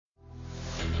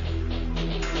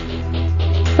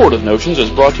Horde of Notions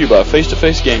is brought to you by Face to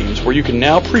Face Games, where you can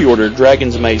now pre-order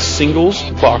Dragon's Maze singles,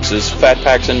 boxes, fat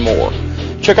packs, and more.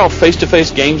 Check out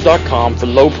face-to-facegames.com for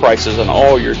low prices on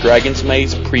all your Dragon's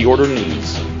Maze pre-order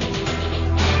needs.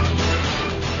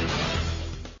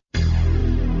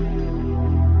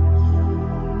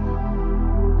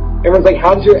 Everyone's like,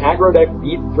 how does your aggro deck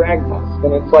beat Dragtusk?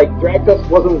 And it's like, Dragtusk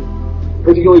wasn't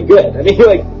particularly good. I mean,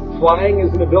 like, flying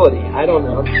is an ability. I don't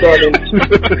know. So, I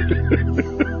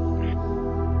mean...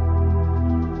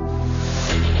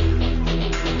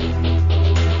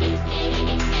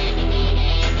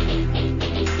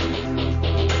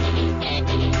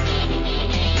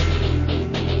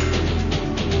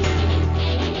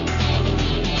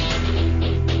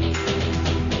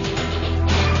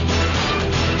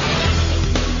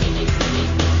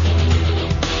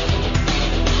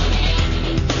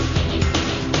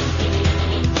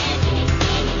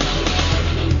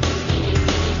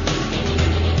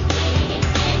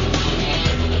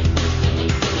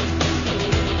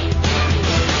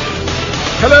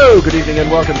 Hello, good evening, and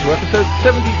welcome to episode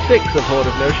 76 of Horde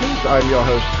of Notions. I'm your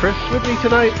host, Chris. With me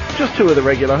tonight, just two of the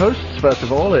regular hosts. First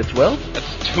of all, it's Will.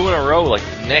 That's two in a row, like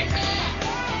the Knicks.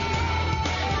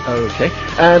 Okay.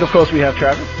 And, of course, we have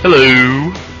Travis.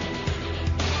 Hello.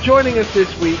 Joining us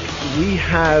this week, we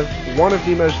have one of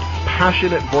the most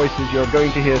passionate voices you're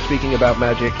going to hear speaking about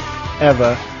Magic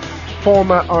ever.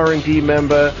 Former R&D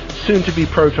member, soon-to-be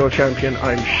Pro Tour champion,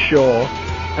 I'm sure,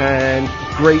 and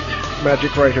great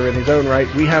Magic writer in his own right.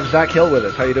 We have Zach Hill with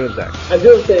us. How you doing, Zach? I'm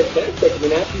doing fantastic. I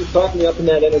mean, after you talked me up in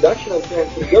that introduction, I'm feeling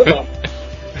pretty good now.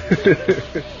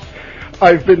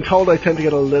 I've been told I tend to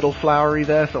get a little flowery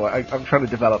there, so I'm trying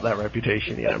to develop that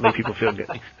reputation, make people feel good.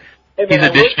 Hey, man, he's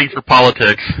auditioning for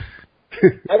politics.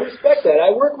 I respect that.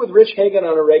 I work with Rich Hagan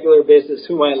on a regular basis,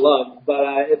 whom I love,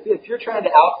 but if you're trying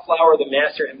to outflower the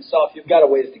master himself, you've got a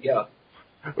ways to go.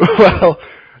 Well,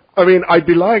 I mean, I'd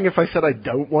be lying if I said I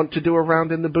don't want to do a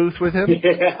round in the booth with him.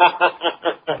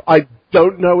 I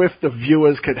don't know if the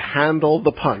viewers could handle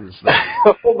the puns, though.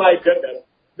 Oh, my goodness.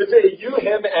 Between you,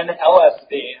 him, and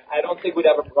LSD, I don't think we'd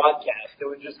have a broadcast. It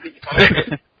would just be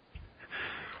constant.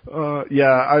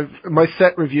 My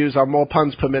set reviews are more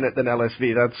puns per minute than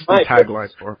LSV. That's the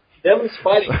tagline for Them's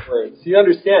fighting words. You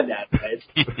understand that, right?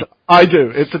 I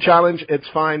do. It's a challenge. It's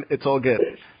fine. It's all good.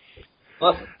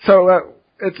 Awesome. So,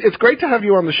 it's great to have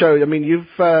you on the show. I mean,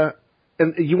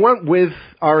 and you weren't with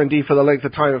R&D for the length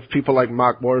of time of people like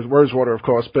Mark Rosewater, of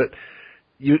course, but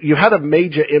you had a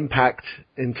major impact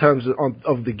in terms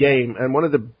of the game, and one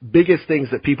of the biggest things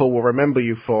that people will remember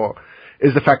you for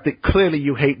is the fact that clearly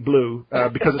you hate blue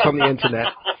because it's on the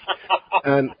internet.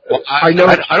 And I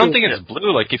don't think it's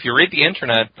blue. Like, if you read the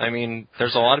internet, I mean,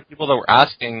 there's a lot of people that were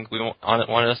asking,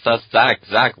 wanted us to ask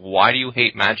Zach, why do you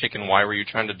hate Magic and why were you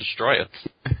trying to destroy it?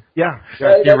 Yeah,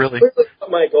 that's really what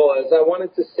my goal is. I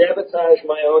wanted to sabotage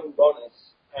my own bonus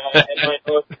and my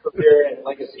own career and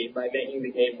legacy by making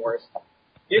the game worse.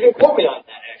 You can quote me on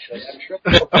that, actually. I'm sure.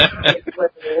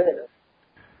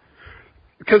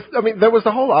 Because, I mean, there was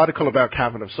the whole article about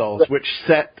Cavern of Souls, which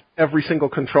set every single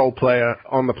control player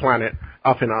on the planet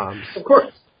up in arms. Of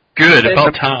course. Good,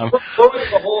 about time. Lo and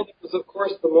behold, it was, of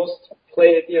course, the most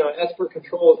played, Esper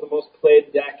Control is the most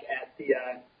played deck at the,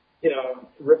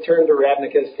 Return to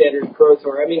Ravnica Standard Pro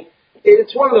Tour. I mean,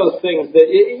 it's one of those things that,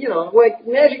 like,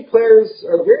 Magic players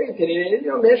are very opinionated.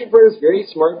 Magic players, very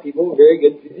smart people, very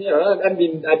good.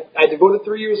 I devoted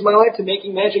 3 years of my life to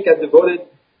making Magic. I've devoted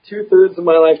 2/3 of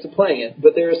my life to playing it.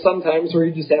 But there are some times where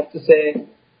you just have to say,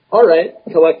 all right,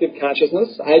 collective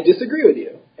consciousness, I disagree with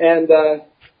you. And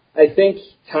I think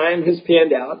time has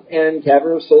panned out, and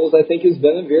Cavern of Souls, I think, has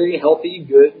been a very healthy,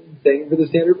 good thing for the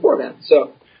standard format.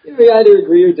 So we either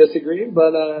agree or disagree,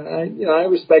 but I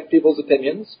respect people's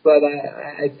opinions. But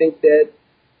I think that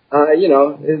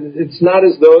it's not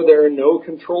as though there are no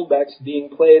control decks being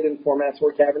played in formats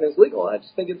where Cavern is legal. I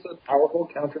just think it's a powerful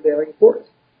countervailing force.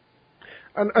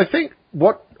 And I think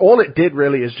all it did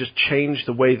really is just change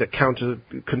the way that counter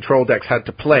control decks had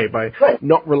to play by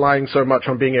not relying so much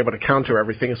on being able to counter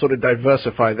everything and sort of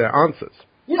diversify their answers.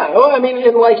 Yeah, well, I mean,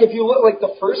 and like if you look, like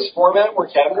the first format where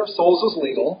Cavern of Souls was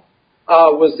legal,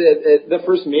 was at the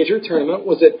first major tournament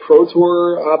was at Pro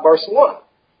Tour Barcelona,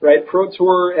 right? Pro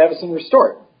Tour Avacyn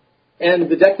Restored. And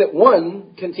the deck that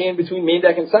won contained between main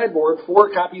deck and sideboard 4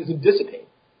 copies of Dissipate.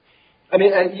 I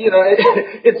mean,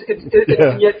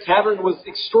 yet Cavern was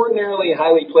extraordinarily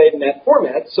highly played in that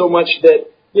format, so much that,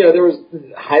 there was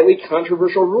highly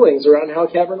controversial rulings around how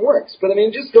Cavern works. But I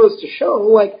mean, it just goes to show,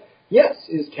 like, yes,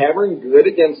 is Cavern good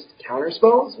against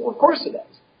counterspells? Well, of course it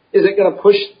is. Is it going to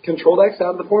push control decks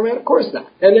out of the format? Of course not.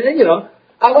 And,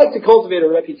 I like to cultivate a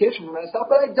reputation for myself,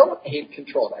 but I don't hate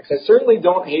control decks. I certainly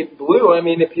don't hate blue. I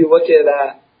mean, if you look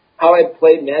at how I've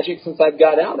played Magic since I've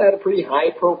got out, I had a pretty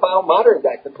high-profile modern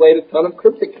deck that played a ton of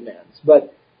cryptic commands.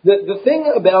 But the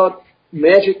thing about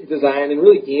Magic design and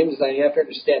really game design, you have to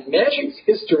understand, Magic's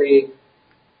history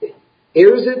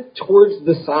airs it towards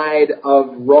the side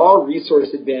of raw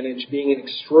resource advantage being an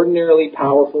extraordinarily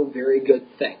powerful, very good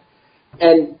thing.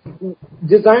 And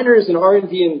designers and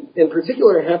R&D in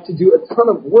particular have to do a ton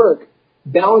of work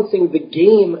balancing the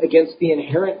game against the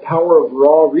inherent power of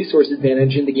raw resource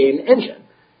advantage in the game engine.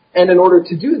 And in order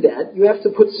to do that, you have to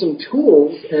put some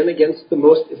tools in against the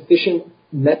most efficient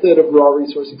method of raw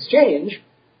resource exchange,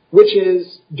 which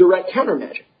is direct counter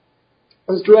magic.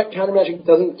 Because direct counter magic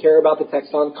doesn't care about the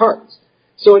text on cards.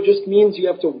 So it just means you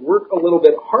have to work a little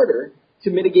bit harder to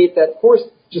mitigate that force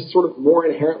that's just sort of more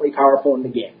inherently powerful in the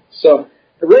game. So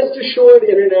rest assured,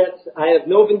 Internet, I have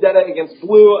no vendetta against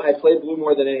blue. I play blue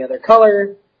more than any other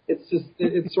color.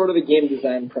 It's sort of a game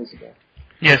design principle.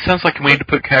 Yeah, it sounds like we need to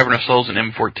put Cavern of Souls in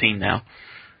M14 now.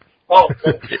 Oh,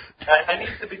 I need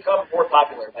to become more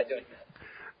popular by doing that.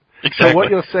 Exactly. So what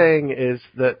you're saying is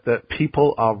that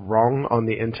people are wrong on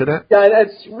the Internet? Yeah,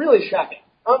 that's really shocking.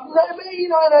 And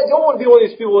I don't want to be one of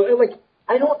these people.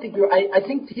 I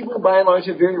think people by and large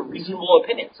have very reasonable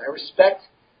opinions. I respect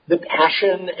the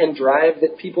passion and drive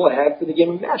that people have for the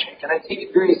game of Magic, and I take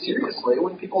it very seriously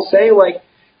when people say, like,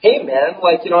 hey man,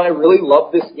 I really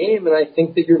love this game and I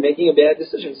think that you're making a bad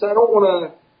decision. So I don't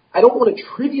want to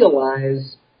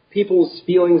trivialize people's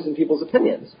feelings and people's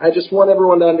opinions. I just want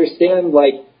everyone to understand,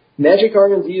 Magic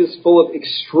R&D is full of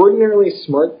extraordinarily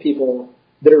smart people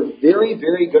that are very,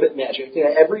 very good at Magic.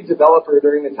 Every developer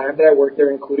during the time that I worked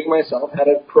there, including myself, had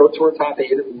a Pro Tour top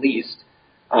 8 at least.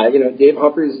 Dave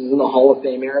Humphries is in the Hall of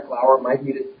Fame. Eric Lauer might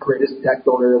be the greatest deck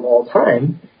builder of all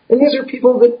time. And these are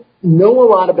people that know a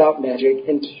lot about Magic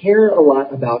and care a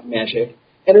lot about Magic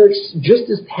and are just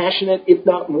as passionate, if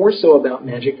not more so, about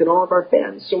Magic than all of our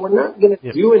fans. So we're not going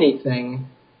to do anything,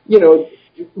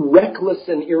 reckless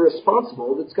and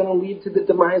irresponsible that's going to lead to the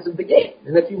demise of the game.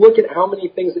 And if you look at how many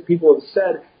things that people have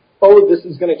said, oh, this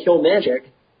is going to kill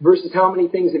Magic, versus how many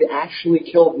things have actually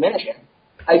killed Magic,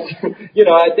 I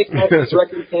think Magic's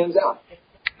record stands out.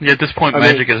 Yeah, at this point,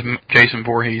 Magic is Jason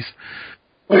Voorhees.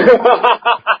 The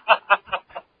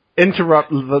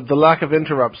lack of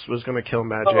interrupts was going to kill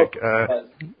Magic.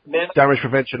 Damage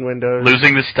prevention windows.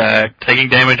 Losing the stag, taking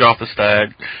damage off the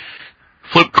stag,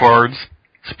 flip cards,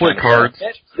 split cards.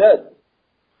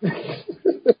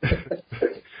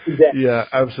 Yeah,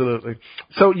 absolutely.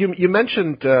 So you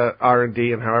mentioned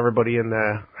R&D and how everybody in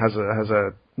there has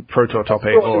a Pro Tour top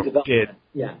 8 or did.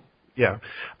 Yeah.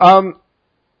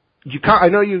 You can't. I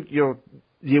know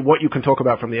what you can talk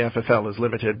about from the FFL is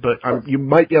limited, but you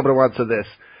might be able to answer this.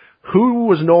 Who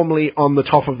was normally on the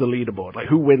top of the leaderboard?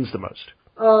 Who wins the most?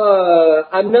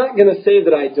 I'm not going to say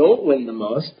that I don't win the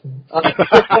most. Like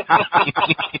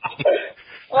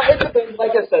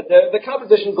I said, the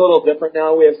composition's a little different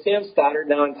now. We have Sam Stoddard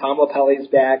now and Tom Lapelli's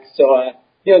back, so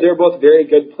they're both very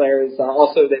good players.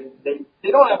 Also, they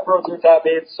don't have Pro Tour top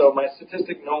 8, so my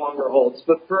statistic no longer holds.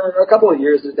 But for a couple of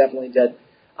years, it definitely did.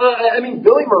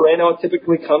 Billy Moreno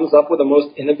typically comes up with the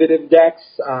most innovative decks,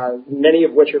 many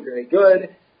of which are very good.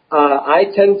 I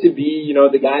tend to be,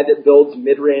 the guy that builds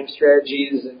mid-range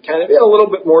strategies and kind of a little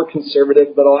bit more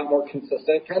conservative, but a lot more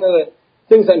consistent. Kind of the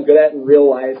things I'm good at in real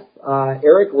life.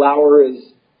 Eric Lauer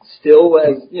is still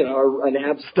an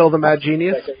absolute... Still the mad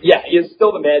genius? Yeah, he is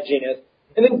still the mad genius.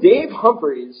 And then Dave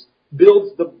Humphries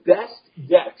builds the best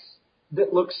decks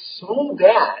that look so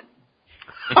bad.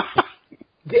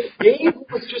 Dave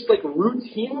was just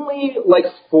routinely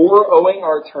 4-0ing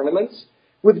our tournaments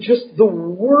with just the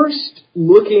worst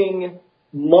looking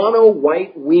mono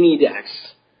white weenie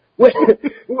decks. With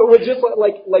just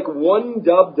one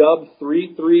dub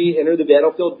 3/3 enter the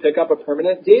battlefield, pick up a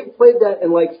permanent. Dave played that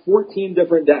in 14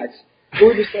 different decks. We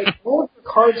were just all of the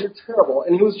cards are terrible,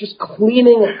 and he was just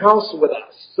cleaning house with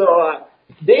us. So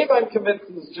Dave, I'm convinced,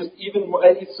 is just he's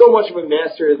so much of a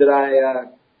master that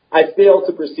I fail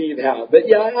to perceive how. But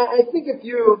yeah, I think if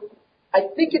you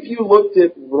looked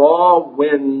at raw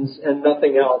wins and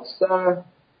nothing else, I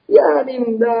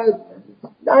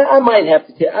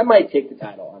might take the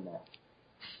title on that.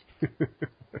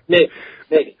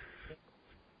 Maybe.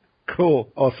 Cool,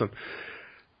 awesome.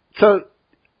 So,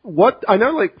 I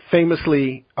know,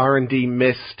 famously R&D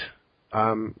missed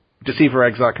Deceiver,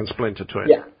 Exarch, and Splinter Twin.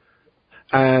 Yeah.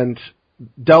 And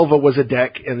Delver was a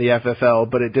deck in the FFL,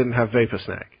 but it didn't have Vapor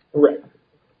Snag. Right.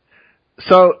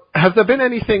 So, has there been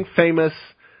anything famous?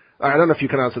 I don't know if you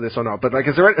can answer this or not, but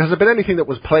has there been anything that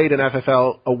was played in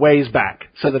FFL a ways back,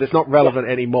 so that it's not relevant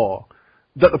anymore,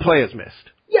 that the players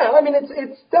missed. Yeah, I mean,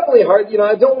 it's definitely hard. You know,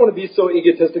 I don't want to be so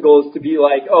egotistical as to be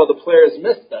like, oh, the players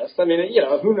missed this. I mean, you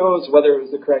know, who knows whether it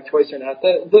was the correct choice or not.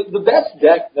 The best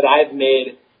deck that I've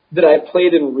made, that I've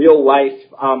played in real life,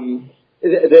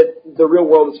 that the real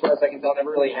world, as far as I can tell,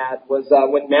 never really had, was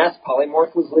when Mass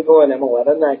Polymorph was legal in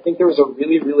M11. I think there was a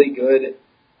really, really good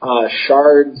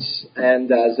Shards and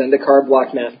Zendikar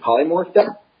block Mass Polymorph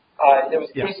deck. It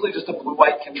was basically just a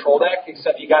blue-white control deck,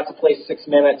 except you got to play 6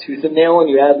 mana Tooth and Nail, and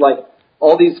you had, like,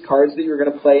 all these cards that you were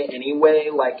going to play anyway,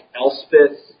 like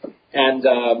Elspeth and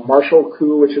Martial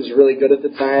Coup, which was really good at the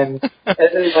time. And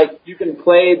then, like, you can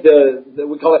play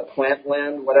we call it Plant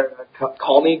Land, whatever,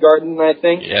 Call Me Garden, I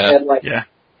think. Yeah. And, like,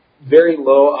 very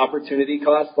low opportunity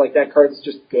cost. Like, that card's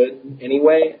just good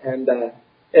anyway. And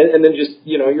then just,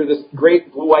 you know, you're this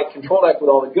great blue-white control deck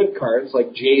with all the good cards, like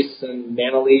Jace and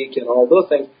Mana Leak and all those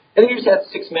things. And then you just had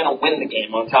 6 mana win the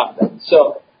game on top of it.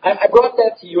 So I brought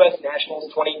that to U.S. Nationals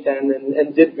 2010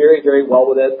 and did very, very well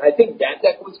with it. I think that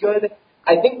deck was good.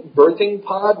 I think Birthing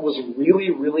Pod was really,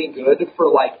 really good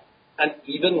for, like, an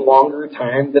even longer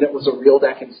time than it was a real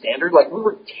deck in Standard. Like, we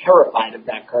were terrified of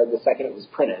that card the second it was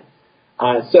printed.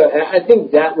 So I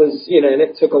think that was, you know, and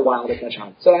it took a while to catch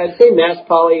on. So I'd say Mass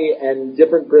Poly and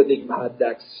different Birthing Pod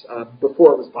decks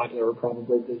before it was popular were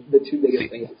probably the two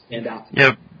biggest things that stand out.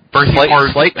 Yeah, Birthing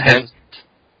Pod.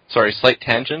 Slight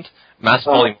tangent. Mass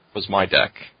Poly was my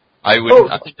deck. I would.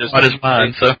 What is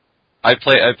mine? So I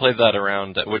played that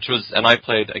around, which was, and I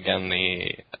played again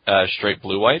the straight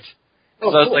blue white. So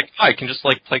I was like, I can just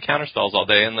like play counter spells all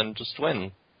day and then just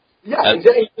win. Yeah,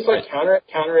 exactly. You just like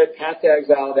counter it, path to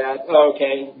exile that. Oh,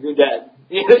 okay, you're dead.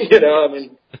 You know, I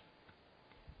mean.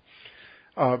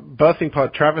 Birthing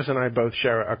Pod, Travis and I both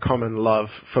share a common love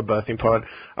for Birthing Pod.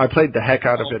 I played the heck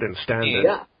out of it in Standard.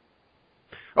 Yeah.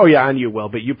 Oh yeah, and you will,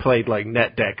 but you played like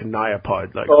Net Deck and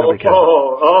Nyapod. Like, I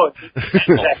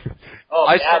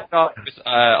started off with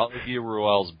Olivier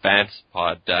Ruel's Bant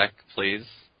Pod deck, please.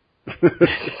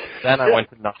 Then I went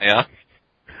to Naya.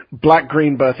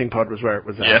 Black-green Birthing Pod was where it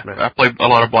was at, man. I played a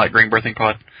lot of black-green Birthing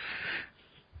Pod.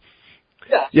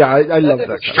 Yeah, I love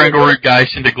that. Strangleroot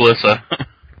Geist into Glissa.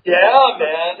 Yeah,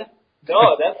 man.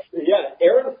 No,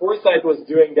 Aaron Forsythe was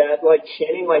doing that, like,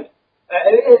 chanting, like,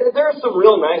 there are some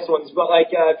real nice ones, but, like,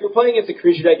 if you're playing against a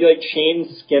creature deck, you, like, chain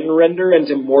Skin Render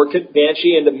into Morkut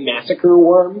Banshee into Massacre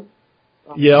Worm.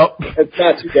 Yep. It's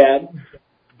not too bad.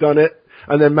 Done it.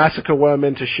 And then Massacre Worm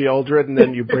into Shieldred, and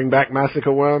then you bring back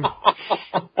Massacre Worm.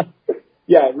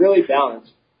 Yeah, really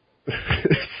balanced.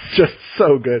 It's just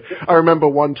so good. I remember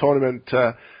one tournament,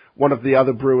 one of the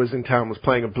other brewers in town was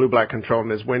playing a blue-black control,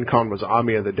 and his win con was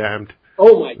Army of the Damned.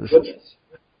 Oh, my goodness.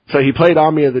 So he played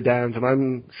Army of the Damned, and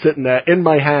I'm sitting there. In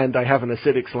my hand, I have an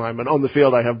acidic slime, and on the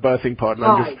field, I have Birthing Pod, and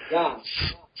I'm just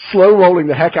slow-rolling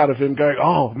the heck out of him, going,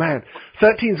 oh, man,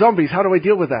 13 zombies, how do I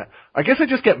deal with that? I guess I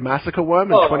just get Massacre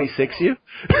Worm and 26 you.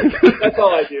 That's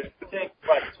all I do. Take,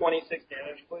 26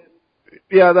 damage, please?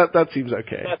 Yeah, that seems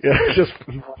okay.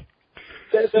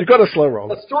 You've got a slow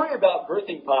roll. A story about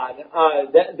Birthing Pod.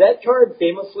 That card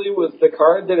famously was the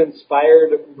card that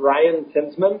inspired Brian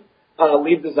Tinsman,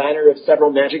 lead designer of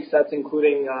several Magic sets,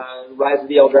 including Rise of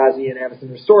the Eldrazi and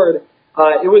Avacyn Restored.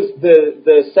 It was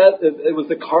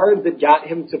the card that got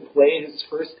him to play his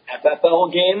first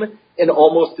FFL game in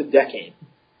almost a decade.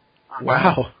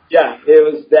 Wow. Yeah, it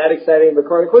was that exciting of a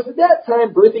card. Of course, at that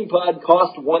time, Birthing Pod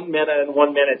cost 1 mana and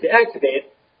 1 mana to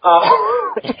activate.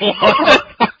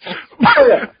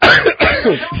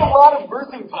 There's a lot of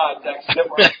Birthing Pod decks that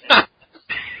were.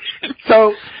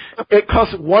 So it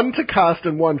costs 1 to cast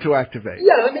and 1 to activate.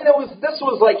 Yeah, I mean, this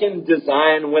was like in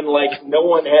design when like no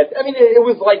one had. I mean, it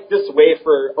was like this way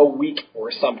for a week or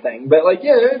something. But like,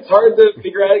 yeah, it's hard to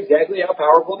figure out exactly how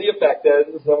powerful the effect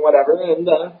is and whatever. And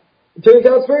it turns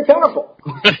out it's very powerful.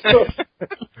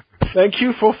 Thank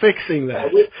you for fixing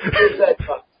that.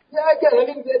 Yeah, again, I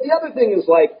mean, the other thing is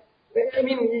like, I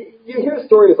mean, you hear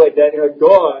stories like that, and you're like,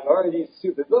 God, aren't these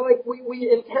stupid? But like, we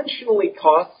intentionally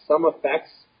cost some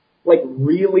effects like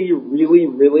really, really,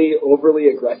 really overly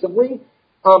aggressively,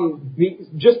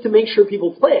 just to make sure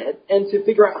people play it and to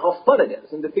figure out how fun it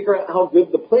is and to figure out how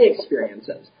good the play experience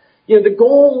is. You know, the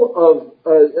goal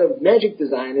of Magic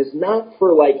design is not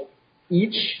for like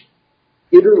each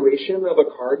iteration of a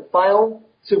card file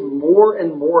to more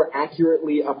and more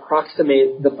accurately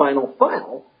approximate the final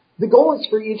file. The goal is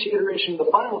for each iteration of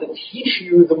the file to teach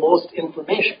you the most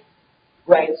information.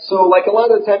 Right, so like a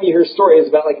lot of the time you hear stories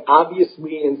about like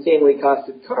obviously insanely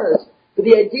costed cards, but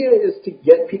the idea is to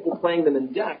get people playing them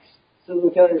in decks so that we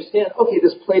can understand, okay,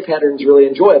 this play pattern is really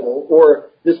enjoyable,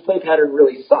 or this play pattern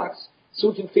really sucks, so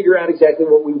we can figure out exactly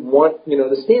what we want,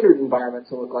 the standard environment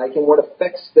to look like and what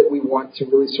effects that we want to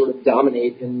really sort of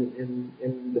dominate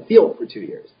in the field for 2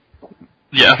 years.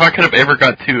 Yeah, if I could have ever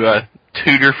got to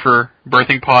tutor for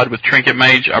Birthing Pod with Trinket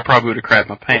Mage, I probably would have crapped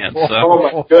my pants. So. Oh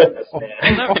my goodness,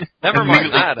 man. Never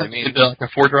mind that. I mean, like a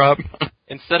 4-drop.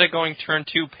 Instead of going turn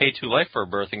 2, pay 2 life for a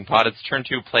Birthing Pod, it's turn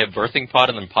 2, play a Birthing Pod,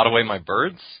 and then pot away my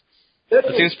birds? That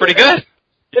seems pretty good.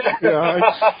 Yeah.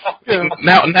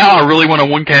 Now I really want a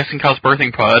 1 casting cost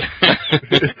Birthing Pod.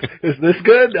 Is this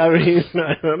good? I mean,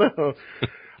 I don't know.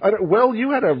 Well,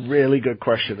 you had a really good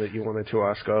question that you wanted to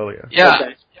ask earlier. Yeah.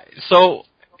 Okay. So,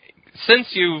 since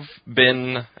you've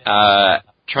been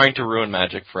trying to ruin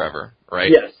Magic forever,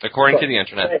 right? Yes. According to the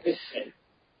internet.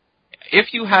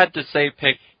 If you had to say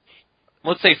pick,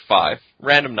 let's say 5,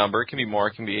 random number, it can be more,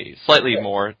 it can be slightly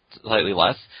more, slightly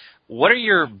less. What are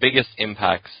your biggest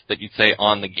impacts that you'd say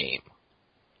on the game?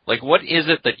 Like, what is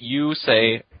it that you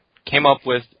say came up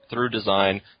with through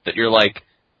design that you're like,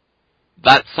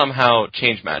 that somehow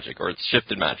changed Magic or it's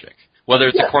shifted Magic? Whether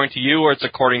it's according to you or it's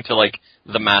according to, like,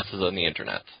 the masses on the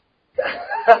internet.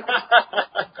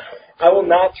 I will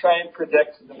not try and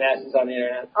predict the masses on the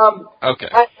internet. Okay.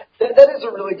 That is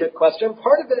a really good question.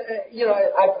 Part of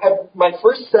it, my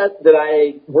first set that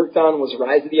I worked on was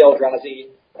Rise of the Eldrazi,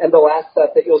 and the last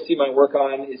set that you'll see my work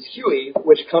on is Huey,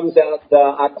 which comes out the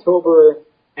October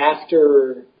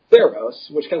after Theros,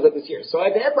 which comes out this year. So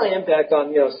I've had my impact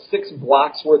on, 6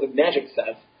 blocks worth of Magic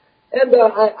sets, and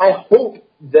I hope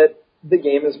that the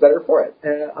game is better for it.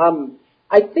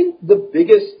 I think the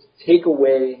biggest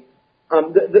takeaway,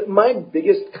 my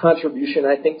biggest contribution,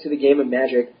 I think, to the game of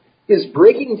Magic is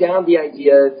breaking down the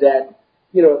idea that,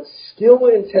 skill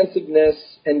intensiveness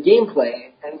and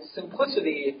gameplay and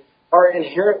simplicity are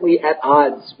inherently at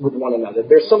odds with one another.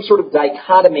 There's some sort of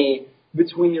dichotomy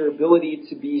between your ability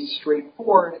to be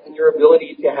straightforward and your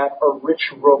ability to have a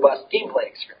rich, robust gameplay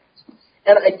experience.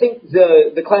 And I think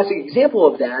the classic example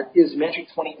of that is Magic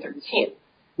 2013,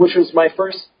 which was my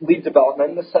first lead development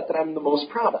and the set that I'm the most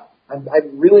proud of. I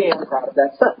really am proud of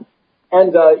that set.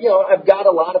 And, I've got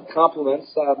a lot of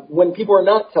compliments. When people are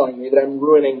not telling me that I'm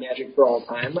ruining Magic for all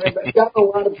time, I've got a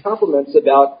lot of compliments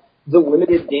about the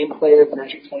limited gameplay of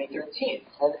Magic 2013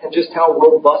 and just how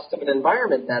robust of an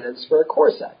environment that is for a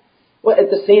core set. Well, at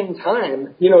the same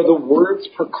time, the words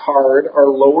per card are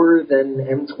lower than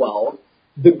M12.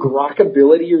 The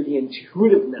grokkability or the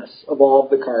intuitiveness of all of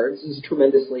the cards is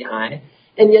tremendously high.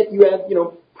 And yet you have,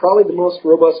 probably the most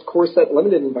robust core set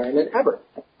limited environment ever.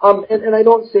 And I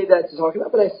don't say that to talk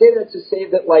about, but I say that to say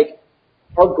that,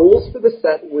 our goals for the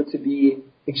set were to be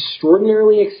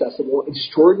extraordinarily accessible,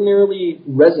 extraordinarily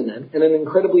resonant, and an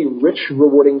incredibly rich,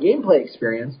 rewarding gameplay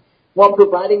experience while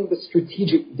providing the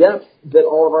strategic depth that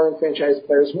all of our enfranchised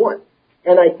players want.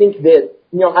 And I think that,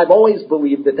 I've always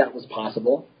believed that that was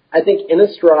possible. I think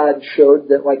Innistrad showed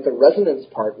that, the resonance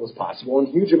part was possible, and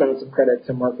huge amounts of credit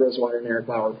to Mark Rosewater and Eric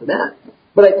Lauer for that.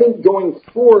 But I think going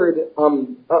forward,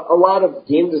 a lot of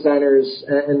game designers,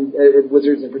 and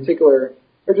Wizards in particular,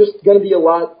 are just going to be a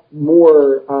lot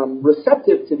more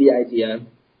receptive to the idea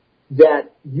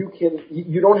that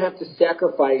you don't have to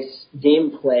sacrifice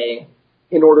gameplay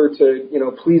in order to,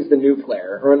 please the new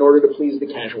player or in order to please the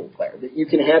casual player. That you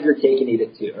can have your cake and eat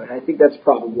it too. And I think that's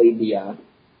probably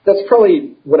that's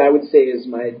probably what I would say is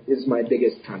my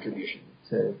biggest contribution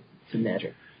to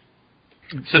Magic.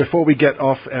 So before we get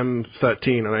off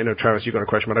M13, and I know, Travis, you've got a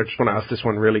question, but I just want to ask this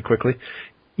one really quickly.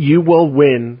 You will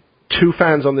win 2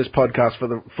 fans on this podcast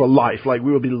for life. We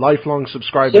will be lifelong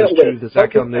subscribers to the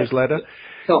Zacon newsletter.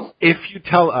 If you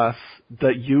tell us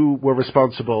that you were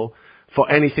responsible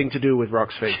for anything to do with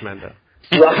Rock's Faith Mender.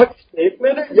 Rock's Faith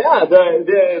Mender? Yeah,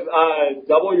 the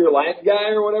double your life guy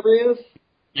or whatever he is?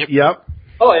 Yep.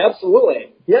 Oh,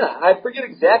 absolutely. Yeah, I forget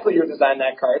exactly who designed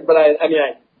that card, but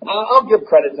I'll give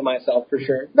credit to myself for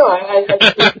sure. No,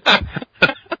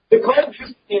 the card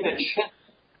just came in shit,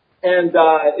 and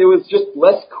it was just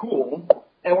less cool.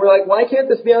 And we're like, why can't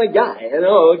this be on a guy? And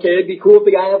it'd be cool if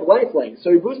the guy had lifelink,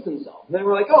 so he boosts himself. And then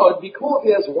we're like, it'd be cool if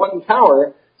he has 1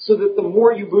 power, so that the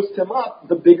more you boost him up,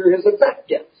 the bigger his effect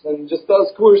gets, and just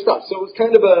does cooler stuff. So it was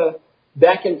kind of a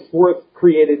back and forth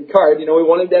created card. We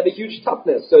wanted to have a huge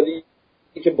toughness, so that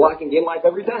you can block in game life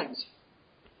every time.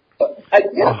 I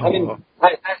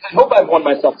hope I've won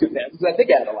myself 2 fans, because I think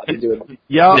I had a lot to do with it.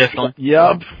 Yep. Definitely.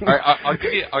 Yep. I'll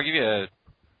give you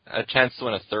a chance to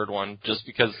win a third one, just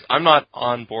because I'm not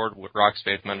on board with Rock's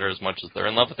Faith Mender as much as they're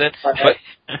in love with it. Right.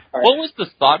 But what was the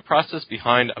thought process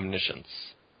behind Omniscience?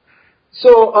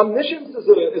 So Omniscience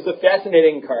is a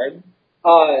fascinating card.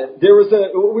 We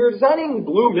were designing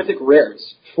blue mythic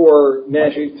rares for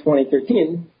Magic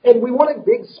 2013, and we wanted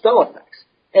big spell effects.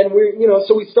 And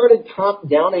so we started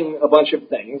top-downing a bunch of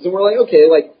things, and we're like, okay,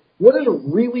 like, what are the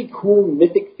really cool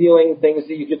mythic feeling things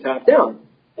that you could top down?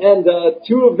 And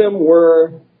two of them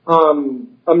were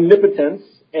omnipotence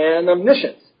and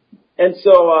omniscience. And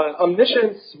so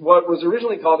omniscience, what was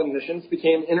originally called omniscience,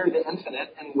 became Enter the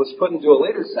Infinite and was put into a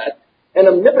later set. And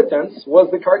omnipotence was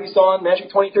the card you saw in Magic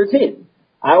 2013.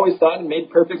 I always thought it made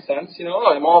perfect sense.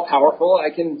 I'm all powerful. I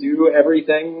can do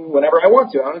everything whenever I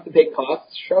want to. I don't have to pay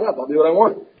costs. Shut up. I'll do what I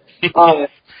want.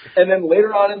 And then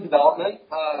later on in development,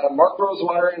 Mark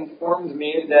Rosewater informed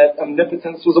me that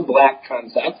omnipotence was a black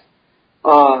concept.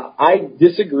 I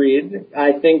disagreed.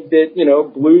 I think that,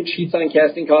 blue cheats on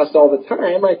casting cost all the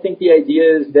time. I think the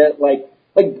idea is that, like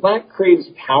black craves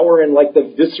power in, like, the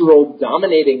visceral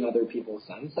dominating other people's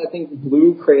sense. I think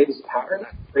blue craves power,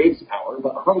 not craves power,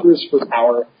 but hungers for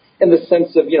power in the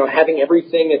sense of, having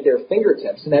everything at their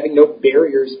fingertips and having no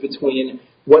barriers between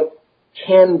what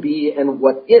can be and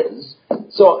what is.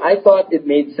 So I thought it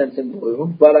made sense in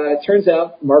blue, but it turns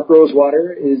out Mark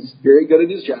Rosewater is very good at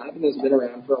his job and has been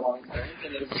around for a long time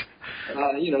and is,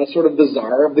 sort of the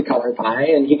czar of the color pie,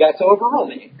 and he got to overrule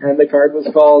me. And the card was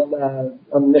called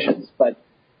Omniscience, but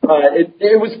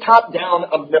it was top-down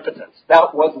omnipotence.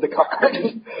 That was the card.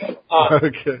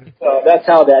 Okay. So that's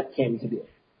how that came to be.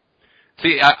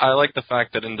 See, I like the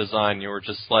fact that in design you were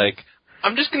just like,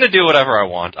 I'm just going to do whatever I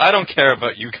want. I don't care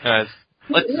about you guys.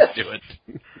 Let's just do it.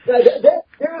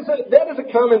 That is a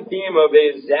common theme of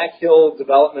a Zach Hill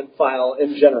development file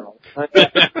in general.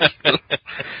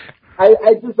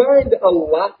 I designed a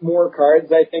lot more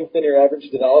cards, I think, than your average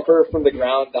developer from the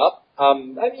ground up. Part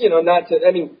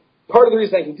of the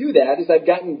reason I can do that is I've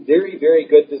gotten very, very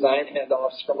good design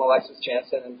handoffs from Alexis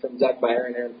Jansen and from Doug Beyer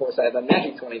and Aaron Forsyth on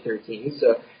Magic 2013.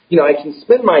 So, I can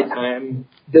spend my time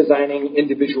designing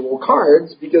individual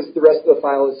cards because the rest of the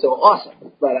file is so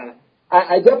awesome. But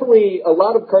I definitely, a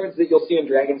lot of cards that you'll see in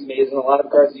Dragon's Maze and a lot of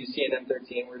cards that you see in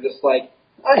M13 were just like,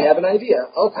 I have an idea.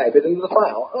 I'll type it into the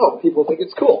file. Oh, people think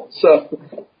it's cool. So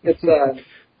that's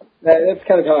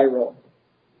kind of how I roll.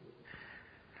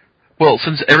 Well,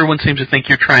 since everyone seems to think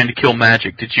you're trying to kill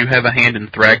Magic, did you have a hand in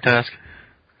Thragtusk?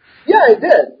 Yeah, I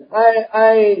did.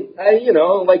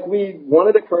 We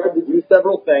wanted a card to do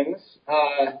several things.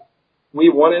 We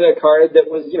wanted a card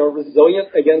that was,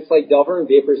 resilient against, like, Delver and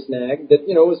Vapor Snag, that,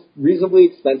 was reasonably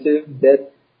expensive, that,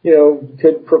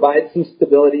 could provide some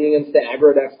stability against the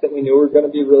aggro decks that we knew were going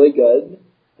to be really good,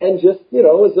 and just,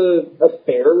 was a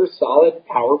fair, solid,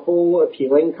 powerful,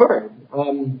 appealing card.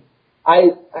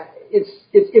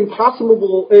 It's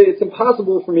impossible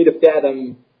for me to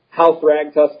fathom how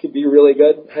Thragtusk could be really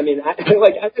good.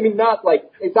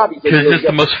 It's obviously because it's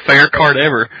the most fair card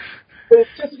ever. But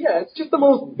it's just the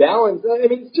most balanced.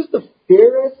 It's just the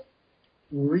fairest,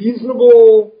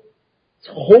 reasonable,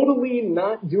 totally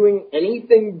not doing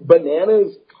anything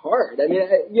bananas card.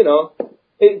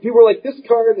 People were like, this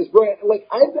card is brilliant. Like,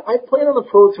 I've played on the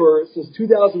Pro Tour since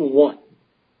 2001.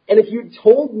 And if you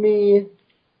told me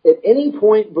at any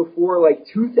point before, like,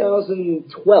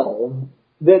 2012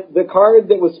 that the card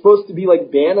that was supposed to be, like,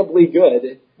 bannably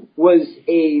good was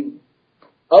a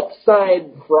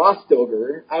upside Frost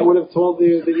Ogre, I would have told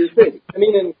you that you're crazy.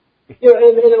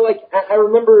 I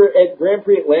remember at Grand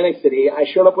Prix Atlantic City, I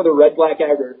showed up with a red-black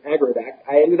aggro deck.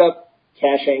 I ended up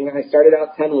cashing. I started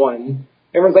out 10-1.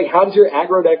 Everyone's like, how does your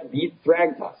aggro deck beat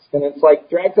Thragtusk? And it's like,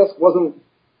 Thragtusk wasn't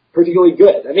particularly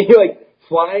good.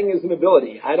 Flying is an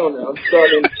ability. I don't know. So,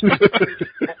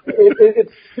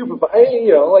 it's super fun.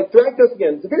 Thragtusk,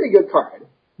 again, it's a very good card.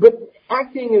 But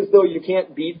acting as though you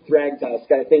can't beat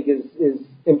Thragtusk, I think, is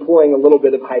employing a little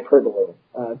bit of hyperbole,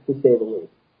 to say the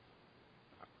least.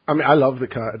 I love the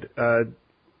card.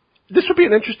 This would be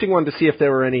an interesting one to see if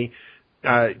there were any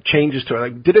changes to it.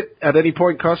 Like, did it at any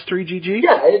point cost 3 GG?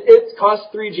 Yeah, it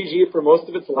cost 3 GG for most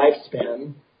of its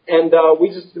lifespan. And we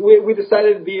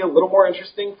decided to be a little more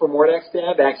interesting for more decks to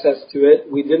have access to it.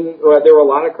 There were a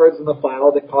lot of cards in the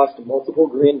file that cost multiple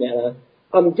green mana.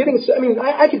 I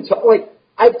could tell,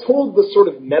 I've told the sort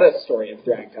of meta story of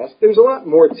Thragtusk. There's a lot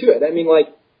more to it. We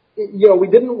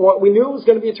knew it was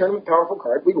going to be a tournament powerful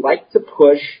card. We like to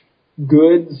push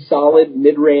good, solid,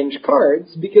 mid-range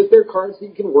cards because they're cards that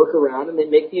you can work around and they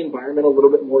make the environment a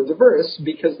little bit more diverse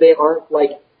because they aren't,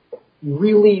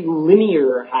 really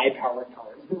linear high-powered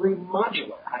cards. They're very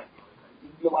modular high-powered cards. You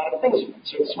can do a lot of things with them.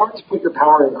 So it's smart to put your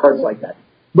power in cards like that.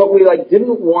 But we,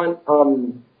 didn't want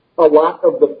a lot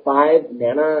of the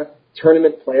 5-mana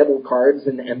tournament playable cards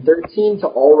in M13 to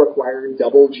all require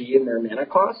double G in their mana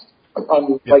cost.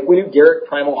 We knew Garrett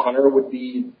Primal Hunter would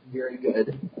be very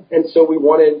good. And so we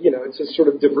wanted, to sort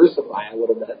of diversify a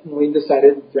little bit. And we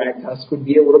decided Thragtusk would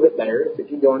be a little bit better if it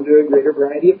could go into a greater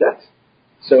variety of decks.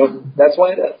 So that's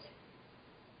why it is.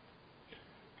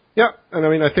 Yeah, and I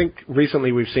mean, I think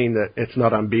recently we've seen that it's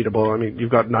not unbeatable. I mean,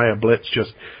 you've got Naya Blitz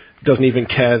just doesn't even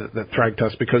care that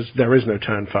Thragtusk because there is no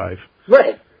turn 5.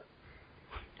 Right.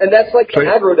 And that's like the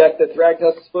aggro deck that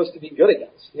Thragtusk is supposed to be good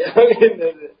against. Yeah.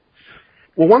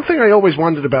 Well, one thing I always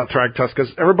wondered about Thragtusk,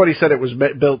 because everybody said it was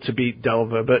built to beat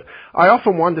Delver, but I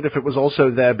often wondered if it was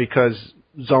also there because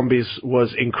Zombies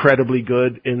was incredibly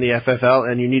good in the FFL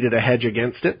and you needed a hedge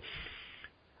against it.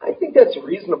 I think that's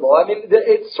reasonable. I mean,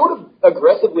 it's sort of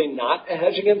aggressively not a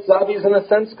hedge against Zombies in a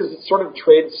sense, because it sort of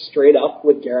trades straight up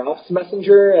with Geralf's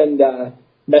Messenger, and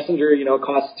Messenger,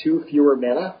 costs 2 fewer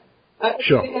mana.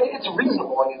 Sure. It's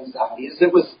reasonable against Zombies.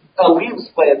 It was a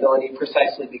Leaves playability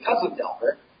precisely because of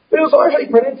Delver, but it was largely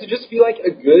printed to just be like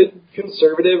a good,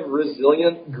 conservative,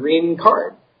 resilient green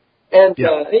card. And,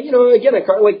 again, a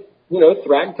card like,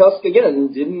 Thragtusk,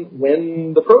 again, didn't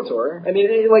win the Pro Tour. I mean,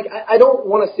 I don't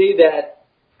want to say that.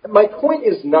 My point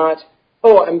is not,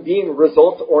 I'm being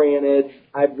result-oriented,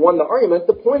 I've won the argument.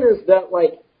 The point is that,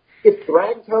 if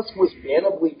Thragtusk was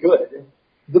randomly good,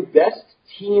 the best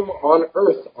team on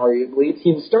Earth, arguably,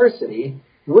 Team Star City,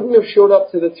 wouldn't have showed up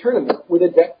to the tournament with a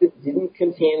deck that didn't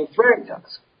contain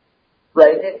Thragtusk.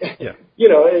 Right? Yeah.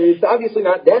 It's obviously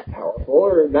not that powerful,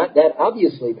 or not that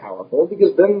obviously powerful,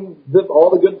 because then all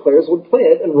the good players would play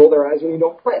it and roll their eyes when you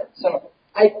don't play it. So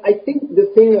I think the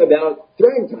thing about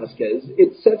Thragtusk is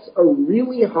it sets a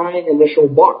really high initial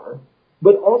bar,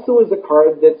 but also is a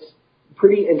card that's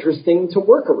pretty interesting to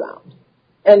work around.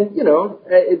 And,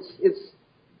 it's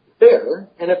fair,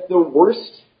 and if the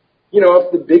worst,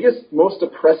 if the biggest, most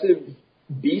oppressive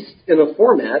beast in a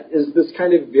format is this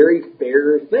kind of very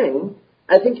fair thing,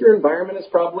 I think your environment is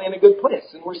probably in a good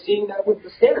place. And we're seeing that with the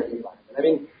standard environment. I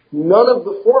mean, none of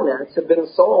the formats have been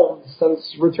solved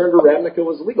since Return to Ravnica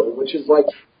was legal, which is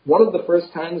one of the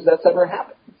first times that's ever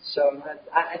happened. So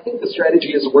I think the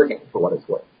strategy is working for what it's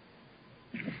worth.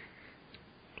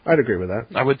 I'd agree with that.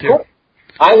 I would too. Cool.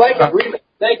 I like agreement.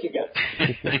 Thank you, guys.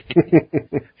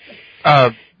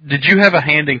 Did you have a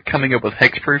hand in coming up with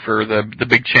hexproof or the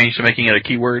big change to making it a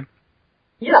keyword?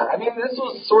 Yeah, I mean, this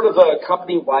was sort of a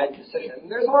company-wide decision.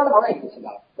 There's a lot of arguments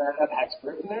about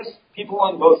hexproof, and there's people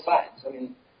on both sides. I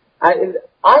mean,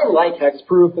 I like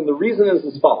hexproof, and the reason is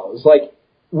as follows.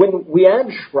 When we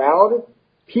had Shroud,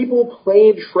 people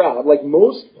played Shroud.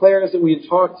 Most players that we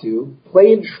talked to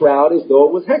played Shroud as though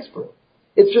it was hexproof.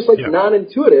 It's just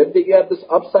non-intuitive that you have this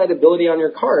upside ability on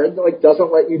your card that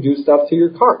doesn't let you do stuff to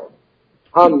your card.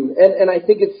 And I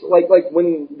think it's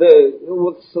when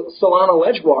Solana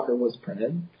Ledgewalker was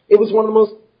printed, it was one of the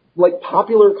most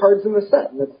popular cards in the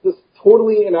set. And it's this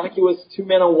totally innocuous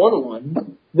 2-mana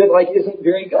 1/1 that isn't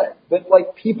very good. But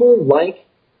people like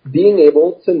being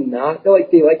able to not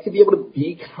they like to be able to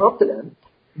be confident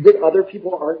that other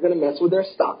people aren't going to mess with their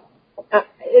stuff.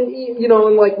 And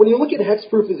when you look at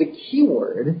hexproof as a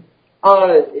keyword,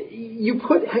 you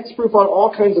put hexproof on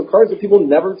all kinds of cards that people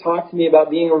never talk to me about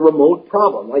being a remote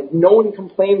problem. No one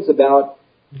complains about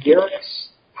Garrick's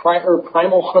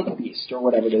Primal Hunt Beast or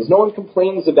whatever it is. No one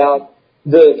complains about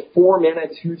the 4-mana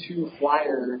 2/2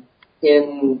 flyer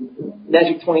in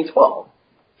Magic 2012.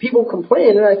 People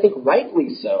complain, and I think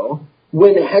rightly so,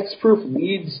 when hexproof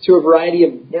leads to a variety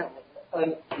of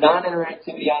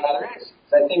non-interactivity on other axes.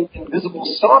 I think Invisible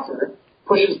Stalker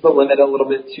pushes the limit a little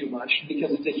bit too much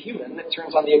because it's a human that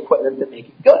turns on the equipment that make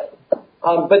it good.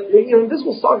 But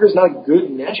Invisible Stalker is not a good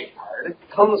Magic card. It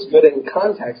comes good in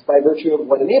context by virtue of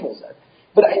what enables it.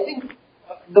 But I think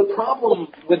the problem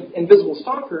with Invisible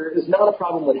Stalker is not a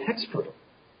problem with hexproof.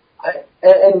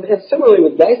 And similarly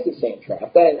with Geist of Saint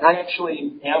Traft, I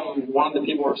actually am one of the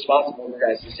people responsible for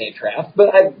Geist of Saint Traft,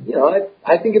 but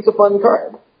I think it's a fun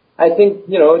card. I think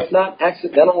it's not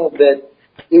accidental that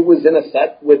it was in a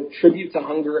set with Tribute to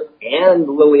Hunger and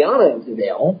Liliana into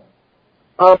Dale.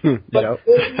 But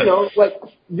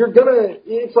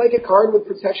it's like a card with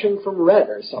protection from red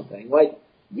or something.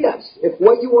 Yes, if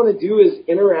what you want to do is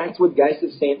interact with Geist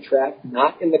of Saint Traft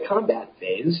not in the combat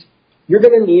phase, you're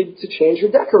going to need to change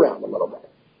your deck around a little bit.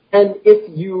 And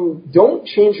if you don't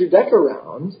change your deck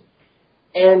around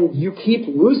and you keep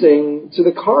losing to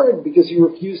the card because you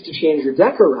refuse to change your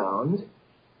deck around,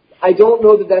 I don't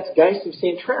know that that's Geist of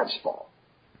St. Traft's fault.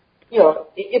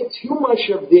 If too much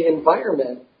of the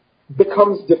environment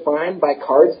becomes defined by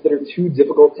cards that are too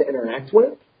difficult to interact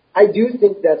with, I do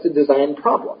think that's a design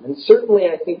problem. And certainly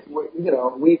I think,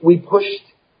 we pushed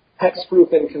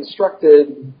hexproof and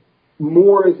constructed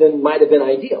more than might have been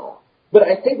ideal. But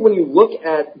I think when you look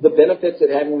at the benefits of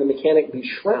having the mechanic be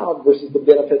Shroud versus the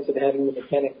benefits of having the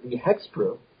mechanic be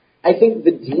hexproof, I think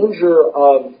the danger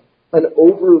of an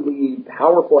overly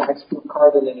powerful hexproof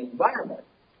card in an environment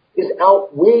is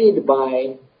outweighed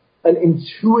by an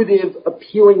intuitive,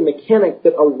 appealing mechanic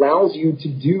that allows you to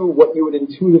do what you would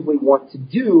intuitively want to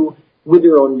do with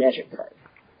your own Magic card.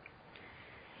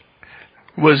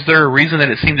 Was there a reason that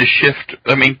it seemed to shift?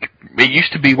 I mean, it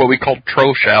used to be what we called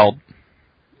Troll Shroud,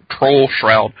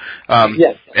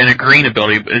 Yes. and a green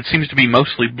ability, but it seems to be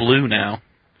mostly blue now.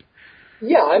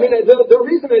 Yeah, I mean, the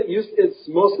reason it's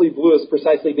mostly blue is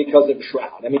precisely because of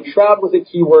Shroud. I mean, Shroud was a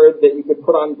keyword that you could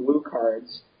put on blue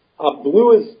cards.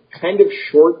 Blue is kind of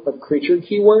short of creature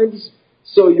keywords,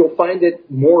 so you'll find it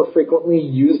more frequently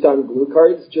used on blue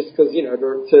cards just because,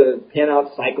 to pan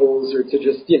out cycles or to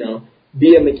just,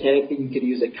 be a mechanic that you could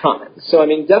use at common. So, I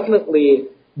mean, definitely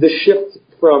the shift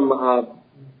from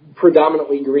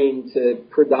predominantly green to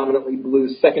predominantly blue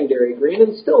secondary green,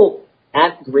 and still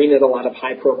at green at a lot of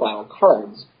high-profile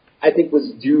cards, I think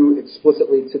was due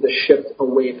explicitly to the shift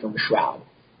away from Shroud.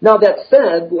 Now, that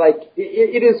said,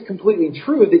 it is completely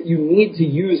true that you need to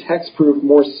use Hexproof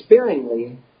more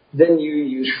sparingly than you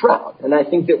use Shroud. And I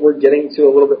think that we're getting to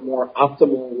a little bit more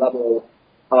optimal level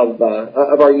of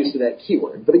our use of that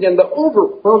keyword. But again, the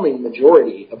overwhelming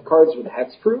majority of cards with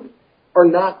Hexproof are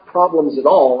not problems at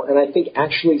all, and I think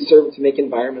actually serve to make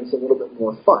environments a little bit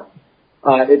more fun.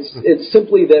 It's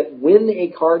simply that when a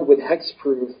card with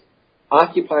Hexproof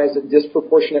occupies a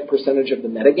disproportionate percentage of the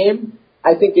metagame,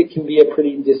 I think it can be a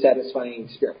pretty dissatisfying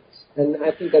experience. And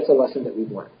I think that's a lesson that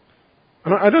we've learned.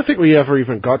 I don't think we ever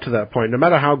even got to that point. No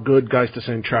matter how good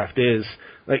Geistersaint is,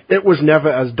 it was never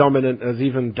as dominant as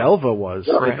even Delver was.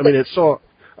 Right. I mean, it saw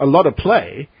a lot of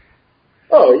play.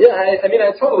 Oh, yeah,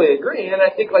 I totally agree. And I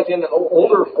think, in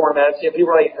older formats, people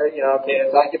are okay,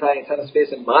 it's occupying a ton of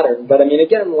space in Modern. But,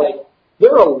 again,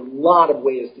 there are a lot of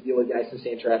ways to deal with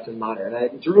Geistersaint in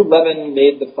Modern. Drew Levin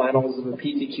made the finals of a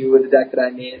PTQ with a deck that I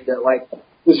made that,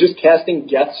 was just casting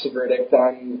Death's Verdict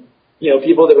on,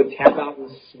 people that would tap out and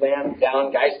slam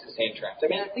down Geistersaint.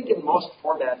 I think in most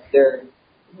formats, they're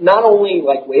not only,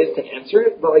 ways to answer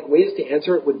it, but, ways to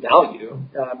answer it with value.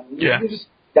 You just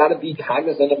got to be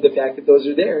cognizant of the fact that those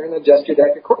are there and adjust your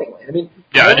deck accordingly.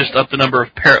 I just upped the number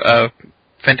of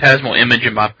Phantasmal Image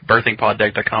in my Birthing Pod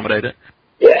deck to accommodate it.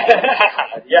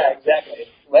 Yeah, exactly.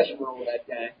 Legend roll with that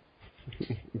guy.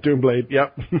 Doomblade,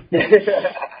 yep.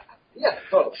 Yeah,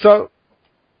 totally. So,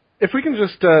 if we can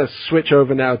just switch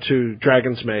over now to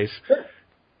Dragon's Maze. Sure.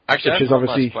 Actually, I have one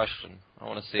last question. I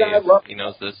want to see if he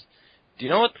knows this. Do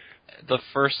you know what the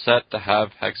first set to have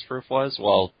Hexproof was?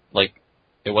 Well,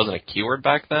 it wasn't a keyword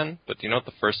back then, but do you know what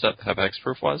the first set to have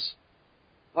Hexproof was?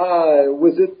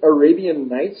 Was it Arabian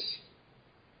Nights?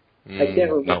 I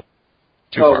can't remember. No.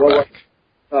 Too far back.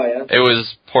 Oh, yeah? It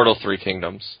was Portal 3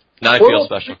 Kingdoms. Now I feel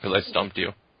special because I stumped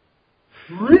you.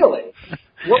 Really?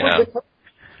 What was it?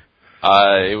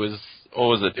 What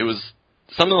was it? It was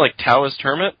something like Taoist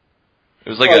Hermit. It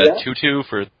was a 2/2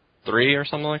 for 3 or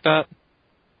something like that.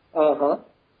 Uh-huh.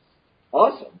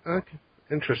 Awesome. Okay.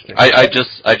 Interesting. I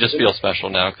just feel special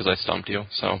now because I stumped you.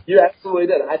 So you absolutely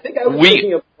did. I think I was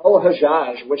thinking of El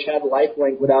Hajjaj, which had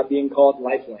lifelink without being called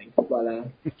lifelink. But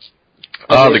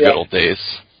the good old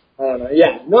days. I don't know.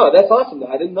 Yeah, no, that's awesome though.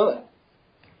 I didn't know that.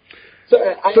 So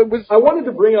I wanted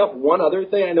to bring up one other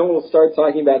thing. I know we'll start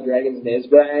talking about Dragon's Maze,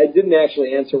 but I didn't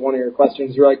actually answer one of your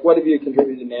questions. You're like, what have you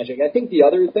contributed to Magic? I think the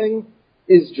other thing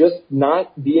is just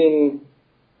not being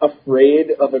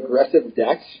afraid of aggressive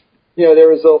decks. There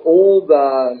was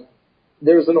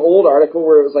an old article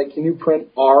where it was like, can you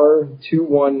print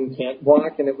R21 can't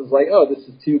block? And it was like, oh, this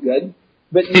is too good.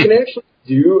 But you can actually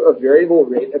do a variable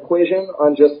rate equation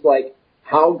on just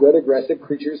how good aggressive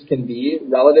creatures can be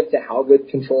relative to how good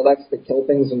control decks that kill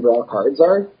things and draw cards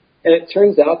are. And it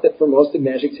turns out that for most of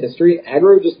Magic's history,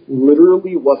 aggro just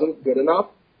literally wasn't good enough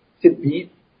to beat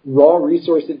raw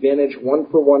resource advantage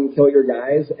 1-for-1 kill your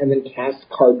guys and then cast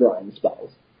card drawing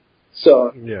spells.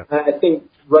 So yeah. I think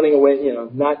running away,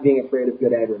 not being afraid of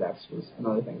good aggro decks was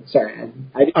another thing. Sorry.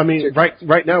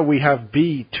 Right now we have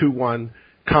B21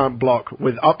 can't block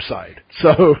with upside.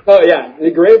 So. Oh yeah, the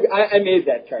grave. I made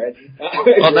that card.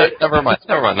 Well, never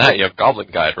mind that. You have Goblin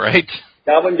Guide, right?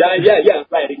 Goblin Guide. Yeah,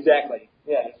 right, exactly.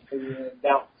 Yeah.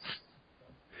 Balance.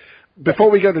 Before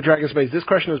we go to Dragon's Maze, this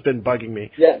question has been bugging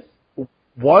me. Yes.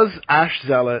 Was Ash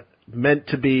Zealot meant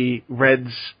to be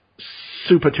Red's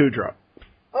Super 2-drop?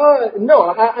 No,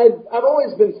 I've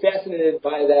always been fascinated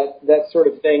by that sort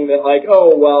of thing that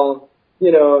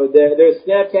there's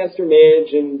Snapcaster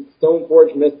Mage and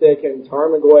Stoneforge Mystic and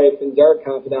Tarmogoyf and Dark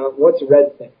Confidant. What's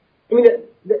Red thing?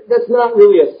 That's not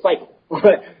really a cycle.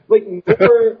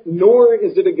 Nor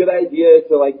is it a good idea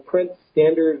to print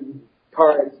standard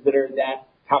cards that are that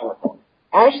powerful.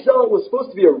 Ash Zealot was supposed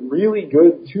to be a really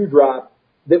good 2-drop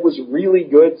that was really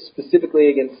good specifically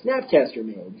against Snapcaster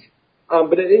Mage.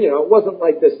 But it wasn't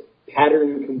like this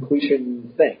pattern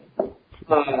completion thing.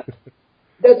 That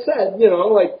said,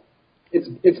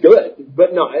 it's good.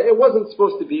 But no, it wasn't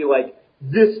supposed to be like,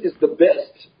 this is the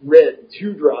best red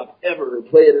 2-drop ever,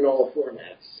 play it in all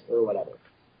formats, or whatever.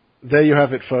 There you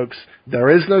have it, folks. There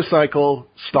is no cycle.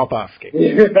 Stop asking.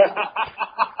 Feel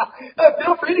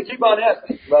free to keep on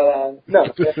asking, but no,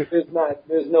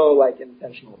 there's no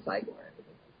intentional cycle or anything.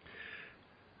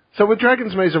 So with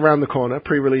Dragon's Maze around the corner,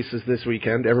 pre-releases this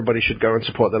weekend, everybody should go and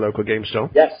support their local game store.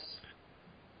 Yes.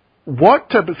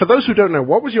 For those who don't know,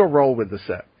 what was your role with the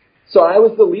set? So I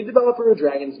was the lead developer of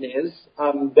Dragon's Maze.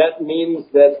 That means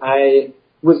that I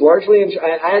was largely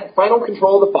I had final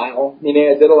control of the file, meaning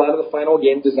I did a lot of the final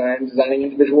game design, designing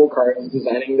individual cards,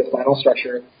 designing the final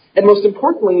structure, and most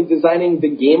importantly, designing the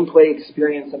gameplay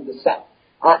experience of the set.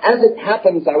 As it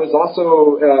happens, I was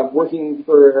also working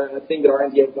for a thing that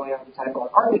R&D had going on at the time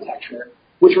called Architecture,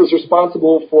 which was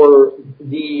responsible for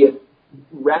the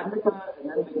Ravnica and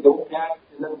then the Dopak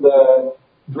and then the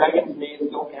Dragon's Maze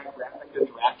Dopak Ravnica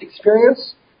draft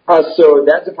experience. So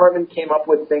that department came up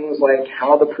with things like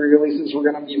how the pre-releases were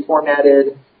going to be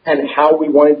formatted and how we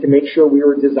wanted to make sure we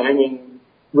were designing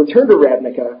Return to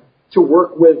Ravnica to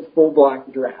work with full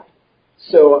block draft.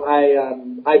 So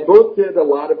I both did a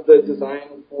lot of the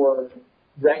design for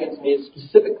Dragon's Maze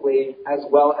specifically, as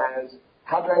well as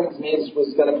how Dragon's Maze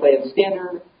was going to play in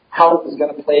Standard, how it was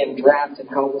going to play in Draft, and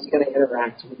how it was going to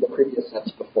interact with the previous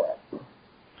sets before it.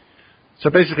 So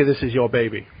basically, this is your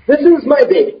baby. This is my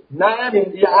baby. I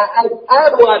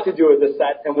have a lot to do with this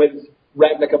set and with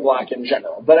Ravnica Block in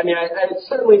general. But I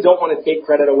certainly don't want to take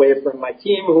credit away from my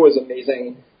team, who was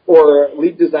amazing, or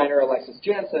lead designer Alexis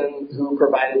Jansen, who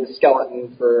provided the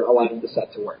skeleton for a lot of the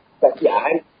set to work. But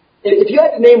yeah, if you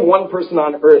had to name one person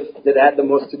on Earth that had the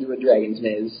most to do with Dragon's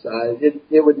Maze,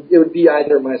 it would be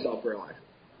either myself or Alexis.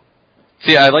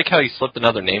 See, I like how you slipped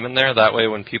another name in there. That way,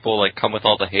 when people come with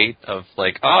all the hate of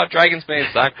Dragon's Maze,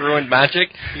 Zach ruined Magic,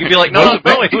 you can be like, no, it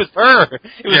was her.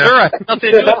 It was her. I had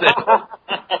nothing to do with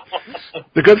it.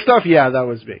 The good stuff, yeah, that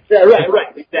was me. Yeah,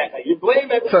 right, exactly. You blame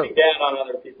everything bad on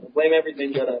other people. Blame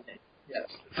everything good on me. Yes.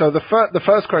 So the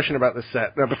first question about this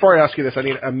set. Now, before I ask you this, I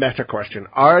need a meta question.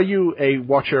 Are you a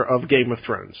watcher of Game of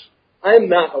Thrones? I am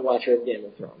not a watcher of Game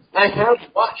of Thrones. I have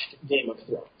watched Game of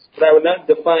Thrones, but I would not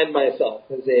define myself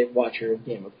as a watcher of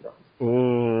Game of Thrones.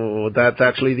 Ooh, that's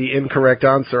actually the incorrect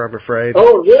answer, I'm afraid.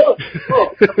 Oh, really?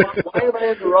 Oh, why am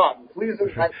I in the wrong? Please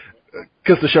invite me.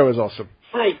 Because the show is awesome.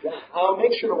 I'll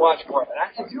make sure to watch more of it.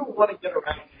 I do want to get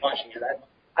around to watching it.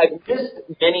 I've missed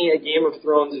many a Game of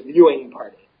Thrones viewing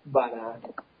party, but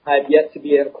I've yet to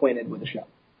be acquainted with the show.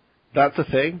 That's a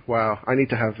thing? Wow, I need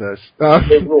to have this.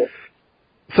 They rule.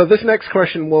 So this next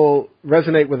question will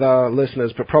resonate with our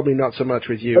listeners, but probably not so much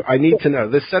with you. Okay. I need to know.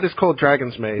 This set is called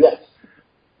Dragon's Maze. Yes.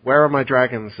 Where are my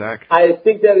dragons, Zach? I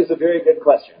think that is a very good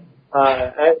question.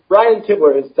 Brian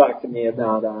Kibler has talked to me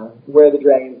about where the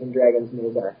dragons in Dragon's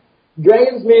Maze are.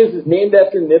 Dragon's Maze is named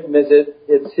after Nib Mizzet.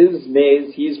 It's his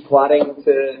maze. He's plotting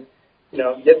to,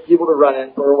 get people to run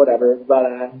it or whatever. But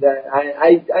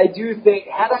I do think,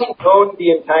 had I known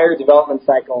the entire development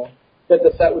cycle, that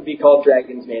the set would be called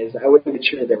Dragon's Maze, I would make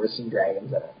sure there were some dragons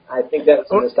in it. I think that was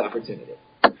a missed opportunity.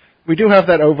 We do have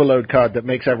that overload card that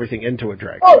makes everything into a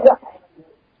dragon. Oh, yeah.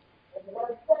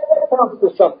 That counts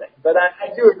for something. But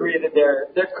I do agree that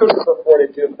there could have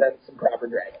afforded to have been some proper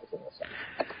dragons in this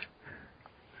set.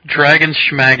 Dragons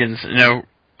schmagons.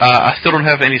 I still don't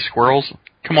have any squirrels.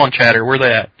 Come on, Chatter, where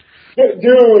they at?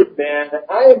 Dude, man,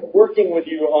 I am working with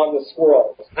you on the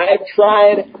squirrels. I've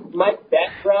tried. My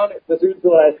background at Blizzard for the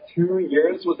last 2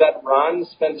 years was that Ron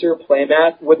Spencer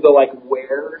playmat with the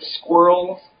were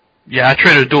squirrels. Yeah, I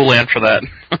traded a dual land for that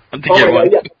to get one.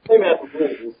 God, yeah, the playmat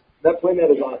rules. That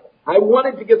playmat is awesome. I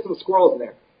wanted to get some squirrels in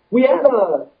there. We had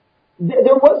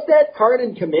there was that card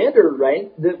in Commander,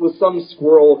 right? That was some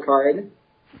squirrel card.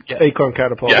 Yeah. Acorn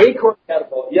Catapult. Yeah. Acorn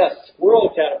Catapult, yes. Squirrel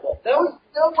Catapult. That was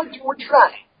what you were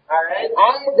trying. All right,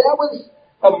 that was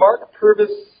a Mark Purvis,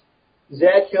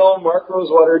 Zach Hill, Mark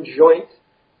Rosewater joint.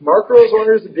 Mark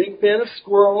Rosewater is a big fan of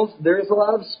squirrels. There's a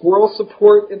lot of squirrel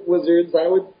support at Wizards.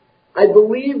 I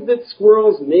believe that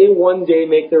squirrels may one day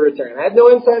make their return. I have no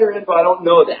insider info. I don't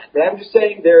know that. But I'm just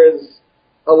saying there is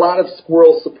a lot of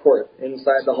squirrel support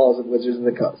inside the halls of Wizards of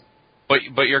the Coast.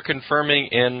 But you're confirming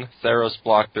in Theros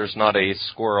block there's not a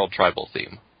squirrel tribal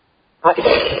theme. I'm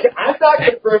not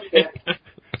confirming that.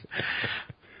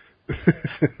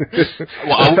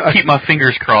 Well, I'll keep my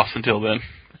fingers crossed until then.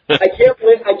 I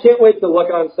can't wait to look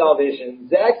on Salvation.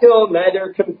 Zach Hill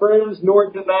neither confirms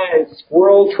nor denies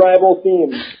squirrel tribal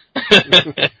themes.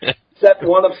 Set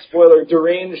 1 of spoiler,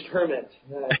 Deranged Hermit.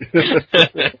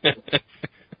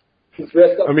 He's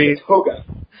dressed up in a toga.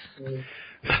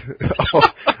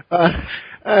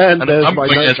 And there's I'm my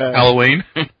going as notepad. Halloween.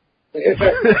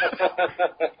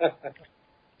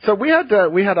 So we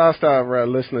had asked our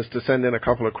listeners to send in a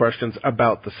couple of questions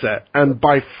about the set, and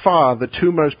by far the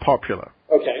two most popular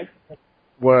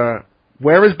were,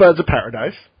 where is Birds of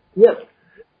Paradise? Yeah.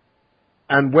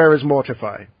 And where is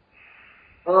Mortify?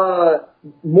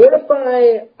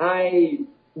 Mortify, I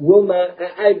will not...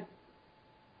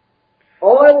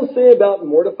 all I will say about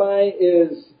Mortify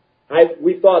is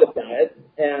we thought about it,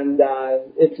 and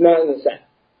it's not in the set.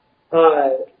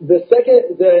 The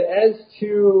second, as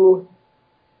to...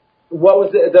 What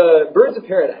was it? The Birds of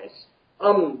Paradise.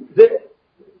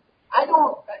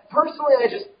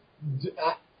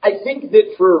 I think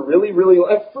that for really, really,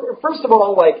 first of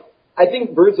all, like, I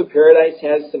think Birds of Paradise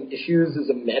has some issues as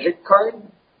a Magic card,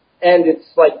 and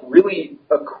it's, like, really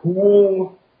a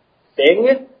cool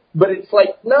thing, but it's,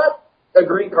 like, not a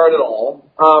great card at all.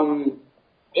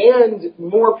 And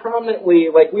more prominently,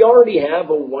 like, we already have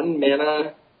a 1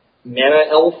 mana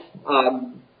elf,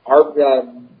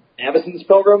 Avacyn's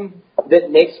Pilgrim,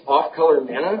 that makes off-color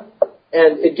mana,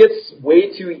 and it gets way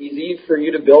too easy for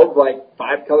you to build, like,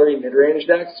 5-colory mid-range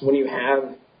decks when you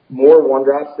have more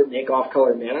 1-drops that make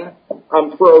off-color mana.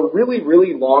 For a really,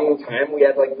 really long time, we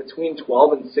had, like, between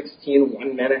 12 and 16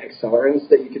 1-mana accelerants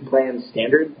that you could play in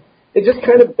Standard. It just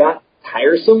kind of got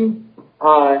tiresome,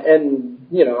 and,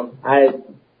 you know,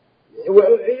 it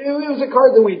was a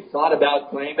card that we thought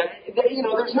about playing, but, you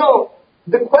know,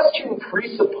 the question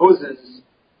presupposes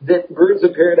that Birds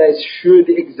of Paradise should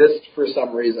exist for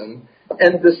some reason.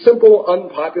 And the simple,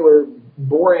 unpopular,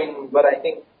 boring, but I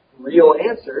think real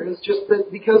answer is just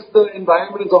that because the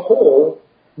environment as a whole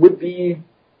would be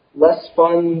less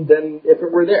fun than if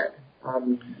it were there.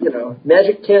 You know,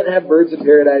 Magic can't have Birds of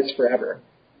Paradise forever.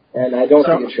 And I don't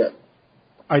think it should.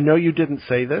 I know you didn't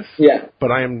say this, but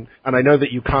and I know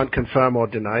that you can't confirm or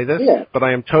deny this, but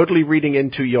I am totally reading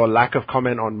into your lack of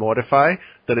comment on Mortify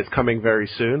that it's coming very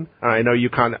soon. I know you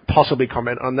can't possibly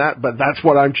comment on that, but that's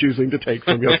what I'm choosing to take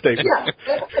from your statement.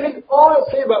 I mean, all I'll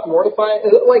say about Mortify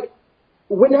is, like,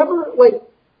 whenever, like,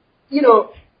 you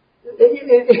know,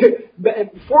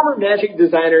 former Magic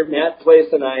designer Matt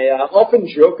Place and I often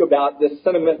joke about this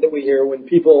sentiment that we hear when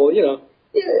people, you know,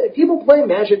 people play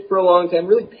Magic for a long time,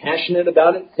 really passionate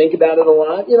about it, think about it a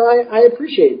lot. You know, I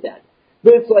appreciate that.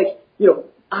 But it's like, you know,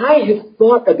 I have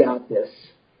thought about this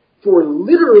for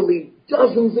literally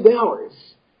dozens of hours,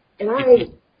 and I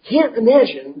can't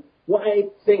imagine why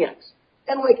thing X.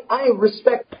 And, like, I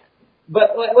respect that.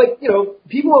 But, like, you know,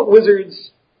 people at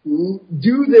Wizards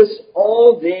do this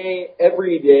all day,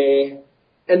 every day,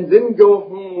 and then go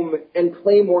home and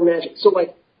play more Magic. So,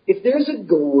 like, if there's a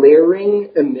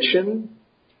glaring omission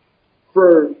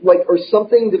for, like, or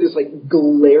something that is, like,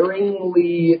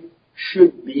 glaringly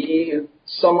should be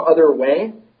some other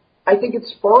way, I think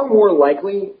it's far more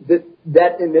likely that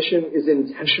that omission is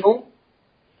intentional.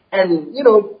 And, you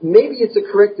know, maybe it's a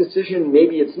correct decision,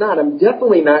 maybe it's not. I'm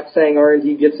definitely not saying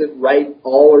R&D gets it right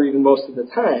all or even most of the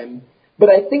time. But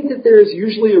I think that there is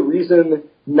usually a reason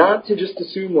not to just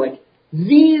assume, like,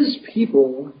 these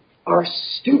people are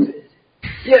stupid.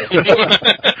 Yeah.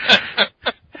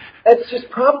 That's just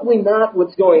probably not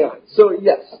what's going on. So,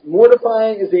 yes,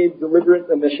 Mortify is a deliberate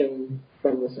omission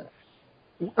from the set.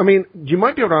 I mean, you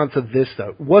might be able to answer this,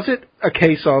 though. Was it a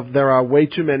case of there are way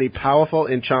too many powerful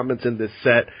enchantments in this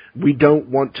set, we don't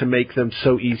want to make them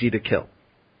so easy to kill?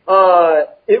 That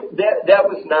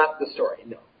was not the story,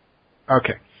 no.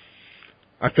 Okay.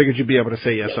 I figured you'd be able to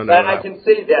say yes or no. I can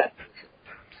say that.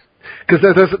 Because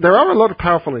there are a lot of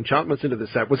powerful enchantments into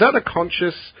this set. Was that a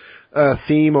conscious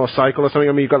theme or cycle or something?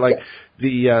 I mean, you've got, like,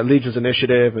 the Legion's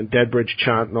Initiative and Deadbridge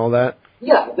Chant and all that.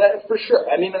 Yeah, that for sure.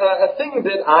 I mean, a thing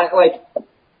that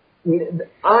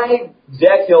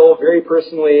Zach Hill, very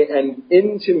personally, am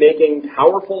into making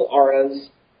powerful auras.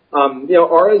 You know,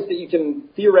 auras that you can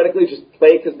theoretically just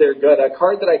play because they're good. A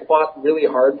card that I fought really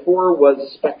hard for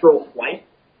was Spectral Flight,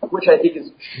 which I think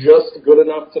is just good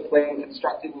enough to play in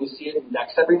Constructed, and you see it in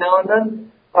decks every now and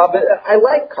then. But I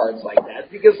like cards like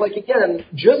that because, like, again,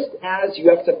 just as you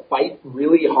have to fight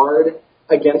really hard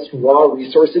against raw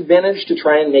resource advantage to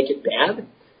try and make it bad,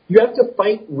 you have to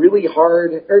fight really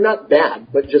hard, or not bad,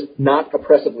 but just not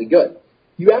oppressively good.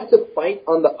 You have to fight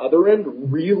on the other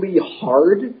end really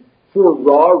hard for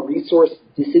raw resource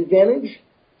disadvantage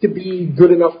to be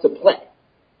good enough to play,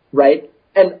 right?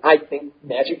 And I think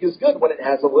Magic is good when it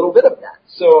has a little bit of that.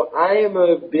 So I am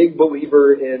a big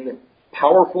believer in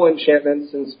powerful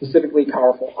enchantments and specifically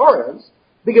powerful auras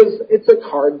because it's a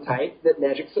card type that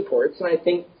Magic supports, and I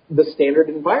think the standard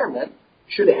environment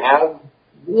should have,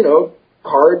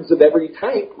 cards of every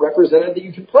type represented that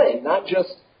you can play, not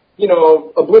just,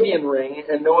 Oblivion Ring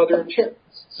and no other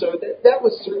enchantments. So that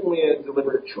was certainly a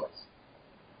deliberate choice.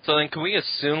 So then can we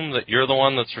assume that you're the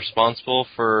one that's responsible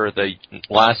for the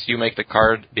last you make the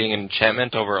card being an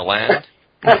enchantment over a land?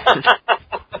 I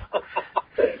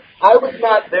was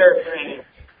not there for any of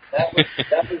it.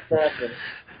 That was not me.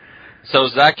 So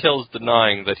Zach Hill's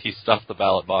denying that he stuffed the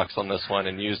ballot box on this one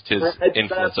and used his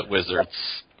influence at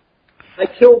Wizards. I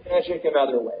killed Magic in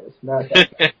other ways, not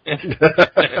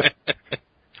that.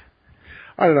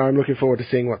 I don't know. I'm looking forward to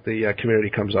seeing what the community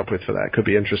comes up with for that. Could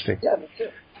be interesting. Yeah, me too.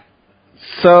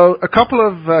 So a couple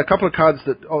of cards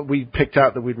that we picked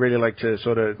out that we'd really like to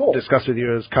sort of discuss with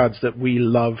you as cards that we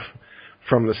love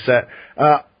from the set.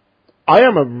 I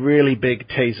am a really big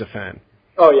Taser fan.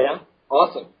 Oh yeah,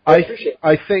 awesome. I appreciate it.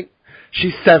 I think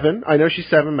she's 7. I know she's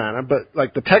 7 mana, but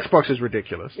like the text box is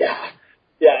ridiculous. Yeah,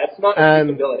 it's not a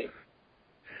ability.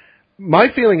 My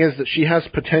feeling is that she has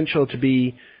potential to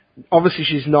be. Obviously,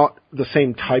 she's not the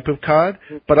same type of card,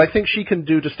 but I think she can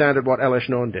do to standard what Elish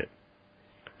Norn did.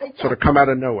 Sort of come out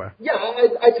of nowhere. Yeah,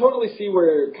 I totally see where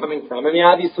you're coming from. I mean,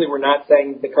 obviously, we're not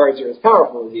saying the cards are as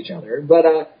powerful as each other, but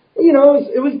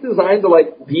it was designed to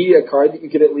be a card that you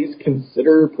could at least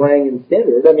consider playing in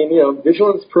standard. I mean,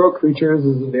 Vigilance Pro Creatures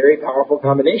is a very powerful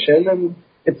combination, and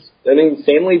it's an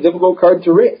insanely difficult card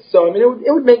to race. So, I mean,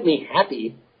 it would make me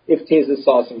happy if Taza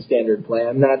saw some standard play.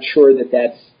 I'm not sure that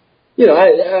that's.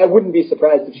 I wouldn't be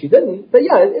surprised if she didn't. But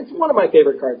yeah, it's one of my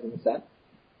favorite cards in the set.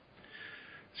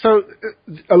 So,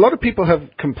 a lot of people have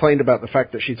complained about the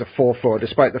fact that she's a 4/4,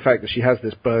 despite the fact that she has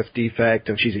this birth defect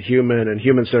and she's a human, and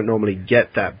humans don't normally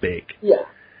get that big. Yeah.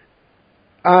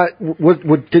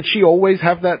 Did she always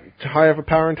have that high of a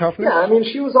power and toughness? Yeah, I mean,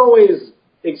 she was always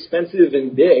expensive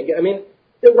and big. I mean,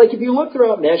 if you look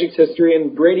throughout Magic's history,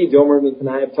 and Brady Domermuth and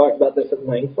I have talked about this at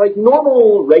length,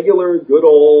 normal, regular, good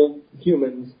old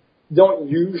humans don't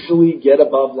usually get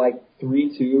above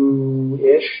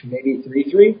 3-2-ish, maybe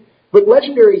 3-3. But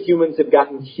legendary humans have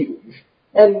gotten huge.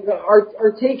 And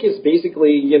our take is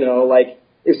basically,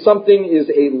 if something is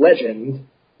a legend,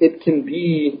 it can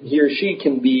be, he or she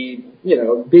can be,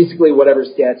 basically whatever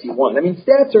stats you want. I mean,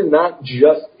 stats are not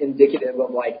just indicative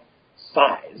of,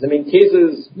 size. I mean,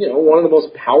 Taza's, one of the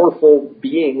most powerful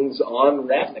beings on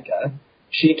Ravnica.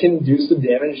 She can do some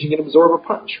damage, she can absorb a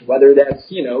punch, whether that's,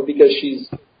 because she's,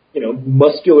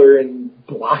 muscular and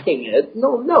blocking it.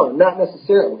 No, not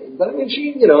necessarily. But I mean,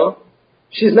 she's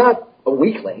not a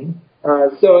weakling.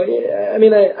 So, I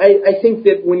mean, I think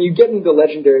that when you get into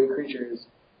legendary creatures,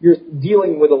 you're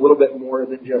dealing with a little bit more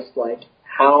than just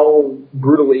how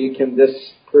brutally can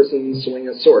this person swing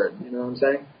a sword? You know what I'm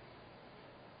saying?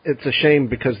 It's a shame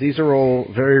because these are all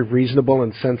very reasonable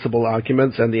and sensible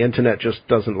arguments, and the internet just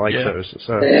doesn't like those.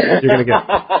 So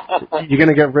you're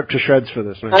gonna get ripped to shreds for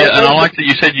this, man. Yeah, and I like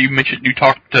that you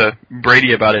talked to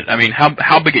Brady about it. I mean,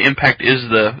 how big an impact is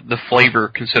the flavor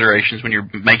considerations when you're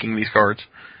making these cards?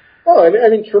 Oh, I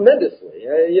mean tremendously.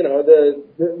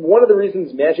 One of the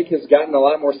reasons Magic has gotten a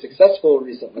lot more successful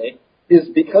recently is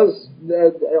because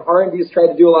R&D's tried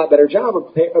to do a lot better job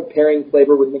of pairing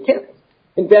flavor with mechanics.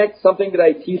 In fact, something that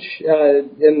I teach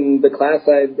in the class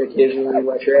I occasionally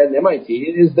lecture at MIT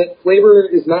is that flavor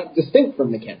is not distinct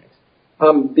from mechanics.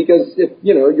 Because if,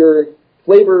 your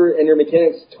flavor and your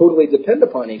mechanics totally depend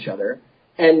upon each other,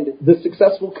 and the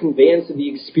successful conveyance of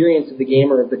the experience of the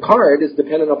game or of the card is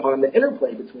dependent upon the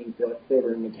interplay between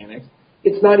flavor and mechanics,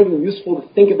 it's not even useful to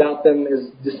think about them as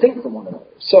distinct from one another.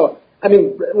 So, I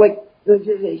mean, there's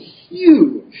a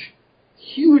huge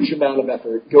amount of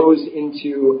effort goes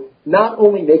into not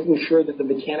only making sure that the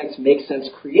mechanics make sense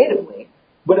creatively,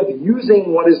 but of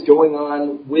using what is going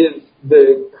on with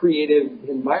the creative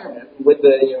environment, with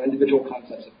the individual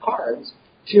concepts of cards,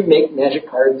 to make Magic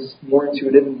cards more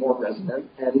intuitive and more resonant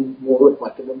and more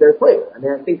reflective of their flavor. I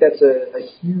mean, I think that's a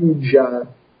huge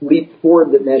leap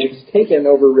forward that Magic's taken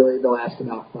over really the last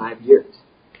about 5 years.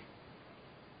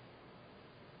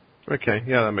 Okay,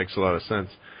 yeah, that makes a lot of sense.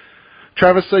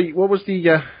 Travis, so what was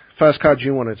the first card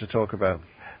you wanted to talk about?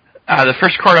 The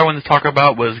first card I wanted to talk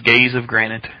about was Gaze of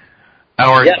Granite,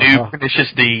 our new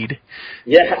pernicious deed.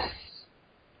 Yes.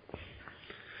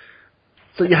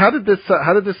 So how did this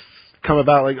come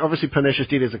about? Obviously, Pernicious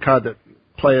Deed is a card that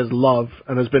players love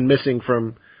and has been missing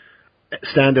from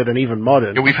standard and even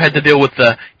modern. Yeah, we've had to deal with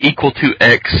the equal to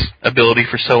X ability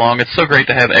for so long. It's so great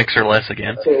to have X or less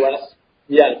again. X or less?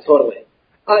 Yeah, totally.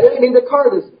 I mean, the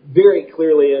card is very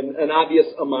clearly an obvious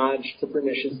homage to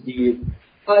Pernicious Deed.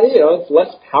 It's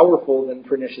less powerful than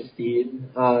Pernicious Deed.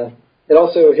 It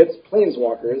also hits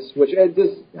Planeswalkers, which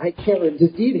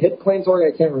does Deed hit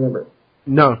Planeswalker? I can't remember.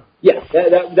 No. Yeah,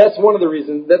 that's one of the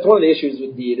reasons. That's one of the issues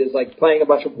with Deed is like playing a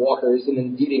bunch of walkers and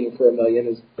then deeding for $1 million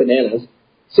is bananas.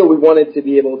 So we wanted to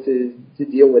be able to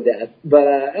deal with that.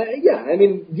 But yeah, I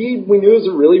mean, Deed we knew is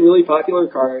a really, really popular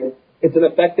card. It's an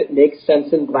effect that makes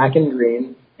sense in black and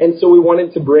green, and so we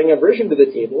wanted to bring a version to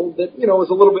the table that was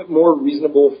a little bit more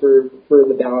reasonable for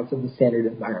the balance of the standard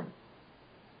environment.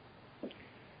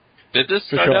 Did this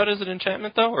start out as an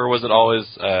enchantment, though, or was it always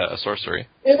a sorcery?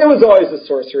 It was always a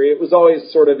sorcery. It was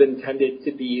always sort of intended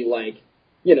to be like,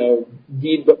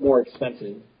 Deed but more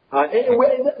expensive.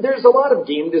 There's a lot of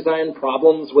game design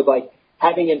problems with, like,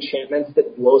 having enchantments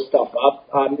that blow stuff up.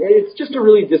 It's just a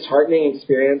really disheartening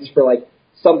experience for, like,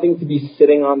 something to be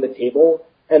sitting on the table,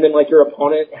 and then, like, your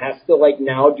opponent has to, like,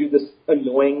 now do this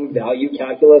annoying value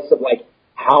calculus of, like,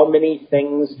 how many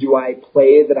things do I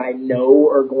play that I know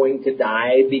are going to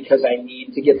die because I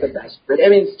need to get the best? I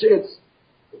mean,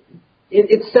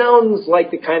 it sounds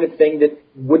like the kind of thing that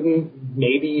wouldn't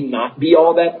maybe not be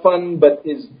all that fun, but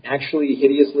is actually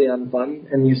hideously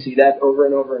unfun, and you see that over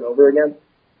and over and over again.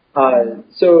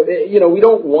 So we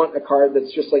don't want a card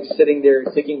that's just like sitting there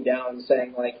ticking down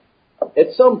saying like,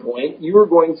 at some point you are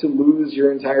going to lose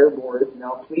your entire board.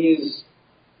 Now please,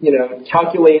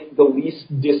 calculate the least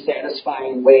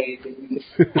dissatisfying way that you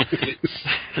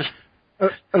can.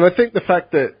 And I think the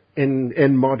fact that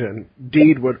in Modern,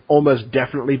 Deed would almost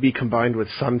definitely be combined with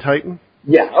Sun Titan.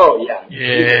 Yeah. Oh, yeah.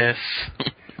 Yes.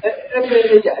 I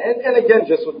mean, yeah, and again,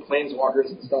 just with Planeswalkers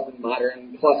and stuff in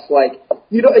Modern, plus, like,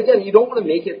 you don't want to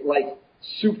make it, like,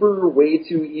 super way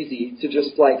too easy to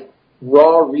just, like,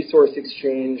 raw resource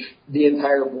exchange the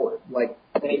entire board, like,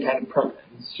 any kind of permanent.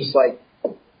 It's just, like,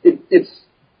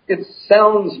 it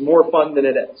sounds more fun than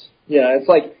it is. Yeah, it's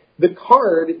like, the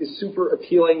card is super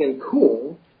appealing and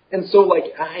cool, and so,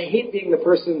 like, I hate being the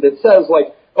person that says,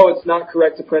 like, oh, it's not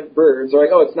correct to print birds, or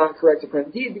like, oh, it's not correct to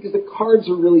print Deed, because the cards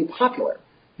are really popular.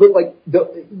 But, like,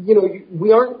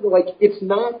 we aren't, like,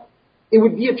 it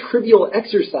would be a trivial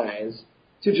exercise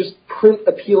to just print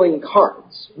appealing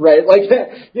cards, right? Like,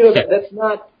 that's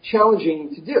not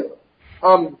challenging to do.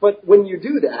 But when you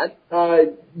do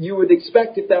that, you would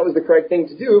expect, if that was the correct thing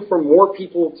to do, for more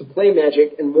people to play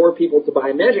Magic and more people to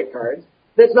buy Magic cards.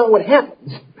 That's not what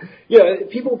happens.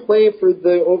 People play for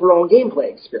the overall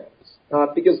gameplay experience.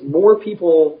 Because more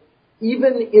people,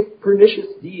 even if Pernicious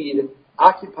Deed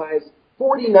occupies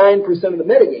 49% of the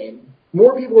metagame,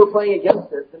 more people are playing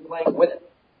against it than playing with it.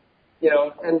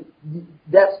 And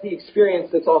that's the experience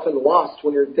that's often lost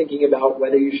when you're thinking about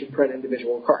whether you should print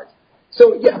individual cards.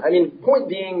 So, yeah, I mean, point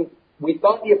being, we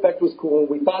thought the effect was cool.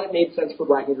 We thought it made sense for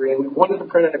black and green. We wanted to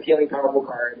print an appealing, powerful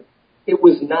card. It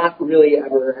was not really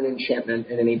ever an enchantment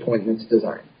at any point in its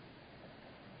design.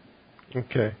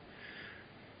 Okay.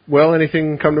 Well,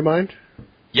 anything come to mind?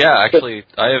 Yeah, actually,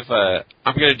 I'm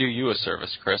going to do you a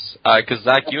service, Chris. Because,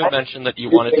 Zach, you had mentioned that you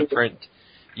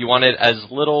wanted as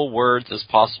little words as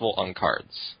possible on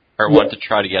cards. Or wanted to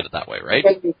try to get it that way, right?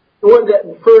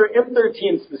 For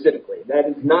M13 specifically, that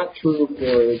is not true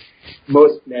for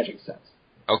most Magic sets.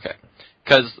 Okay.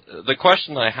 Because the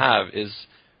question I have is,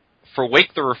 for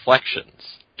Wake the Reflections,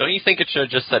 don't you think it should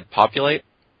have just said populate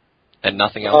and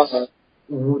nothing else?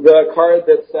 The card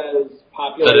that says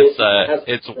populate... That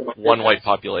it's one white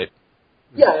populate.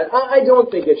 Yeah, I don't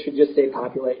think it should just say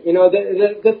populate.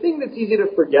 The thing that's easy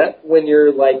to forget when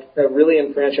you're, like, a really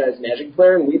enfranchised Magic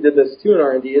player, and we did this too in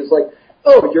R&D, is like,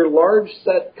 oh, your large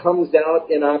set comes out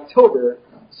in October,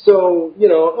 so,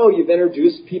 you've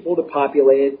introduced people to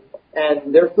populate,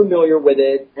 and they're familiar with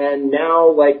it, and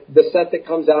now, like, the set that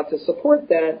comes out to support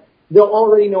that, they'll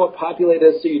already know what populate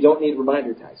is, so you don't need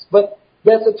reminder text. But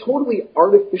that's a totally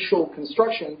artificial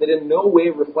construction that in no way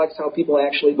reflects how people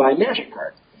actually buy Magic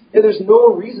cards. And there's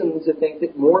no reason to think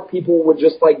that more people would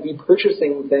just, like, be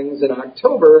purchasing things in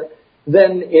October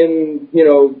than in,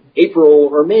 April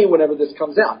or May whenever this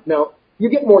comes out. Now, you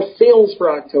get more sales for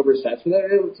October sets, and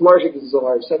it's largely because it's a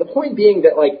large set. The point being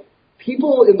that, like,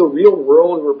 people in the real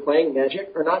world who are playing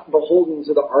Magic are not beholden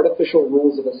to the artificial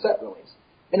rules of a set release.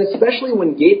 And especially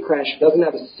when Gatecrash doesn't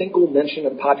have a single mention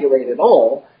of populate at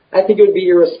all, I think it would be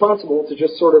irresponsible to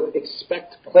just sort of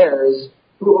expect players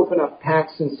who open up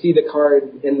packs and see the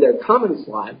card in their common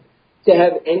slot to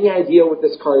have any idea what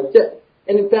this card did.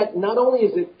 And in fact, not only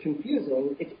is it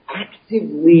confusing, it's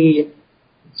actively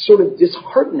sort of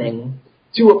disheartening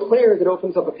to a player that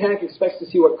opens up a pack, expects to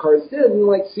see what cards did, and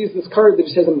like sees this card that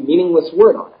just has a meaningless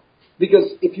word on it.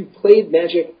 Because if you played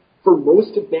Magic for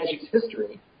most of Magic's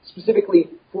history, specifically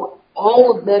for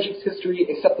all of Magic's history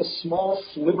except a small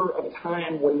sliver of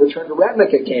time when Return to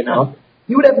Ravnica came out,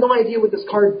 you would have no idea what this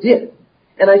card did.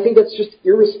 And I think that's just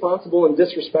irresponsible and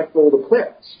disrespectful to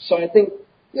players. So I think,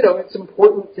 it's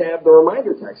important to have the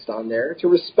reminder text on there to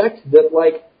respect that,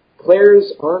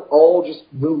 players aren't all just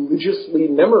religiously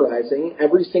memorizing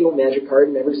every single Magic card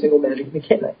and every single Magic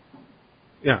mechanic.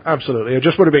 Yeah, absolutely. It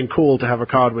just would have been cool to have a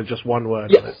card with just one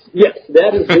word on it. Yes,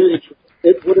 that is very true.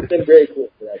 It would have been very cool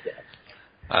for that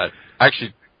deck.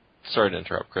 Actually, sorry to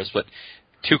interrupt, Chris, but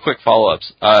 2 quick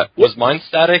follow-ups. Was Mind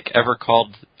Static ever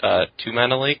called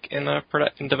 2-Mana Leak in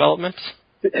development?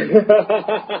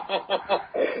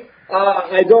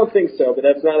 I don't think so, but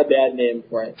that's not a bad name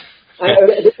for it.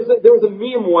 There was a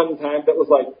meme one time that was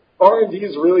like, R&D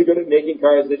is really good at making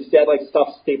cards. They just had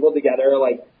stuff stapled together,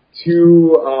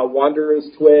 2 Wanderer's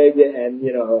Twig and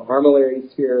Armillary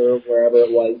Sphere or wherever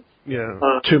it was. Yeah,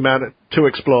 2-mana, 2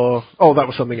 Explore. Oh, that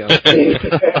was something else.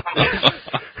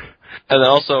 And then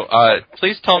also,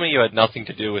 please tell me you had nothing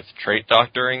to do with trait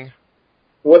doctoring.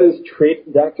 What is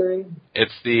trait doctoring?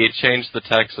 It's the change the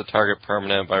text of target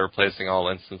permanent by replacing all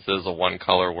instances of one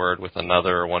color word with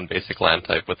another or one basic land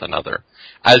type with another.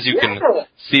 As you can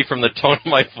see from the tone of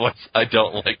my voice, I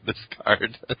don't like this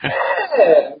card.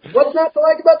 What's not to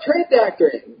like about trait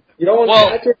doctoring? You don't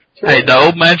want to hey, the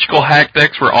old magical hack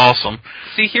decks were awesome.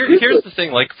 See, here's the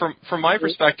thing. From my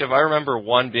perspective, I remember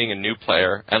one being a new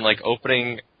player and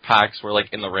opening packs where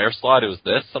in the rare slot it was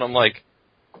this, and I'm like,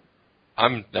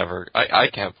 I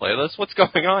can't play this. What's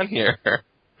going on here?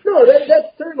 No,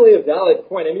 that's certainly a valid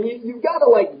point. I mean, you've got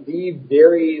to be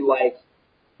very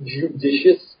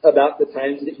judicious about the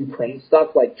times that you print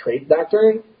stuff like trait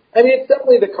doctoring. I mean, it's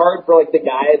definitely the card for the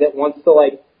guy that wants to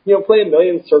play a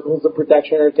million circles of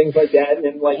protection or things like that,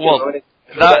 and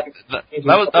that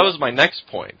was my next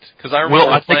point, because I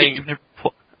remember playing.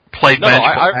 Played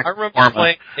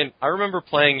I remember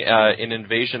playing in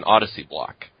Invasion Odyssey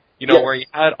block. Where you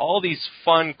had all these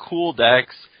fun, cool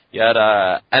decks. You had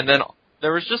and then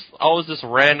there was just always this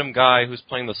random guy who's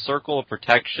playing the Circle of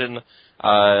Protection.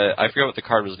 I forget what the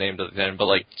card was named at the end, but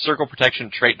Circle Protection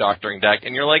Trait Doctoring deck,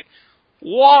 and you're like,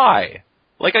 why?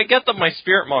 I get that my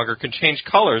Spirit Monger can change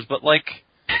colors, but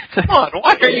come on,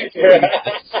 why are you doing this?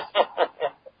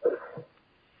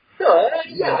 No,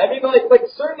 yeah, I mean,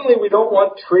 certainly we don't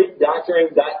want trait doctoring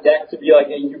deck to be a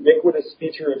ubiquitous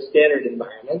feature of standard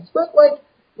environments, but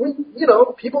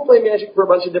people play Magic for a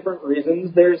bunch of different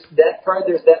reasons. There's that card,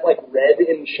 there's that red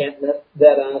enchantment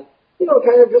that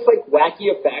kind of just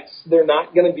wacky effects. They're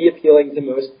not going to be appealing to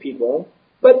most people,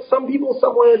 but some people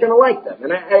somewhere are going to like them.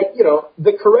 And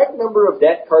the correct number of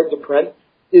that card to print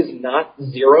is not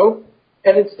 0,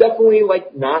 and it's definitely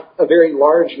not a very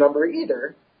large number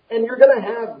either. And you're going to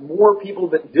have more people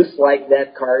that dislike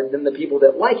that card than the people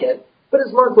that like it. But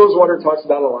as Mark Rosewater talks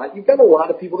about a lot, you've got a lot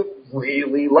of people that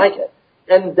really like it.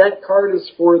 And that card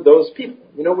is for those people.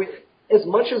 As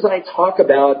much as I talk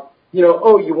about, you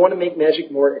want to make Magic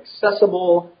more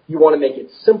accessible, you want to make it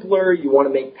simpler, you want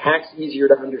to make packs easier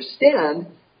to understand,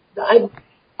 I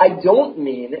don't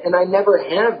mean, and I never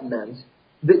have meant,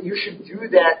 that you should do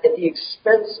that at the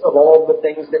expense of all the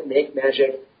things that make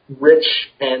Magic rich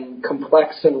and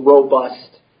complex and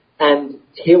robust and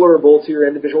tailorable to your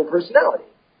individual personality.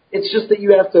 It's just that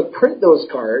you have to print those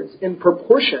cards in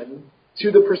proportion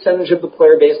to the percentage of the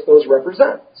player base those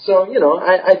represent. So,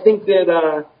 I think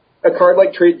that a card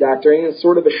like Trait Doctoring is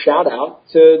sort of a shout-out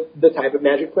to the type of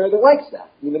Magic player that likes that,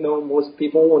 even though most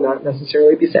people will not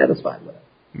necessarily be satisfied with it.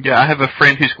 Yeah, I have a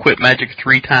friend who's quit Magic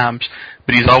 3 times,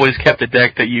 but he's always kept a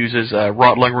deck that uses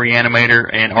Rotlung Reanimator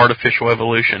and Artificial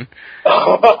Evolution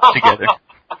together.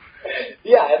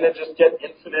 Yeah, and then just get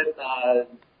infinite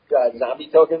zombie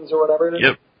tokens or whatever it is.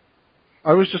 Yep.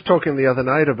 I was just talking the other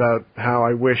night about how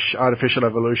I wish Artificial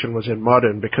Evolution was in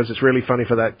Modern, because it's really funny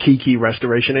for that Kiki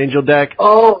Restoration Angel deck.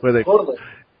 Oh, totally.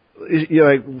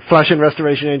 Flash in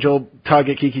Restoration Angel,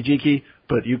 target Kiki Jiki,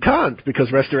 but you can't,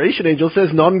 because Restoration Angel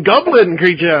says non-goblin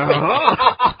creature. Yeah,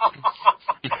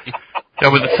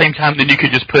 but at the same time, then you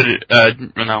could just put it,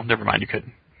 no, never mind, you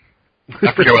couldn't.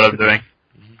 I forget what I'm doing.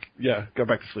 Yeah, go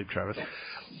back to sleep, Travis.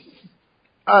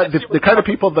 The kind of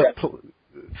people that...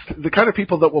 The kind of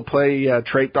people that will play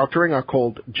trait doctoring are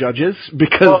called judges,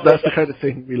 because that's the kind of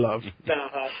thing we love.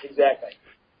 Exactly.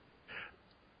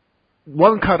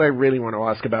 One card I really want to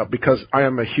ask about, because I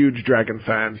am a huge Dragon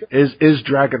fan, is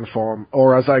Dragon Form,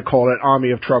 or as I call it,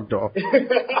 Army of Trogdor.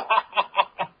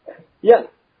 Yeah.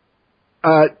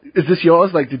 Is this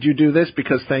yours? Did you do this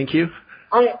because thank you?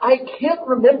 I can't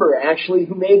remember, actually,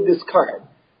 who made this card.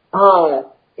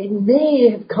 It may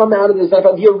have come out of this.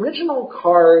 The original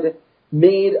card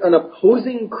made an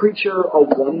opposing creature a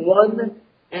 1/1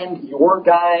 and your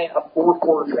guy a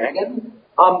 4/4 dragon.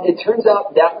 It turns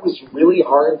out that was really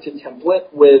hard to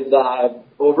template with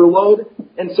Overload,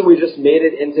 and so we just made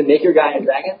it into Make Your Guy a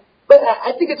Dragon. But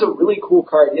I think it's a really cool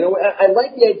card. You know, I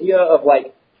like the idea of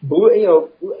like,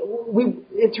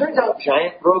 it turns out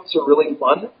giant growths are really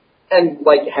fun, and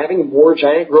like having more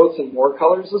giant growths and more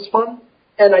colors is fun.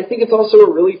 And I think it's also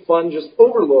a really fun just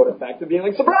overload effect of being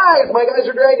like, surprise, my guys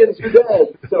are dragons, you're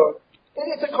dead. So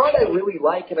it's a card I really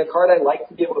like, and a card I like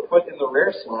to be able to put in the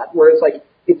rare slot, where it's like,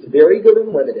 it's very good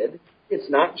and limited. It's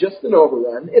not just an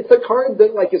overrun. It's a card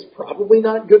that like is probably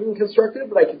not good and constructed,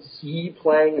 but I could see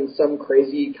playing in some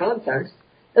crazy context.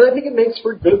 And I think it makes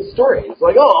for good stories.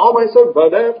 Like, oh, all my stuff,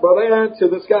 to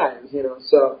the skies, you know.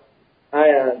 So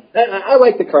I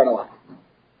like the card a lot.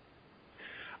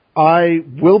 I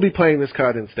will be playing this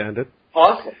card in Standard.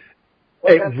 Awesome.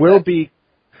 It will be...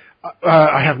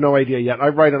 I have no idea yet. I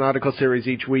write an article series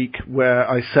each week where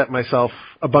I set myself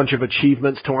a bunch of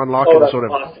achievements to unlock in sort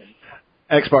of awesome.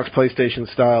 Xbox, PlayStation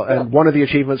style, and one of the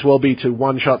achievements will be to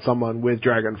one-shot someone with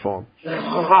dragon form.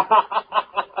 I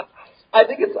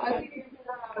think you can figure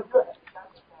out how to do it.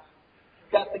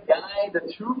 You've got the guy, the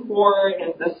 2/4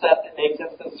 in this set that makes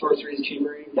instant sorceries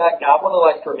cheaper. You've got Goblin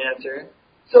Electromancer.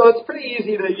 So it's pretty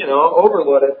easy to,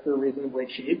 overload it for reasonably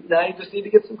cheap. Now you just need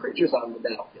to get some creatures on the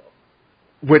battlefield.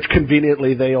 Which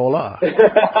conveniently they all are.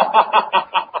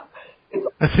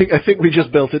 I think we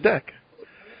just built a deck.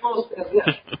 Well,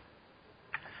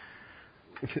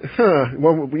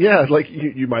 yeah, like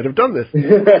you might have done this.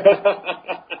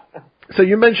 So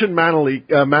you mentioned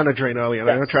Mana Drain earlier,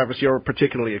 and I know, Travis, you're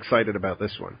particularly excited about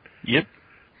this one. Yep.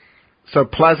 So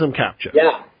Plasm Capture.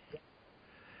 Yeah.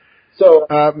 So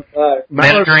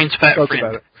Mana Drain's fat friend.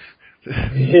 About it.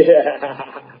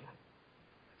 Yeah.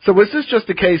 So was this just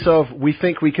a case of we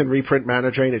think we can reprint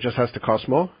Mana Drain, it just has to cost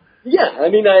more? Yeah, I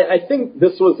mean, I think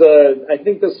this was a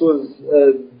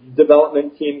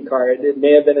development team card. It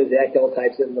may have been a Zactyl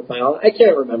types in the file. I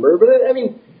can't remember, but I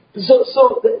mean, so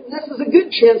this is a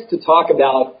good chance to talk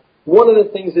about one of the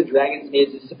things that Dragon's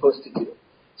Maze is supposed to do.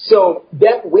 So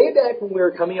way back when we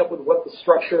were coming up with what the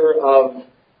structure of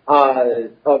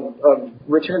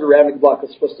Return to Ravnica block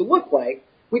was supposed to look like,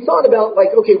 we thought about,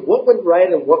 like, okay, what went right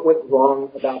and what went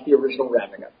wrong about the original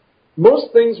Ravnica.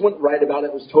 Most things went right about it.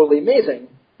 It was totally amazing.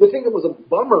 The thing that was a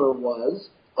bummer was,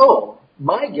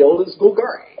 my guild is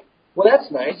Golgari. Well, that's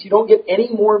nice. You don't get any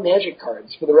more magic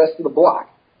cards for the rest of the block.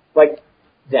 Like,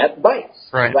 that bites.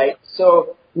 Right?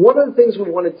 So one of the things we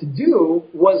wanted to do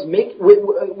was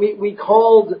we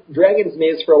called Dragon's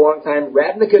Maze for a long time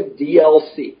Ravnica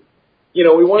DLC.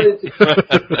 We wanted to...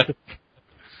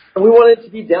 And we wanted it to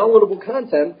be downloadable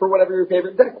content for whatever your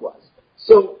favorite deck was.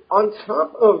 So on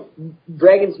top of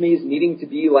Dragon's Maze needing to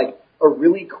be like a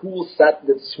really cool set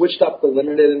that switched up the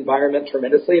limited environment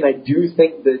tremendously, and I do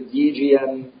think the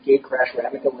DGM Gatecrash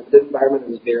Ravnica limited environment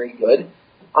is very good.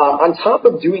 On top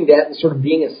of doing that and sort of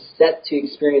being a set to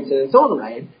experience in its own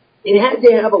right, it had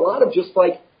to have a lot of just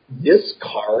like, this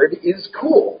card is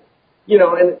cool.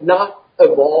 And not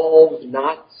evolved,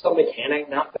 not some mechanic,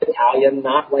 not battalion,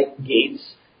 not like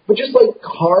gates, but just like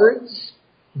cards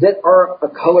that are a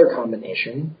color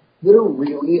combination that are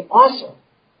really awesome.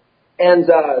 And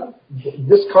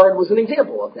this card was an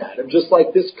example of that, of just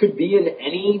like this could be in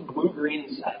any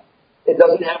blue-green set. It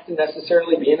doesn't have to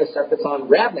necessarily be in a set that's on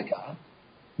Ravnica,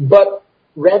 but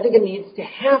Ravnica needs to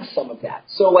have some of that.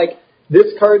 So like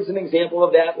this card's an example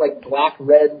of that, like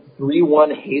black-red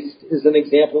 3/1 haste is an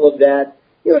example of that.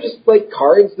 Just like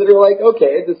cards that are like,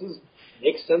 okay, this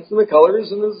makes sense in the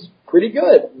colors and is pretty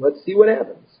good. Let's see what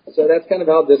happens. So that's kind of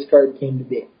how this card came to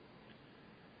be.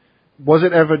 Was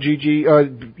it ever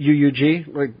UUG?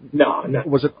 Like, no.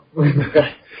 Was it?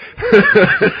 That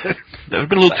would have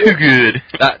been a little too good.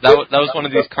 That was one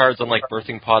of these cards on like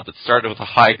Birthing Pod that started with a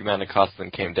high mana cost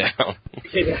and came down.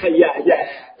 Yeah.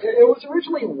 It was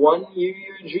originally one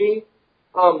UUG,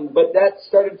 but that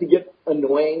started to get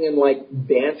annoying in like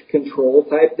Bant control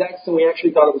type decks, and we actually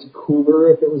thought it was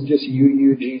cooler if it was just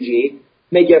UUGG.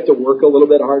 Make you have to work a little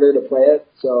bit harder to play it,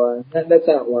 so that's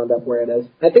how it wound up where it is.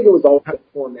 I think it was all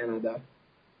 4 mana though.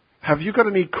 Have you got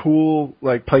any cool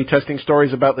like playtesting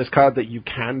stories about this card that you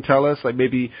can tell us? Like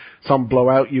maybe some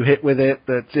blowout you hit with it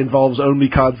that involves only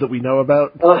cards that we know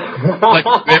about? Like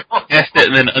cast it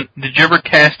and then did you ever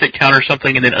cast it, counter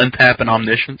something, and then untap an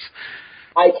Omniscience?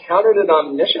 I countered an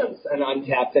Omniscience and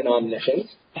untapped an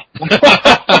Omniscience.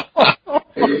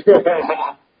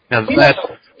 Now that's...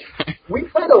 We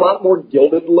played a lot more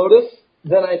Gilded Lotus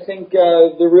than I think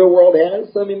the real world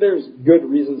has. I mean, there's good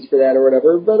reasons for that or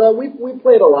whatever, but we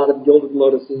played a lot of Gilded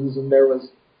Lotuses, and there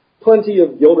was plenty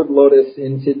of Gilded Lotus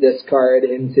into this card,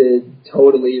 into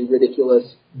totally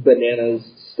ridiculous bananas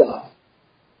stuff.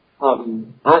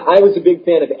 I was a big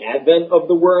fan of Advent of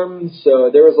the Worm, so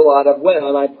there was a lot of, well,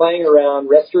 am I playing around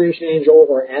Restoration Angel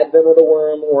or Advent of the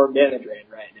Worm or Mana Drain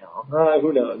right now?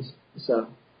 Who knows? So,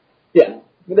 yeah.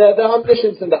 The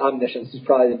Omniscience into Omniscience is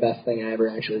probably the best thing I ever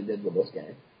actually did with this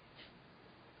game.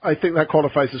 I think that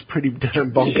qualifies as pretty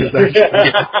damn bonkers there.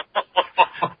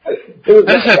 I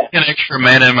just have 10 extra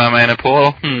mana in my mana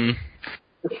pool.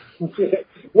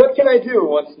 What can I do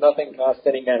once nothing costs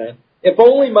any mana? If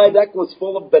only my deck was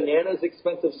full of bananas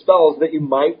expensive spells that you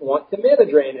might want to mana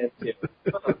drain into.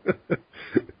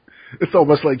 It's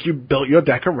almost like you built your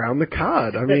deck around the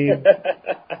card. I mean,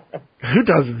 who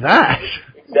does that?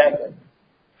 Exactly.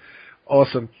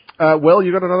 Awesome. Will,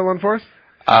 you got another one for us?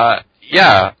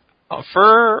 Yeah.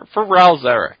 For Ral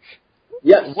Zarek.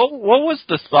 Yes. What was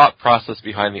the thought process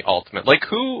behind the ultimate? Like,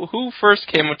 who first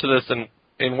came into this, and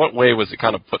in what way was it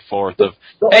kind of put forth of,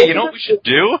 hey, you know what we should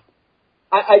do?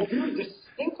 I do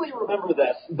distinctly remember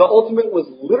this. The ultimate was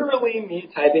literally me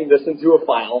typing this into a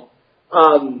file.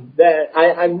 That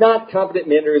I'm not confident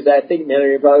Mandarin, I think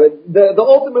Mandarin probably. The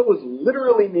ultimate was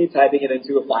literally me typing it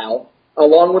into a file,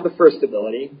 along with the first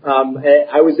ability.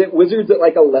 I was at Wizards at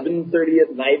like 11:30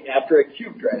 at night after a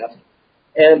cube draft.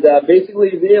 And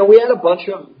basically, we had a bunch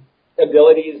of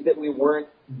abilities that we weren't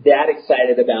that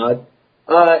excited about.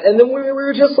 And then we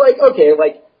were just like, okay,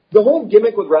 like, the whole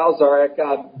gimmick with Ral Zarek,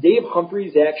 Dave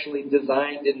Humphreys actually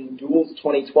designed in Duels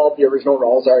 2012 the original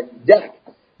Ral Zarek deck.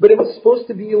 But it was supposed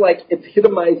to be like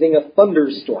epitomizing a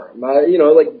thunderstorm,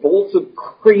 like bolts of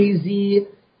crazy,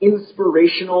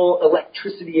 inspirational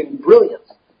electricity and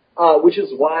brilliance, which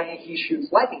is why he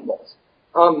shoots lightning bolts.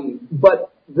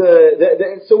 But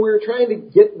so we were trying to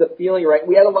get the feeling right.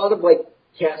 We had a lot of like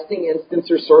casting instants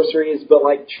or sorceries, but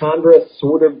like Chandra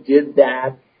sort of did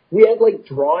that. We had like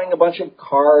drawing a bunch of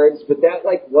cards, but that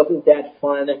like wasn't that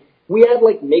fun. We had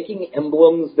like making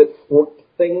emblems that forked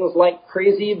things like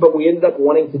crazy, but we ended up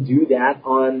wanting to do that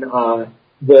on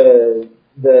the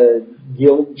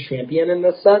guild champion in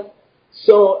this set.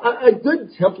 So a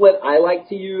good template I like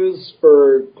to use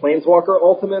for Planeswalker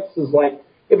Ultimates is like,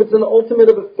 if it's an ultimate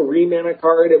of a 3-mana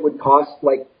card, it would cost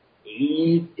like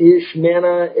 8-ish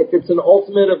mana. If it's an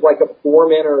ultimate of like a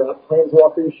 4-mana or up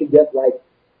Planeswalker, you should get like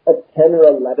a 10 or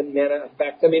 11 mana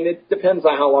effect. I mean, it depends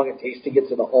on how long it takes to get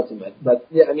to the ultimate. But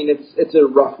yeah, I mean, it's a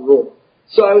rough rule.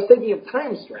 So I was thinking of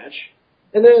Time Stretch,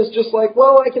 and then it's just like,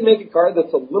 well, I can make a card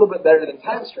that's a little bit better than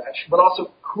Time Stretch, but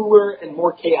also cooler and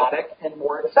more chaotic and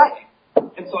more exciting.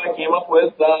 And so I came up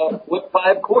with flip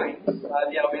 5 coins,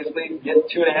 basically get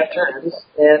 2.5 turns,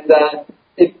 and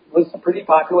it was pretty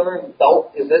popular and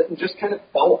just kind of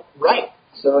felt right.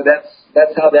 So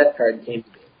that's how that card came to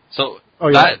be. So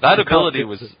that ability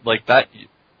was like that.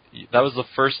 That was the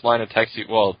first line of text.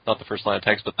 Not the first line of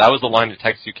text, but that was the line of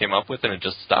text you came up with, and it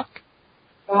just stuck.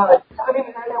 The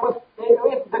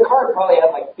card probably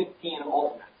had like 15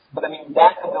 ultimates, but I mean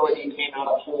that ability came out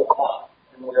of whole cloth,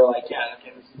 and we were like, yeah,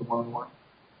 okay, this is the one we want.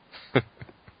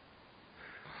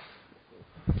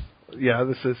 Yeah,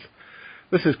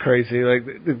 this is crazy. Like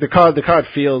the card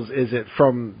feels is it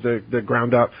from the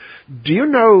ground up. Do you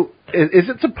know? Is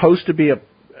it supposed to be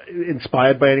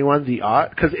inspired by anyone? The art,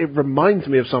 because it reminds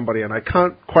me of somebody, and I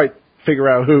can't quite figure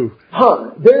out who.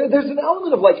 There's an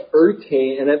element of like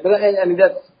Erte in it, but I mean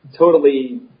that's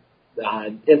totally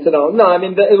incidental. No, I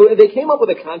mean they came up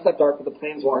with a concept art for the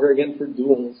Planeswalker again for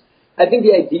Duels. I think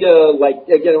the idea, like,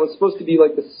 again, it was supposed to be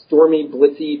like the stormy,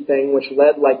 blitzy thing, which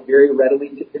led like very readily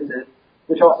to Izzet,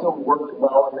 which also worked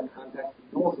well in the context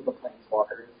of Duels of the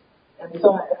Planeswalkers. And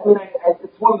so, I mean,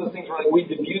 it's one of those things where like we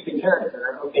debuted the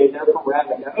character. Okay, they're from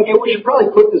Ravnica. Okay, we should probably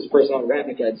put this person on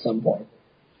Ravnica at some point.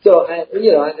 So, I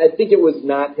think it was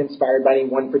not inspired by any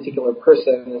one particular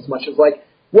person as much as like,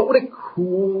 what would a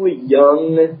cool,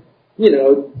 young,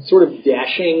 sort of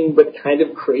dashing but kind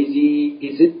of crazy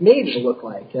Izzet mage look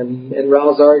like? And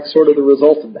Ral Zarek's sort of the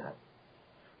result of that.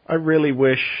 I really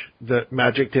wish that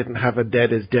Magic didn't have a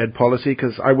dead is dead policy,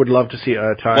 because I would love to see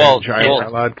Urtai and Giant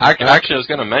Allied. Actually, I was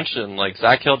going to mention, like,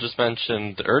 Zach Hill just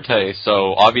mentioned Urtai,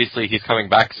 so obviously he's coming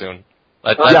back soon.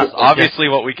 That's obviously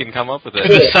what we can come up with. To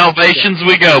the salvations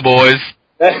we go, boys.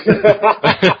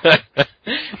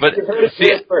 But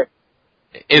see,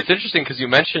 it's interesting because you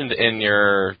mentioned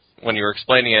when you were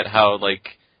explaining it how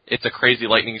like it's a crazy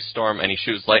lightning storm and he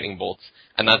shoots lightning bolts,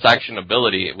 and that's actually an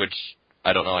ability which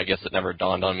I don't know. I guess it never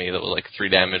dawned on me that was like 3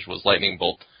 damage was lightning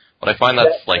bolt, but I find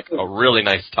that's like a really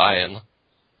nice tie-in.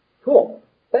 Cool,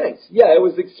 thanks. Yeah, it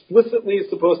was explicitly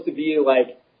supposed to be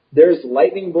like, there's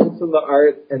lightning bolts in the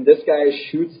art, and this guy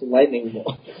shoots lightning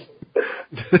bolts.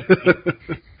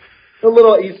 A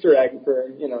little Easter egg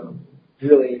for,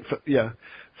 really. Yeah.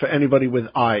 for anybody with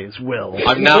eyes will.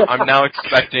 I'm now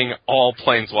expecting all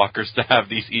Planeswalkers to have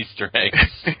these Easter eggs.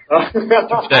 Is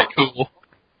that cool?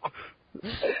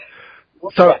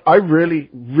 So I really,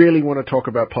 really want to talk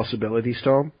about Possibility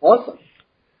Storm. Awesome.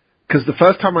 Because the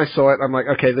first time I saw it, I'm like,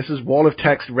 okay, this is Wall of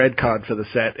Text red card for the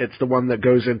set. It's the one that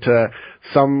goes into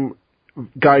some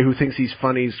guy who thinks he's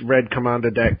funny's red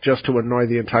commander deck just to annoy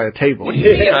the entire table. What do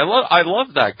you mean? I love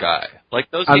that guy. Like,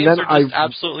 those games are just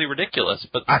absolutely ridiculous.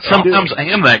 But sometimes I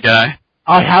am that guy.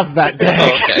 I have that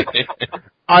deck. Okay.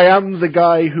 I am the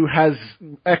guy who has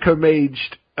Echo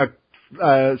Maged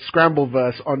a Scramble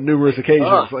verse on numerous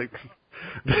occasions. Like,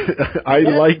 I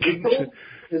like.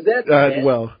 Is that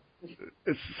well,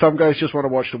 some guys just want to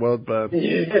watch the world burn.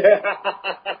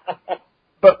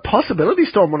 But Possibility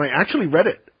Storm, when I actually read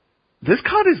it, this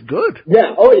card is good.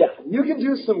 Yeah, oh yeah. You can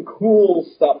do some cool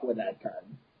stuff with that card.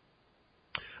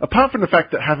 Apart from the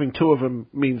fact that having two of them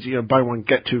means, buy one,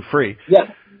 get two free.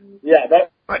 Yeah. Yeah,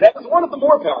 that was one of the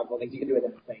more powerful things you can do with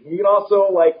that thing. You can also,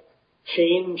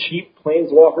 chain cheap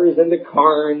Planeswalkers into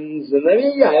Karns, and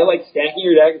I like stacking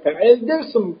your deck.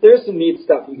 There's some neat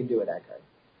stuff you can do with that card.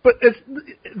 But it's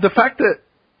the fact that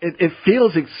it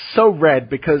feels it's so red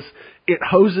because it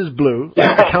hoses blue.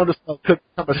 A counterspell could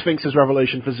become a Sphinx's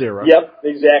Revelation for 0. Yep,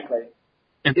 exactly.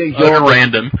 It's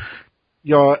random.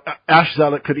 Your Ash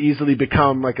Zealot could easily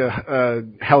become like a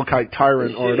Hellkite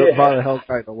Tyrant or an Utvara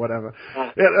Hellkite or whatever.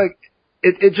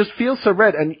 It just feels so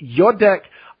red. And your deck,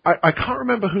 I can't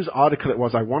remember whose article it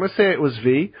was. I want to say it was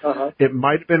V. Uh-huh. It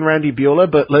might have been Randy Bueller,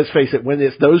 but let's face it, when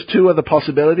it's those two are the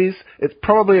possibilities, it's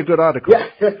probably a good article.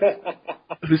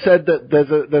 Who said that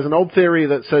there's an old theory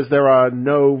that says there are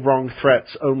no wrong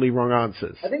threats, only wrong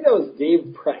answers. I think that was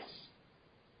Dave Price.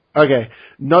 Okay,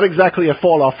 not exactly a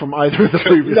fall off from either of the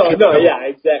previous. No, yeah,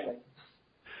 exactly.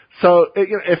 So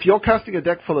if you're casting a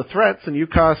deck full of threats and you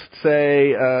cast,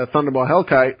 say, Thundermaw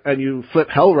Hellkite and you flip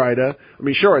Hellrider, I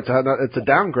mean, sure, it's a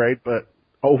downgrade, but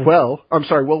oh well. I'm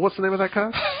sorry. Well, what's the name of that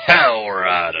card?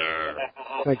 Hellrider.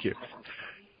 Thank you.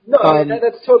 No,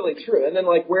 that's totally true. And then,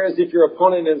 whereas if your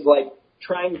opponent is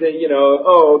trying to,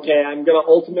 okay, I'm going to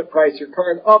ultimate price your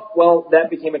card. Oh, well, that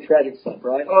became a Tragic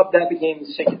Slumber. That became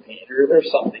Syncopate or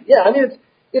something. Yeah, I mean,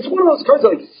 it's one of those cards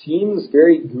that, seems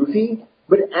very goofy,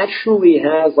 but it actually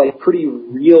has, pretty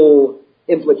real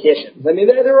implications. I mean,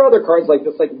 there are other cards like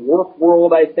this, Warp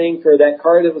World, I think, or that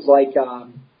card that was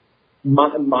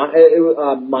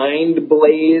Mind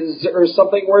Blaze or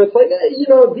something, where it's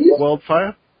these...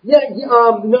 Wildfire? Yeah,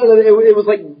 no, it was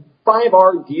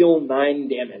 5R deal 9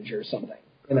 damage or something.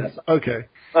 Okay.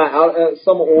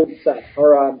 Some old set.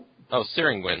 Or,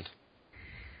 Searing Wind.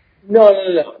 No.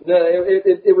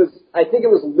 It was, I think it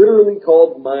was literally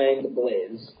called Mind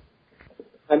Blaze.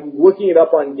 I'm looking it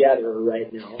up on Gatherer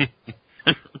right now.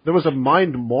 There was a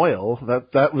Mind Moil.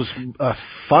 That was a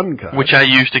fun card. Which I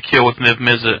used to kill with Niv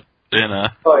Mizzet in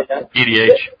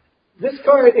EDH. This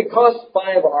card, it costs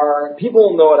 5R.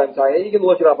 People know what I'm talking about. You can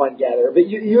look it up on Gatherer. But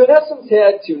you in essence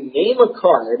had to name a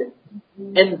card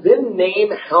and then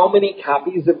name how many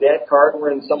copies of that card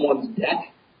were in someone's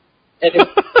deck. And if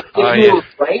you were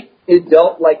right, it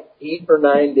dealt 8 or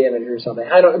 9 damage or something.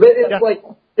 I don't know. But it's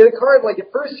in a card,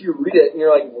 at first you read it and you're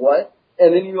like, what?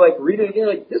 And then you read it again, you're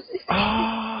like, this is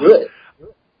good.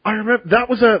 I remember that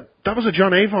was a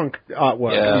John Avon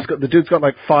artwork. Yeah. The dude's got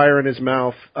fire in his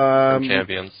mouth.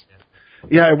 Champions.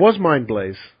 Yeah, it was Mind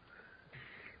Blaze.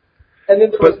 And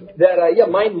then there was that,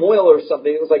 Mind Moil or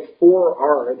something. It was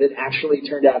 4R that actually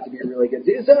turned out to be really good.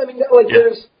 So, I mean,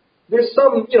 there's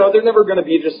some, they're never going to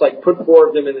be just put 4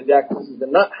 of them in the deck. This is the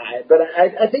nut hide. But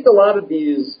I think a lot of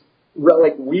these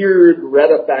weird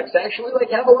red effects actually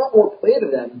have a lot more play to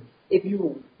them if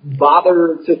you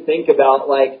bother to think about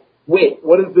wait,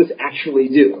 what does this actually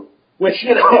do? Which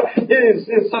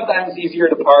is sometimes easier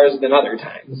to parse than other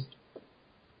times.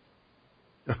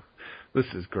 This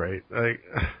is great.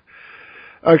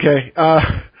 Okay,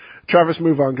 Travis,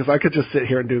 move on because I could just sit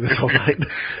here and do this all night.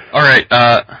 All right,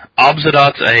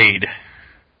 Obsidat's Aid.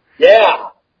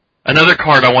 Yeah. Another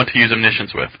card I want to use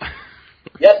Omniscience with.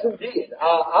 Yes, indeed.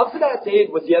 Obsidat's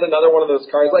Aid was yet another one of those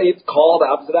cards. It's called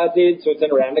Obsidat's Aid, so it's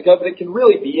in Ravnica, but it can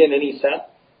really be in any set.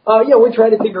 We're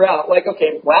trying to figure out,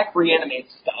 okay, black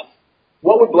reanimates stuff.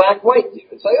 What would black-white do?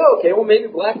 It's okay, well, maybe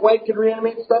black-white could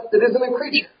reanimate stuff that isn't a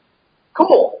creature.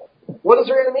 Cool. What does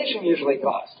reanimation usually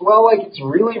cost? Well, it's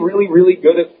really, really, really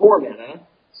good at 4 mana.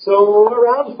 So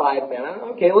around 5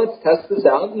 mana. Okay, let's test this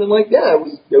out. And then,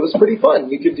 it was pretty fun.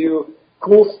 You could do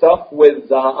cool stuff with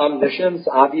Omniscience.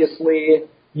 Obviously,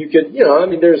 you could,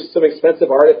 there's some expensive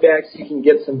artifacts you can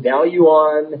get some value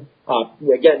on.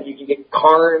 Again, you can get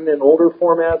Karn in older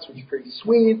formats, which is pretty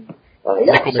sweet.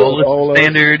 Nicol Bolas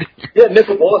standard. Yeah,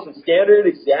 Nicol Bolas and standard,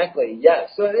 exactly. Yeah.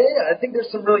 So I think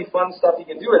there's some really fun stuff you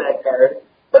can do with that card.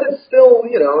 But it's still,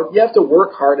 you have to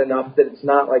work hard enough that it's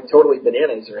not like totally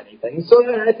bananas or anything. So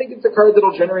I think it's a card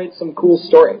that'll generate some cool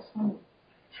stories.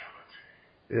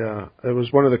 Yeah, it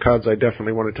was one of the cards I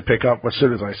definitely wanted to pick up as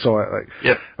soon as I saw it. Like,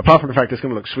 Yep. Apart from the fact it's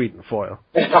going to look sweet in foil.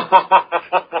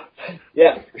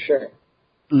 Yeah, for sure.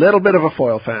 Little bit of a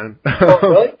foil fan. Oh,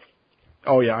 really?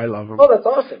 Oh yeah, I love them. Oh, that's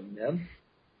awesome, man.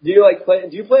 Do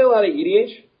you play a lot of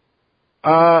EDH?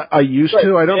 I used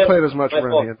to. I don't play it as much My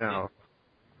around fault. here now.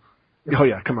 Oh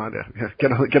yeah, come on, yeah.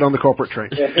 Get on the corporate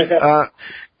train.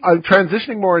 I'm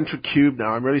transitioning more into Cube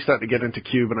now. I'm really starting to get into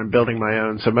Cube, and I'm building my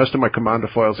own. So most of my Commander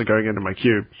foils are going into my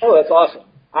Cube. Oh, that's awesome.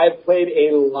 I've played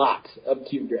a lot of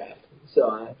Cube Draft, so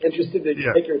I'm interested to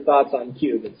take your thoughts on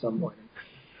Cube at some point.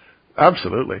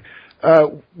 Absolutely.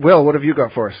 Will, what have you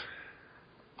got for us?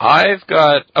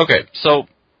 Okay, so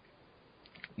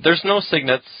there's no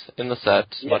signets in the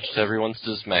set, much to everyone's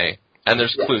dismay, and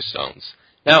there's clue stones.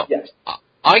 Now,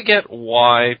 I get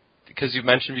why, because you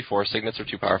mentioned before signets are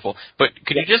too powerful, but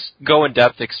could you just go in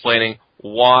depth explaining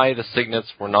why the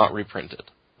signets were not reprinted?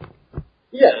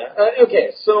 Yeah,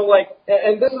 okay, so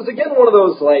and this is again one of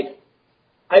those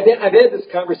I've had this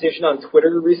conversation on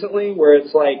Twitter recently where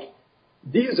it's like,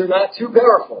 these are not too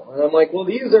powerful. And I'm like, well,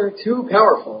 these are too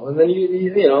powerful. And then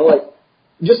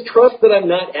just trust that I'm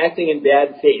not acting in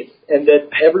bad faith and that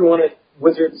everyone at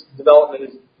Wizards development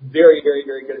is very, very,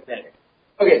 very good at that.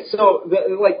 Okay, so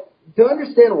to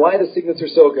understand why the signets are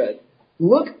so good,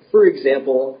 look, for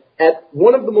example, at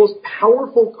one of the most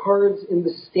powerful cards in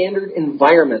the standard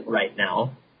environment right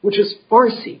now, which is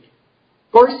Farseek.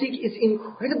 Farseek is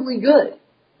incredibly good.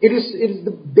 It is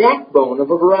the backbone of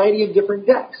a variety of different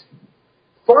decks.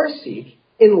 Farseek,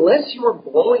 unless you are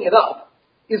blowing it up,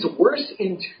 is worse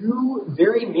in two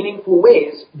very meaningful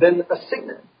ways than a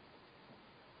signet.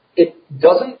 It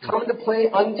doesn't come into play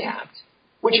untapped,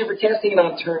 which if you're casting it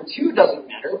on turn 2 doesn't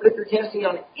matter, but if you're casting it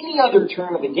on any other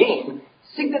turn of the game,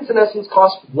 signets in essence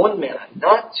cost 1 mana,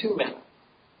 not 2 mana.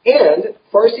 And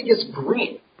Farseek is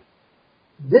green.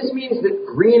 This means that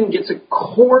green gets a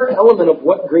core element of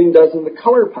what green does in the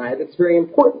color pie that's very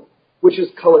important, which is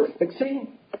color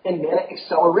fixing and mana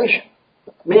acceleration.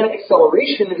 Mana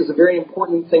acceleration is a very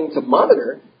important thing to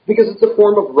monitor because it's a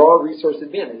form of raw resource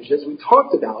advantage. As we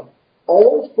talked about,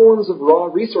 all forms of raw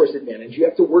resource advantage, you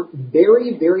have to work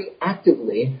very, very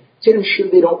actively to ensure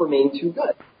they don't remain too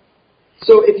good.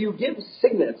 So if you give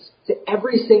signets to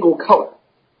every single color,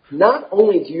 not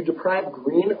only do you deprive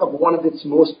green of one of its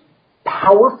most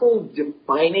powerful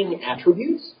defining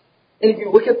attributes, and if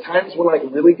you look at times when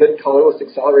really good colorless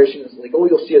acceleration is legal,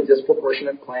 you'll see a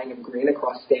disproportionate playing of green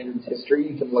across standards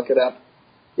history. You can look it up.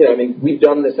 We've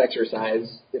done this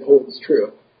exercise. It holds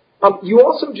true. You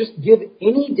also just give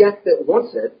any deck that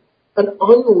wants it an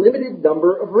unlimited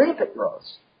number of rampant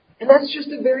throws. And that's just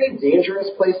a very dangerous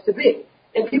place to be.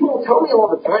 And people will tell me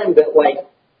all the time that,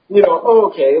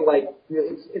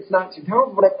 it's not too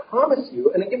powerful, but I promise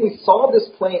you, and again, we saw this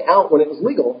play out when it was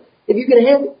legal, if you can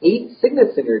have 8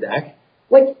 signets in your deck,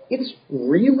 it's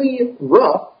really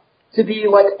rough to be,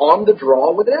 on the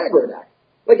draw with an aggro deck.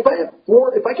 If I have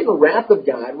 4, if I can Wrath of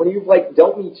God, when you've,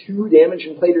 dealt me 2 damage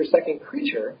and played your second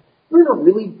creature, you're in a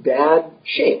really bad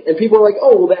shape. And people are like,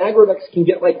 oh, well, the aggro decks can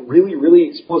get, really, really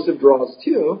explosive draws,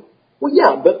 too. Well,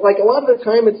 yeah, but, a lot of the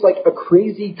time it's, a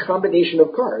crazy combination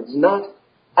of cards, not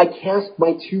I cast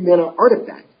my 2 mana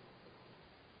artifact.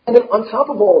 And then on top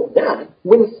of all of that,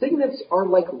 when signets are,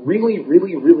 really,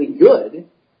 really, really good,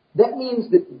 that means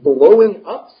that blowing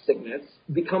up signets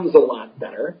becomes a lot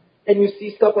better. And you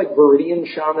see stuff like Viridian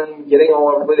Shaman getting all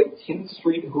over, Kin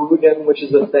Street Hooligan, which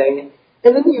is a thing.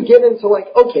 And then you get into,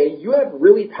 okay, you have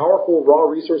really powerful raw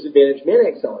resource advantage mana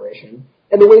acceleration,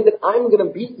 and the way that I'm going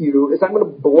to beat you is I'm going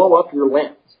to blow up your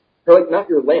lands. Or, not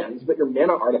your lands, but your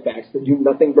mana artifacts that do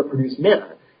nothing but produce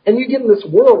mana. And you get in this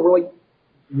world where,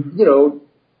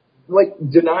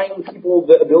 denying people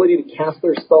the ability to cast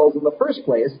their spells in the first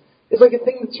place is a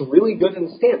thing that's really good in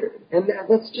standard. And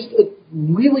that's just a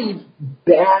really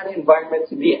bad environment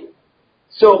to be in.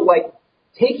 So,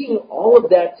 taking all of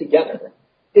that together,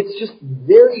 it's just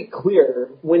very clear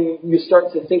when you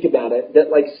start to think about it that,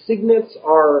 signets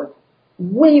are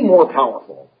way more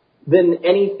powerful than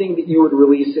anything that you would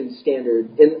release in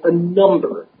standard in a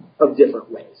number of different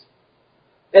ways.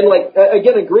 And,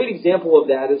 again, a great example of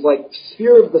that is,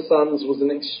 Sphere of the Suns was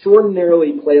an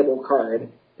extraordinarily playable card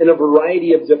in a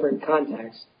variety of different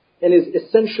contexts and is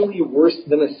essentially worse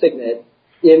than a signet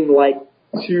in,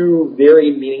 2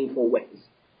 very meaningful ways.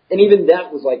 And even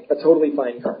that was, a totally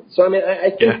fine card. So, I mean, I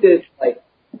think that,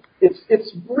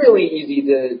 it's really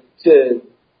easy to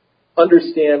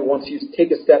understand once you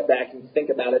take a step back and think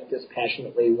about it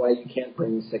dispassionately why you can't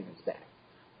bring the signets back.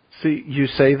 See, you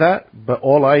say that, but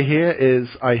all I hear is,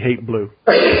 I hate blue.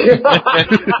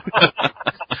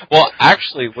 Well,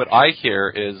 actually, what I hear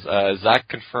is Zach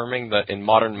confirming that in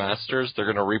Modern Masters, they're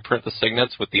going to reprint the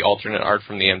signets with the alternate art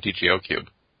from the MTGO Cube.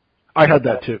 I had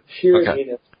that too. Sheer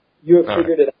heinous. You have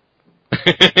figured it out.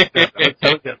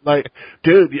 Like,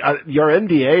 dude, your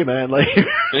NDA, man. Like,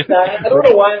 I don't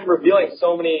know why I'm revealing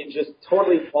so many just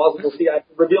totally plausible. See, I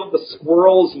revealed the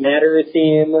Squirrels Matter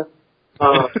theme.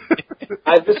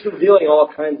 I'm just revealing all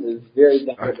kinds of very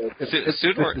valuable things.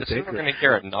 Soon we're going to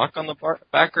hear a knock on the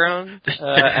background,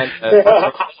 and going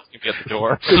to be at the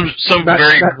door. Some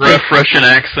very gruff Russian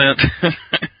accent.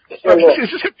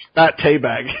 It's just Matt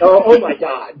Taybag. Oh my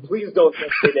God! Please don't say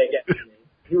Taybag after me.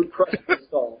 You would crush my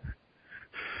skull.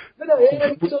 But no,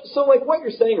 so like what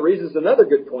you're saying raises another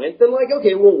good point. Then like,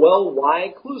 okay, well,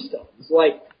 why clue stones?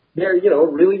 Like they're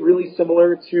really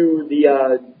similar to the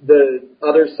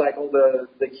other cycle,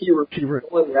 the key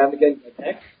removal and Ravnica and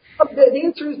attack. The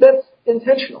answer is that's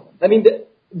intentional. I mean,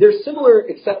 they're similar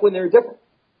except when they're different.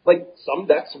 Like some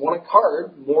decks want a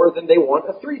card more than they want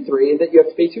a 3/3 that you have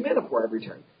to pay 2 mana for every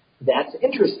turn. That's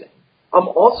interesting.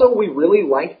 Also, we really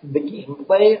liked the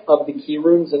gameplay of the key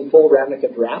runes in full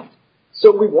Ravnica draft.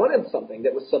 So we wanted something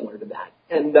that was similar to that.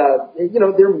 And,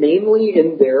 they're mainly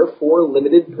in there for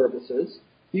limited purposes.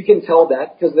 You can tell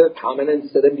that because they're common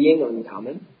instead of being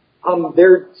uncommon.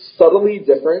 They're subtly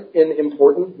different in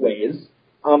important ways.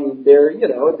 They're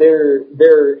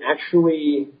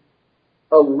actually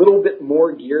a little bit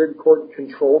more geared toward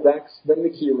control decks than the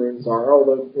key runes are,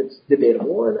 although it's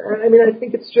debatable. And I mean, I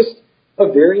think it's just a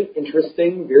very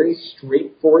interesting, very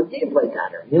straightforward gameplay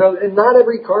pattern. And not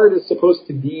every card is supposed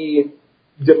to be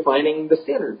defining the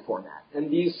standard format,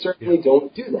 and these certainly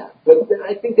don't do that. But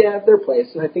I think they have their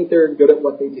place, and I think they're good at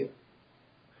what they do.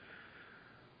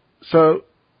 So,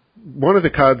 one of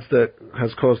the cards that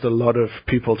has caused a lot of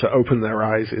people to open their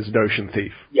eyes is Notion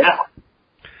Thief. Yeah.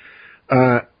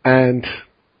 And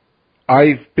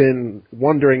I've been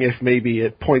wondering if maybe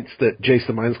it points that Jace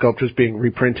the Mind Sculptor is being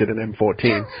reprinted in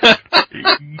M14.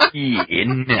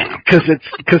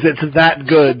 Because it's that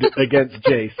good against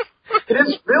Jace. It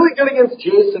is really good against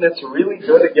Jace, and it's really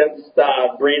good against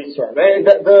Brainstorm.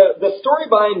 The story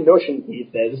behind Notion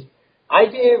Thief is, I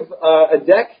gave a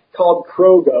deck called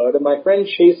Krogo to my friend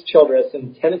Chase Childress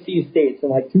in Tennessee States in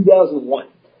like 2001.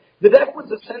 The deck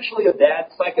was essentially a bad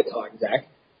Psychotog deck.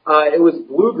 It was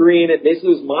blue-green. It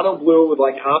basically was mono-blue with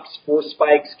like Ops, Force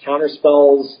Spikes, Counter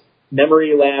Spells,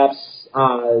 Memory Lapse,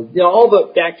 all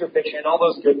the Factor Fiction, all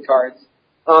those good cards.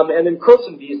 And then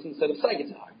Croson Beast instead of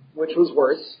Psychotog, which was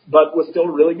worse, but was still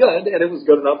really good, and it was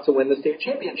good enough to win the state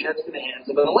championships in the hands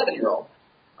of an 11-year-old.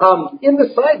 In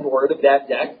the sideboard of that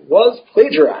deck was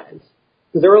Plagiarize.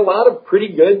 There were a lot of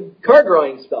pretty good card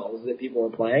drawing spells that people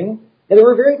were playing, and there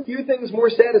were very few things more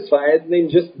satisfied than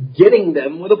just getting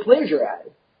them with a Plagiarize.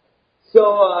 So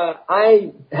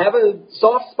I have a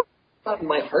soft spot in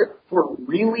my heart for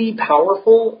really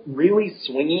powerful, really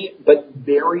swingy, but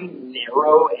very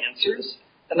narrow answers.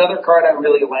 Another card I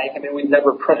really like, I mean, we'd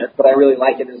never print it, but I really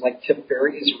like it, is like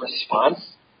Teferi's Response.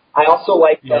 I also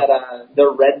like that the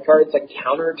red card's like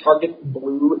counter target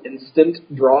blue instant,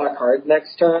 draw a card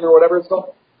next turn or whatever it's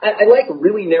called. I like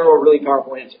really narrow, really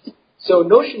powerful answers. So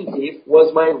Notion Thief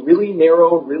was my really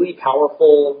narrow, really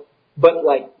powerful, but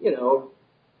like,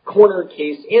 corner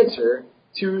case answer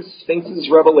to Sphinx's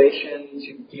Revelation,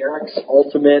 to Garrick's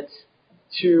Ultimate,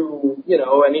 to,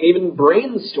 even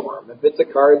Brainstorm, if it's a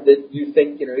card that you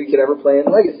think, you could ever play in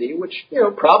Legacy, which,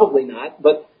 probably not,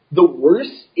 but the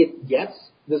worse it gets,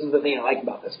 this is the thing I like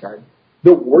about this card,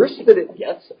 the worse that it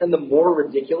gets and the more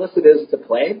ridiculous it is to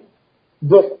play,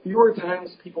 the fewer times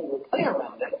people will play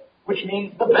around it, which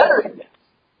means the better it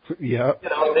gets. Yeah.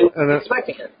 They were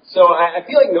expecting it. So I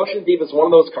feel like Notion Thief is one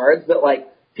of those cards that, like,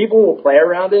 people will play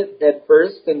around it at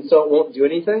first, and so it won't do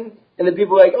anything. And then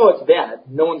people are like, oh, it's bad.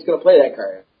 No one's going to play that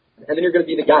card. And then you're going to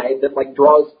be the guy that, like,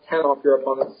 draws 10 off your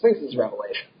opponent's Sphinx's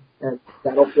Revelation. And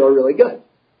that'll feel really good.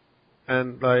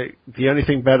 And, like, the only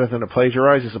thing better than a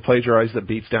Plagiarize is a Plagiarize that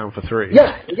beats down for 3.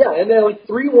 Yeah. And then, like,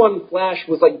 3/1 Flash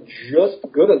was, like, just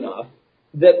good enough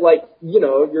that, like,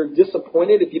 you're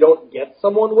disappointed if you don't get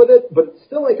someone with it, but it's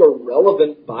still, like, a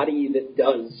relevant body that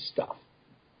does stuff.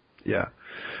 Yeah.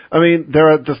 I mean, there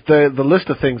are the list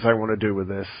of things I want to do with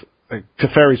this. Like,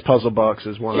 Teferi's Puzzle Box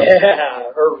is one of them.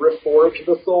 Yeah, or Reforge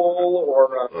the Soul,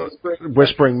 or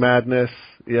Whispering Madness.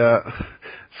 Yeah.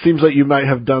 Seems like you might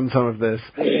have done some of this.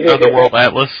 The World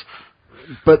Atlas.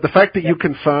 But the fact that you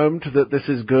confirmed that this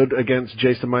is good against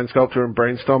Jason Mind Sculptor and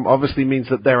Brainstorm obviously means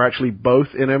that they're actually both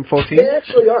in M14? They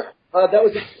actually are. That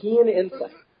was a keen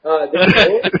insight. They're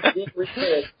both being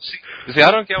returned. See,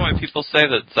 I don't get why people say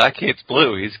that Zach hates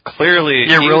blue. He's clearly...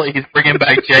 He's bringing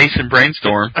back Jason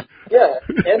Brainstorm. Yeah,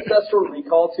 Ancestral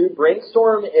Recall, too.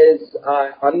 Brainstorm is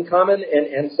uncommon,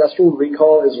 and Ancestral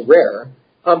Recall is rare.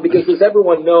 Because as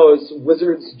everyone knows,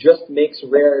 Wizards just makes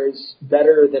rares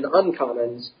better than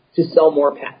uncommons to sell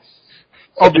more packs.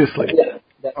 Obviously. Yeah.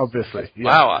 Obviously. Yeah.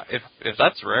 Wow, if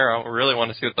that's rare, I really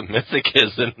want to see what the mythic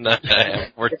is in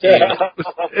 14.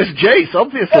 It's Jace,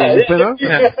 obviously.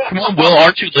 Come on, Will,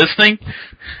 aren't you listening?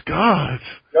 God.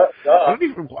 I don't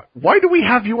even, why do we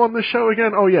have you on the show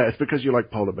again? Oh, yeah, it's because you like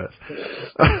polar bears.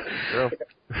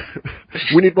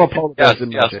 We need more polar bears in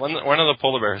Magic. Yes, when are the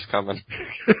polar bears coming?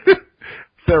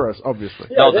 Theros, obviously.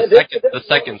 Yeah, no, the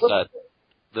second set.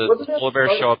 The polar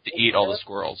bears show up to eat all the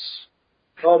squirrels.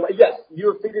 Yes,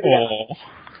 you have figured it out.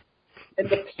 And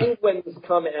the penguins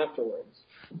come afterwards.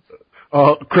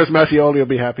 Oh, Chris Mattioli will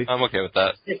be happy. I'm okay with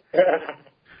that.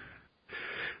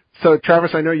 So,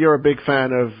 Travis, I know you're a big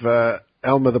fan of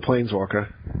Elma the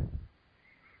Planeswalker.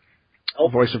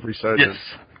 Voice of Resurgence.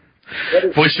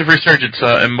 Yes. Voice of Resurgence,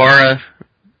 Imbara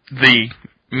the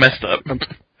messed up.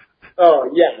 Oh,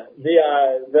 yeah.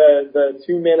 The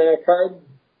 2-mana card?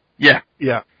 Yeah.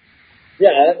 Yeah.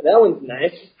 Yeah, that one's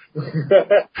nice.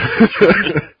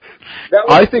 That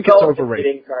I think it's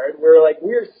overrated. Card.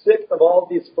 We're sick of all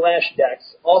these flash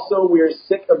decks. Also, we're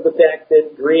sick of the fact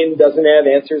that green doesn't have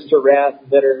answers to Wrath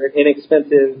that are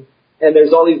inexpensive, and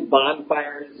there's all these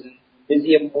bonfires and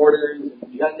Museum Orders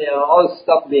and all this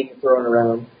stuff being thrown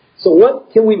around. So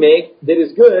what can we make that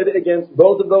is good against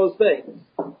both of those things?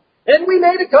 And we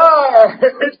made a card!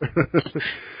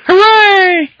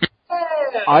 Hooray!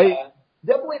 Yeah.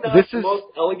 Definitely not the most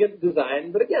elegant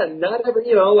design, but again, not every,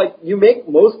 you make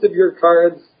most of your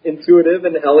cards intuitive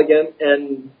and elegant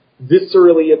and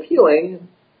viscerally appealing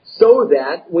so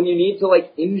that when you need to,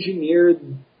 engineer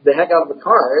the heck out of a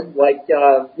card,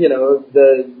 the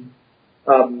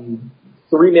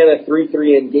 3-mana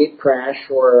 3/3 and Gate Crash,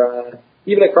 or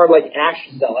even a card like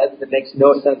Ash Zealot that makes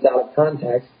no sense out of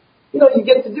context, you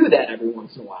get to do that every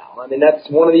once in a while. I mean, that's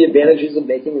one of the advantages of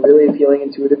making really appealing,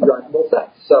 intuitive, drivable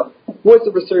sets. So, Voice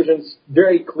of Resurgence,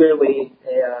 very clearly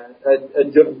a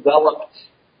developed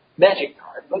Magic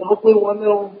card, but hopefully one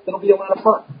that'll be a lot of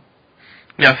fun.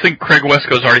 Yeah, I think Craig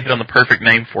Wesco's already hit on the perfect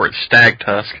name for it, Stag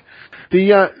Tusk.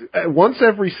 Once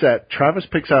every set, Travis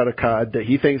picks out a card that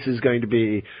he thinks is going to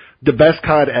be the best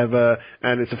card ever,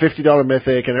 and it's a $50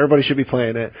 mythic, and everybody should be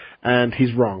playing it, and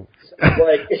he's wrong.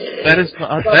 That is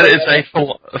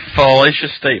a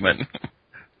fallacious statement.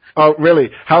 Oh, really?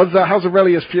 How's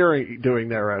Aurelius Fury doing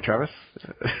there, Travis?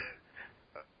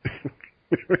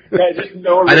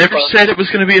 I never said it was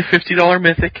going to be a $50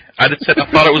 mythic. I just said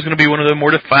I thought it was going to be one of the more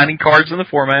defining cards in the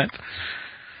format.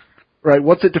 Right,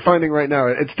 what's it defining right now?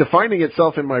 It's defining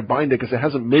itself in my binder because it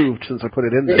hasn't moved since I put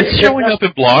it in there. It's showing up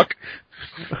in block.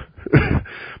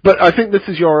 But I think this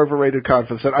is your overrated card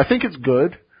for the set. I think it's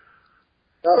good.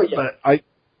 Oh, yeah. But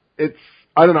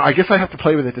I don't know, I guess I have to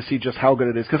play with it to see just how good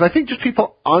it is, because I think just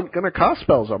people aren't going to cast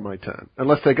spells on my turn,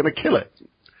 unless they're going to kill it.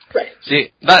 Right.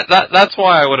 See, that's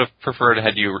why I would have preferred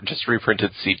had you just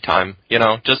reprinted Seed Time,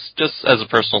 just as a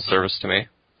personal service to me.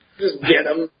 Just get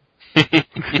them.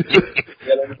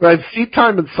 Right, Seed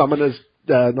Time and Summoner's,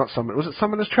 was it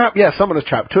Summoner's Trap? Yeah, Summoner's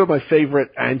Trap, two of my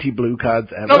favorite anti-blue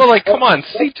cards ever. No, but come on,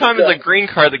 Seed Time is a green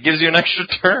card that gives you an extra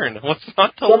turn. What's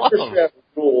not to love? Summoner's Trap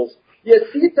rules. Yeah,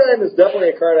 Seed Time is definitely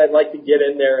a card I'd like to get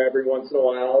in there every once in a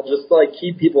while, just to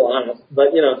keep people honest. But,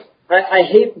 I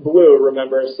hate blue,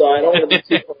 remember, so I don't want to be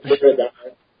too concerned about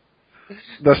it.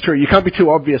 That's true. You can't be too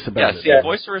obvious about it. Yeah,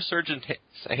 Voice of Resurgence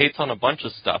hates on a bunch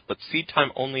of stuff, but Seed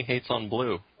Time only hates on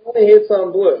blue. Only hates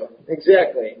on blue.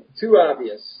 Exactly. Too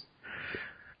obvious.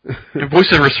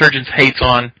 Voice of Resurgence hates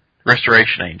on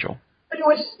Restoration Angel.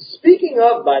 Anyway, speaking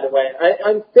of, by the way,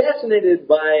 I'm fascinated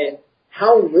by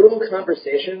how little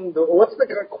conversation, what's the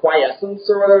quiescence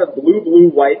or whatever,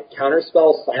 blue-white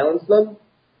counterspell silence them?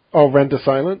 Oh, Render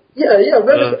Silent? Yeah,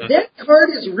 that card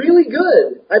is really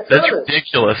good. I promise. That's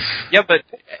ridiculous. Yeah, but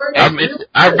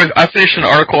I finished an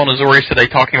article on Azorius today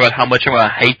talking about how much I'm going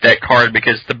to hate that card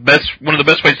because one of the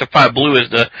best ways to fight blue is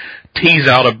to tease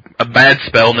out a bad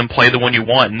spell and then play the one you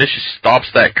want, and this just stops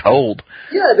that cold.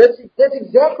 Yeah, that's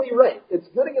exactly right. It's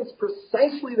good against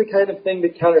precisely the kind of thing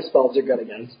that counterspells are good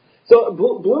against. So,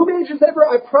 Blue Mages ever,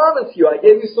 I promise you, I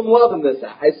gave you some love in this.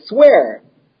 I swear.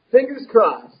 Fingers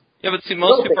crossed. Yeah, but see,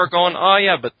 most people are going, oh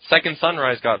yeah, but Second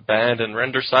Sunrise got banned and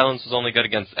Render Silence was only good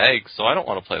against eggs, so I don't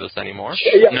want to play this anymor.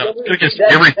 No, it's good against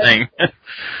everything.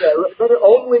 Render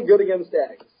only good against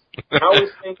eggs. How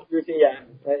is things using?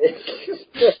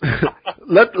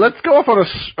 Let's go off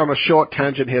on a short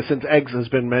tangent here, since eggs has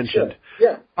been mentioned. Sure.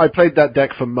 Yeah. I played that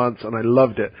deck for months and I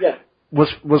loved it. Yeah.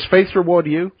 Was Face Reward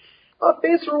you?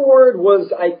 Face Reward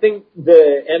was, I think,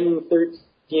 the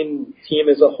M13 team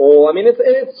as a whole. I mean,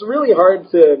 it's really hard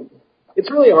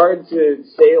to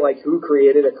say like who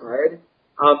created a card.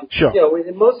 Sure. You know,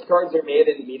 when most cards are made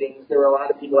in meetings, there were a lot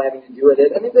of people having to do with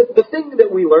it. I mean, the thing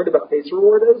that we learned about Face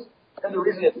Reward is, and the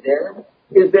reason it's there,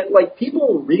 is that like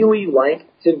people really like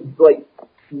to like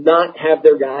not have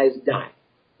their guys die,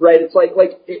 right? It's like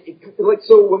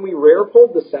so when we rare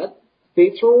pulled the set,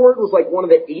 Face Reward was like one of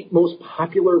the 8 most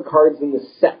popular cards in the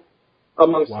set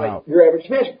amongst like your average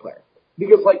Magic player.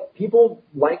 Because, like, people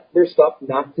like their stuff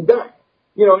not to die.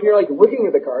 You know, and you're, like, looking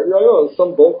at the card, you're like, oh, it's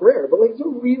some bulk rare. But, like, it's a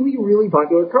really, really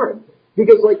popular card.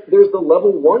 Because, like, there's the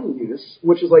level 1 use,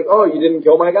 which is like, oh, you didn't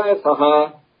kill my guys,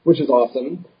 haha, which is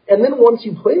awesome. And then once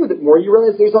you play with it more, you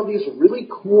realize there's all these really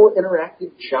cool,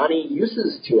 interactive, Johnny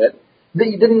uses to it that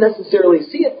you didn't necessarily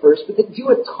see at first, but that do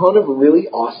a ton of really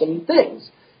awesome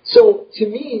things. So, to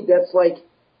me, that's, like,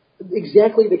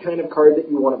 exactly the kind of card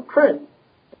that you want to print.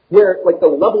 Where, like, the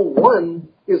level 1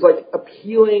 is, like,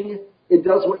 appealing, it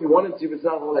does what you want it to, but it's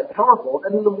not all that powerful,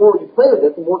 and then the more you play with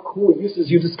it, the more cool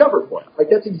uses you discover for it. Like,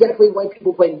 that's exactly why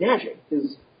people play Magic,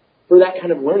 is for that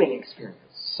kind of learning experience.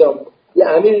 So, yeah,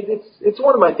 I mean, it's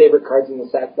one of my favorite cards in the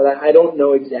set, but I don't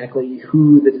know exactly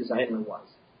who the designer was.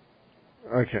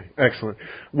 Okay, excellent.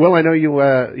 Will, I know you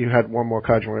had one more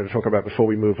card you wanted to talk about before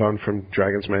we move on from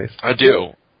Dragon's Maze. I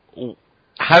do.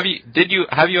 Have you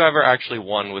ever actually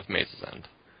won with Maze's End?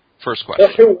 First question.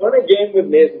 I won a game with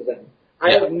Maze's End.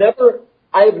 I have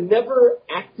never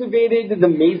activated the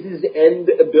Maze's End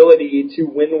ability to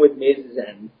win with Maze's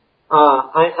End.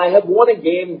 I have won a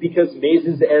game because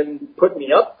Maze's End put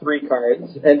me up 3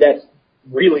 cards, and that's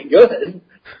really good.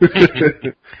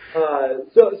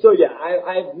 So yeah,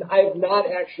 I've not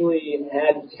actually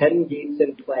had 10 gates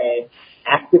in play,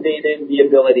 activated the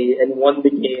ability, and won the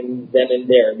game then and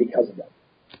there because of that.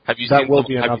 Have you seen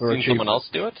someone else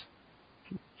do it?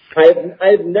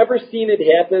 I've never seen it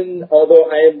happen, although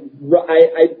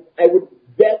I would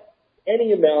bet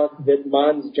any amount that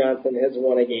Mons Johnson has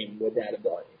won a game with that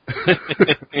ability.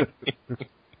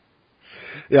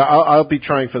 Yeah, I'll be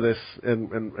trying for this in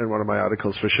one of my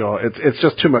articles for sure. It's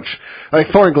just too much. Like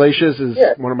Thorn Glaciers is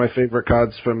one of my favorite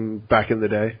cards from back in the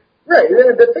day. Right.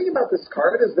 The thing about this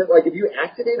card is that like if you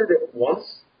activated it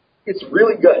once, it's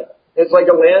really good. It's like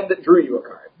a land that drew you a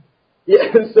card.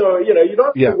 Yeah, so, you know, you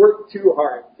don't have to work too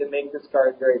hard to make this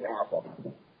card very powerful.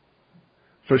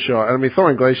 For sure. I mean,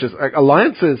 Thorn Glaciers,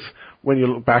 Alliances, when you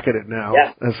look back at it now,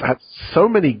 has had so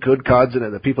many good cards in it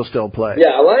that people still play.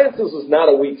 Yeah, Alliances was not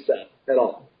a weak set at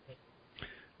all.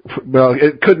 Well,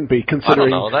 it couldn't be,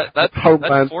 considering I don't know.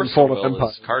 That Force of Will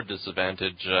is card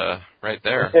disadvantage right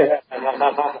there.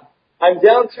 I'm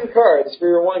down 2 cards for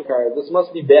your 1 card. This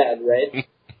must be bad, right?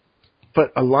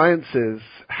 But Alliances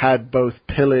had both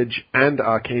Pillage and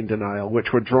Arcane Denial,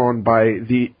 which were drawn by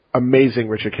the amazing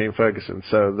Richard Kane Ferguson,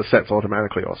 so the set's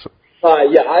automatically awesome.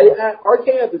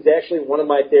 Arcane is actually one of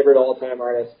my favorite all-time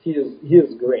artists. He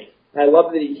is great. I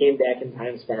love that he came back in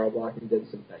Time Spiral Block and did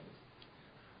some things.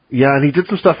 Yeah, and he did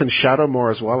some stuff in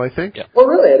Shadowmoor as well, I think. Yeah. Oh,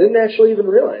 really? I didn't actually even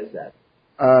realize that.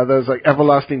 There's like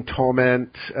Everlasting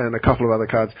Torment and a couple of other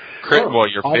cards.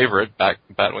 Your favorite,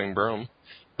 Batwing Broom.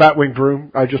 Batwing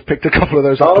Broom. I just picked a couple of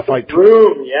those up to fight.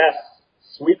 Broom, yes.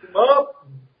 Sweep them up.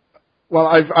 Well,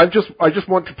 I just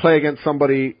want to play against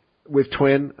somebody with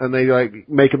Twin, and they like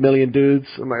make 1 million dudes.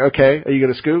 I'm like, okay, are you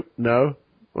gonna scoop? No.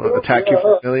 Well, attack you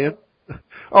for 1 million.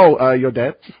 Oh, you're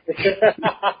dead.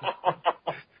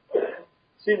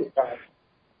 Seems fine.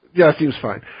 Yeah, seems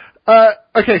fine.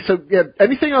 Okay, so yeah,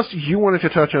 anything else you wanted to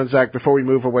touch on, Zach, before we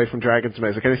move away from Dragon's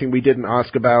Maze? Like anything we didn't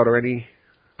ask about or any?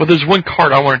 Well, there's one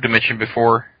card I wanted to mention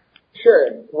before.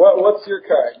 Sure. What's your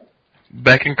card?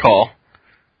 Beck and Call.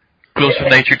 Ghost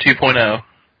of Nature 2.0.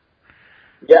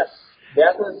 Yes.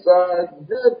 That was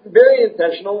very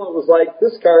intentional. It was like,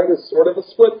 this card is sort of a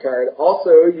split card.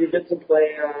 Also, you get to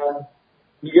play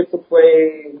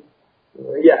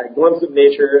Glimpse of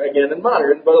Nature again in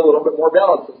Modern, but a little bit more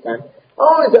balanced this time. I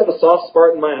always have a soft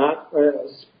spot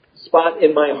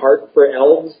in my heart for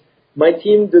elves. My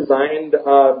team designed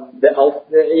the elf.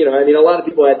 A lot of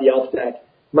people had the elf deck.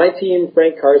 My team,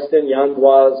 Frank Karsten, Jan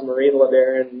Dwaz, Maureen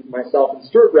LeBaron, myself, and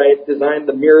Stuart Wright, designed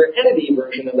the Mirror Entity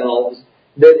version of elves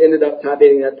that ended up top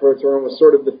 8ing that Pro Tour and was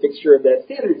sort of the fixture of that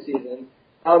standard season.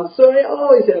 So I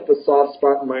always have a soft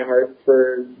spot in my heart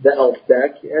for the elf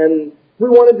deck, and we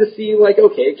wanted to see, like,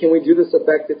 okay, can we do this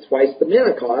effect at twice the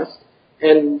mana cost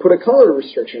and put a color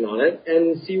restriction on it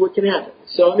and see what can happen?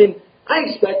 So, I mean, I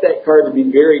expect that card to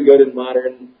be very good in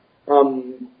Modern.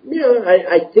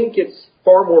 I think it's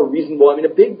far more reasonable. I mean, a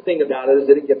big thing about it is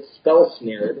that it gets spell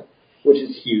snared, which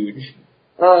is huge.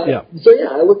 So,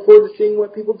 I look forward to seeing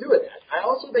what people do with that. I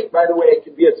also think, by the way, it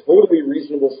could be a totally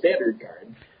reasonable standard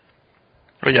card.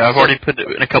 Oh, yeah, I've already put it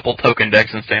in a couple token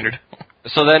decks in Standard.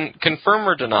 So then, confirm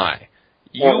or deny.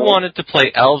 You wanted to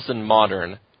play Elves in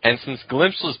Modern, and since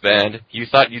Glimpse was banned, you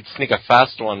thought you'd sneak a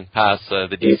fast one past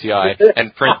the DCI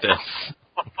and print this.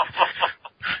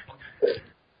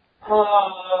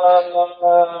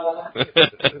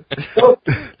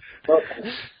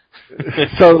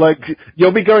 So, like,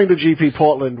 you'll be going to GP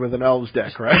Portland with an Elves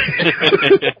deck, right?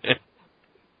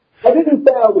 I didn't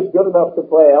say I was good enough to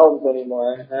play Elves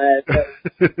anymore.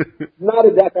 Not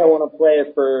a deck I want to play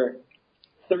for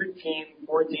 13,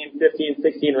 14, 15,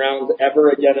 16 rounds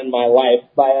ever again in my life.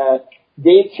 By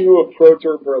day 2 of Pro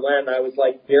Tour Berlin, I was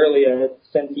like barely a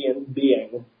sentient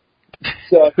being.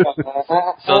 So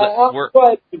I'll go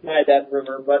ahead and deny that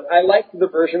rumor, but I liked the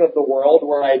version of the world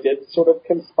where I did sort of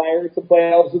conspire to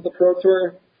play Elves at the Pro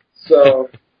Tour. So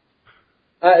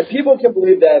people can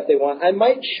believe that if they want. I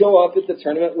might show up at the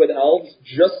tournament with Elves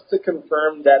just to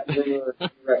confirm that rumor.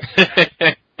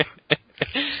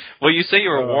 Well, you say you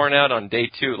were worn out on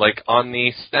day 2. Like, on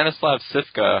the Stanislav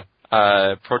Sivka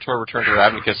Pro Tour Return to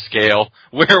Ravnica scale,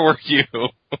 where were you?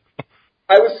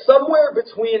 I was somewhere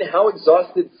between how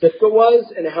exhausted Sivka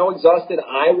was and how exhausted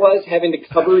I was having to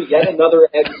cover yet another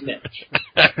Egg's niche.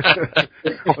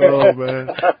 Oh, man.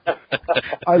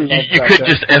 You could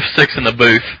just F6 in the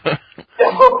booth.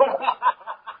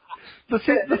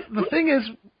 The thing is,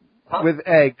 with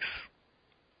Eggs,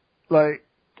 like,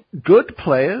 good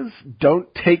players don't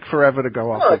take forever to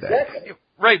go off with Eggs.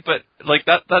 Right, but, like,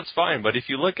 that's fine. But if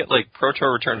you look at, like, Pro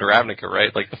Tour Return to Ravnica,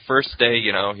 right, like, the first day,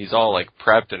 he's all, like,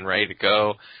 prepped and ready to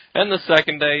go. And the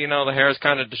second day, the hair's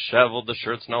kind of disheveled, the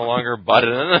shirt's no longer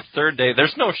buttoned. And then the third day,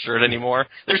 there's no shirt anymore.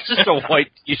 There's just a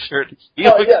white T-shirt. He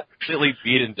looks really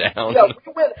beaten down. Yeah,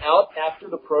 we went out after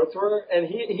the Pro Tour, and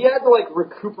he had to, like,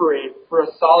 recuperate for a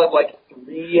solid, like,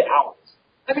 3 hours.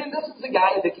 I mean, this is a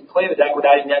guy that can play the deck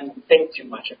without even having to think too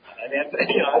much about it. I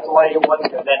mean, that's why he won the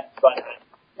event. But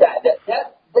yeah,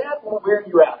 that will wear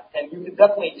you out, and you can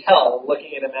definitely tell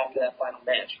looking at him after that final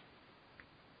match.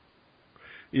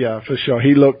 Yeah, for sure.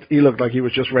 He looked like he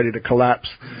was just ready to collapse,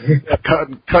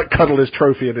 cuddle his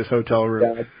trophy in his hotel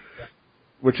room. Yeah.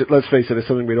 Which, let's face it, is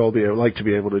something we'd all like to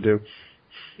be able to do.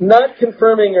 Not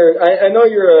confirming, or I know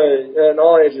you're an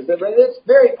all-ages, but it's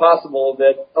very possible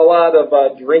that a lot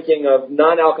of drinking of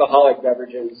non-alcoholic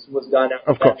beverages was done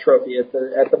after that trophy at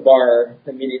the bar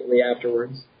immediately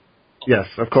afterwards. Yes,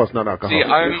 of course, non-alcoholic.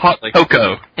 See, I'm hot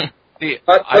cocoa.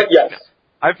 Yes.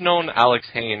 I've known Alex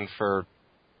Hayne for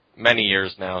many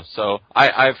years now, so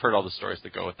I've heard all the stories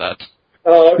that go with that.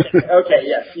 Oh, okay,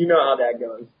 yes, you know how that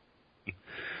goes.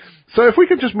 So if we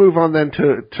could just move on then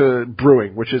to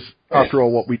brewing, which is, after all,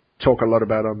 what we talk a lot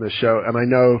about on this show, and I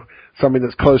know something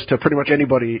that's close to pretty much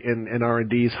anybody in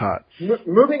R&D's heart.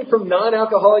 Moving from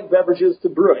non-alcoholic beverages to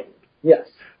brewing, yes.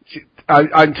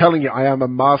 I'm telling you, I am a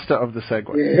master of the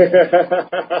segue.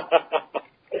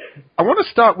 I want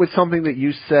to start with something that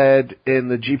you said in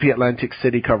the GP Atlantic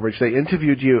City coverage. They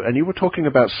interviewed you, and you were talking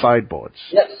about sideboards.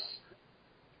 Yes.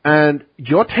 And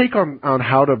your take on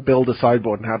how to build a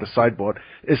sideboard and how to sideboard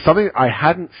is something I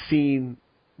hadn't seen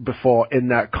before in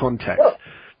that context.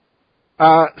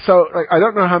 So I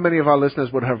don't know how many of our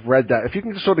listeners would have read that. If you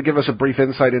can just sort of give us a brief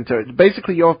insight into it.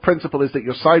 Basically, your principle is that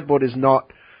your sideboard is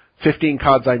not 15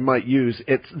 cards I might use,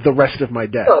 it's the rest of my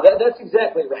deck. No, that's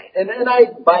exactly right. And I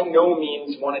by no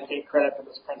means want to take credit for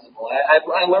this principle.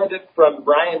 I learned it from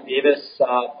Brian Davis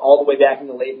all the way back in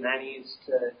the late 90s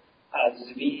to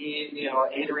Zvi,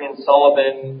 Adrian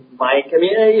Sullivan, Mike. I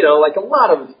mean, like a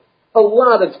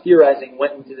lot of theorizing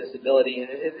went into this ability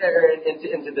and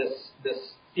into this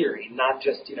theory, not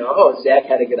just Zach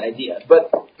had a good idea, but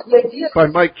the idea. By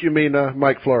Mike, you mean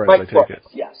Mike Flores? Mike I take Flores, it.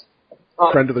 yes.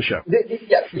 Friend of the show.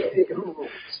 Yes. Who rules?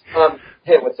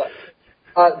 Hey, what's up?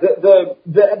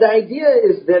 The idea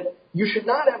is that you should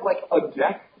not have like a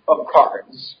deck of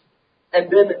cards and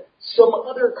then some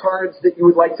other cards that you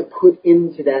would like to put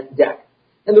into that deck.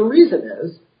 And the reason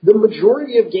is the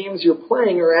majority of games you're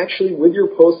playing are actually with your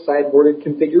post-sideboarded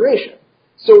configuration.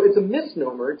 So it's a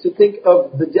misnomer to think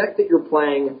of the deck that you're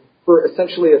playing for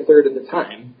essentially a third of the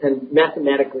time. And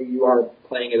mathematically, you are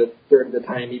playing it a third of the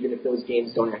time, even if those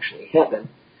games don't actually happen.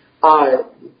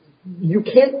 You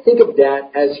can't think of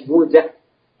that as your deck.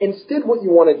 Instead, what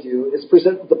you want to do is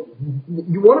present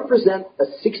a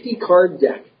 60-card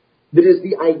deck that is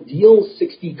the ideal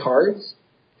 60 cards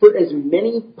for as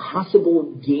many possible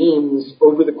games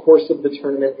over the course of the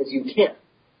tournament as you can.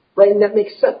 Right? And that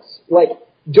makes sense. Like,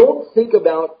 don't think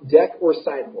about deck or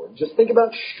sideboard. Just think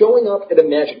about showing up at a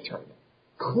Magic tournament.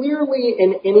 Clearly,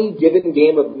 in any given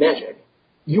game of Magic,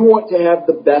 you want to have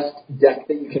the best deck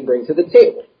that you can bring to the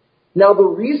table. Now, the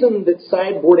reason that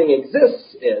sideboarding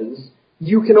exists is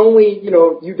you can only,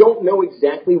 you don't know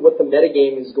exactly what the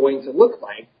metagame is going to look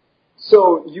like.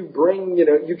 So you bring,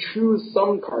 you choose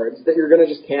some cards that you're going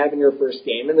to just have in your first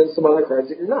game and then some other cards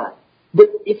that you're not. But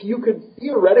if you could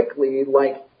theoretically,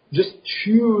 just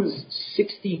choose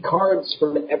 60 cards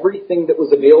from everything that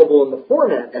was available in the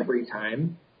format every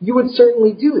time, you would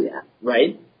certainly do that,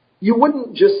 right? You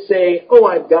wouldn't just say, oh,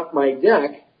 I've got my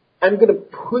deck, I'm going to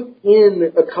put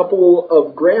in a couple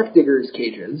of Grafdigger's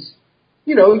cages.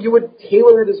 You would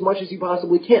tailor it as much as you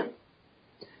possibly can.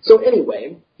 So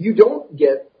anyway, you don't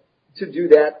get to do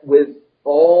that with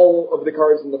all of the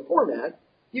cards in the format.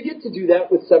 You get to do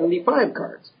that with 75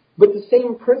 cards. But the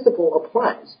same principle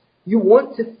applies. You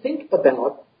want to think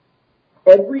about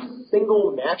every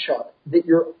single matchup that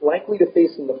you're likely to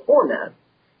face in the format,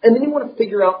 and then you want to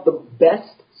figure out the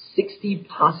best 60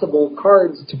 possible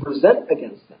cards to present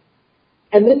against them.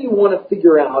 And then you want to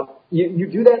figure out, you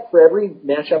do that for every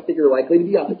matchup that you're likely to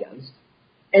be up against,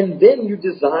 and then you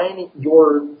design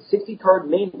your 60-card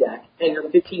main deck and your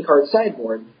 15-card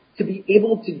sideboard to be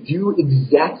able to do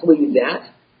exactly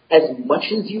that as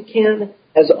much as you can,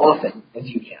 as often as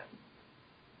you can.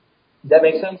 Does that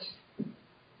make sense?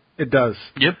 It does.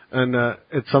 Yep. And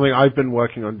it's something I've been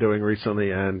working on doing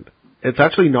recently, and it's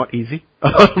actually not easy.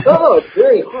 No, it's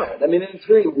very hard. I mean, it's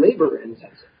very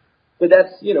labor-intensive. But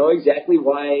that's, exactly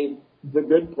why the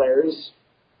good players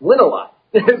win a lot.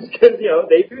 It's because,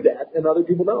 they do that, and other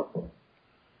people don't.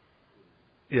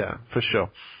 Yeah, for sure.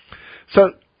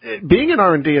 So, being in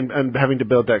R&D and having to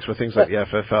build decks for things like the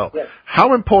FFL,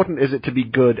 how important is it to be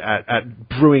good at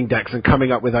brewing decks and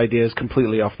coming up with ideas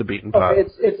completely off the beaten path?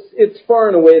 It's far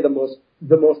and away the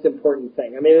most important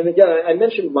thing. I mean, and again, I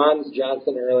mentioned Mons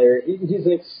Johnson earlier. He's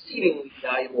an exceedingly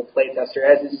valuable playtester,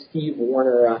 as is Steve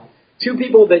Warner. Two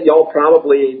people that y'all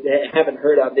probably haven't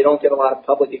heard of. They don't get a lot of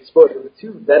public exposure, but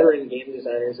two veteran game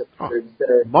designers at Horde that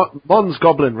are... Mons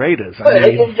Goblin Raiders.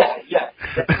 That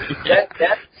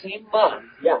same Mons,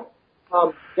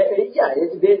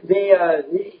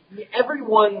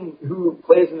 everyone who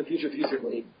plays in the Future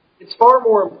League, it's far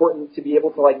more important to be able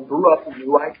to brew up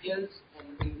new ideas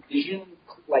and envision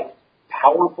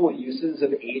powerful uses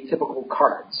of atypical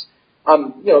cards.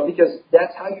 Because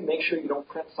that's how you make sure you don't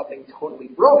print something totally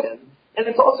broken, and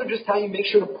it's also just how you make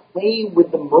sure to play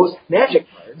with the most Magic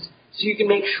cards, so you can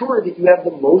make sure that you have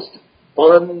the most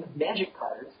fun Magic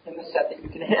cards in the set that you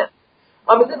can have.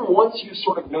 And then once you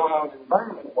sort of know how an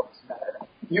environment works better,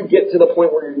 you get to the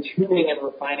point where you're tuning and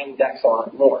refining decks a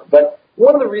lot more. But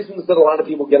one of the reasons that a lot of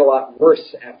people get a lot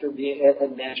worse after being at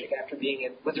Magic, after being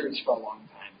at Wizards for a long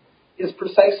time, is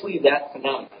precisely that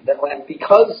phenomenon. That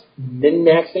because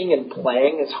min-maxing and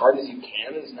playing as hard as you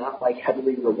can is not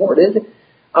heavily rewarded,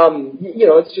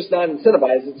 it's just not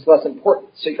incentivized, it's less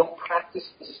important. So you don't practice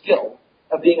the skill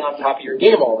of being on top of your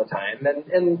game all the time,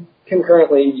 and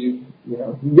concurrently you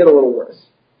get a little worse.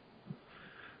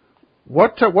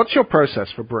 What's your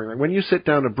process for brewing? When you sit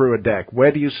down to brew a deck,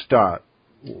 where do you start?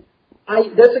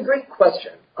 That's a great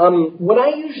question. What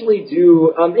I usually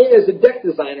do, as a deck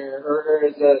designer or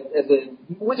as a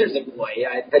Wizards employee,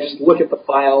 I just look at the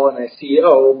file and I see,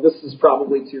 oh, this is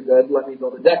probably too good, let me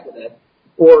build a deck with it.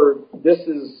 Or this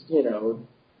is,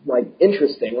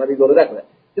 interesting, let me build a deck with it.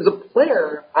 As a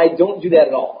player, I don't do that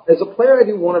at all. As a player, I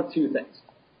do one of two things.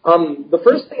 The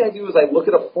first thing I do is I look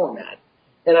at a format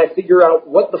and I figure out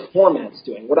what the format's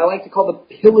doing, what I like to call the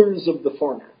pillars of the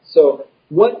format. So,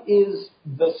 what is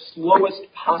the slowest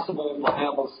possible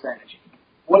viable strategy?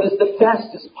 What is the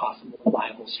fastest possible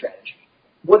viable strategy?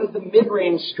 What is the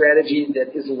mid-range strategy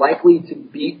that is likely to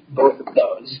beat both of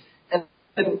those? And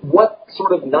what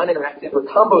sort of non-interactive or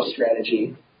combo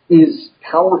strategy is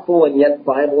powerful and yet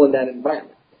viable in that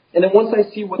environment? And then once I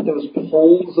see what those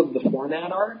poles of the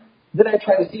format are, then I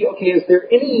try to see, okay, is there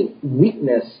any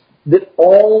weakness that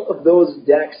all of those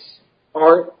decks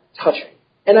aren't touching?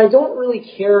 And I don't really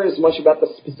care as much about the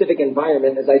specific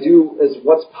environment as I do as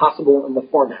what's possible in the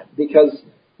format. Because,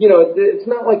 it's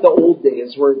not like the old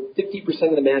days where 50%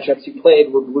 of the matchups you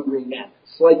played were blue-green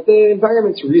madness. The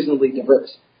environment's reasonably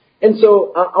diverse. And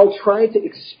so I'll try to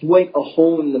exploit a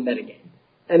hole in the metagame.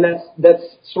 And that's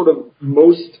sort of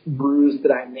most brews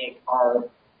that I make are,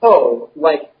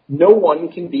 no one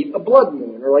can beat a Blood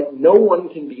Moon, or like no one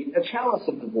can beat a Chalice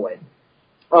of the Void.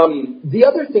 The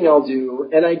other thing I'll do,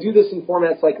 and I do this in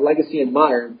formats like Legacy and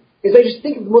Modern, is I just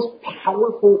think of the most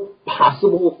powerful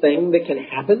possible thing that can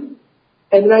happen,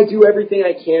 and then I do everything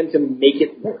I can to make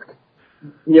it work.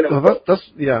 You know,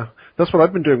 that's what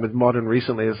I've been doing with Modern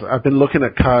recently. Is I've been looking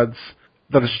at cards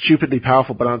that are stupidly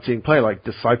powerful but aren't seeing play, like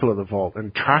Disciple of the Vault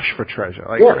and Trash for Treasure.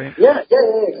 Like, yeah,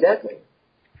 exactly.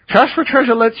 Trash for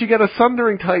Treasure lets you get a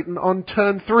Sundering Titan on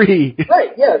turn 3. Right,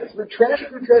 yeah, it's for Trash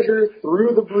for Treasure,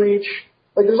 Through the Breach.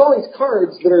 Like, there's all these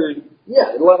cards that are,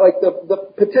 like the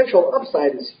potential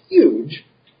upside is huge.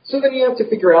 So then you have to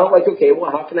figure out, like, okay,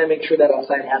 well, how can I make sure that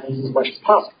upside happens as much as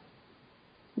possible?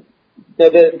 Now,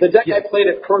 the deck I played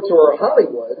at Pro Tour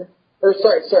Hollywood, Pro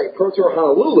Tour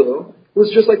Honolulu, was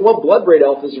just like, well, Bloodbraid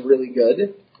Elf is really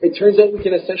good. It turns out we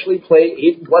can essentially play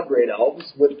 8 Bloodbraid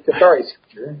Elves with Cathari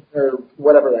Sculpture, or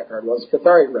whatever that card was,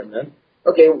 Cathari Remnant.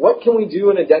 Okay, what can we do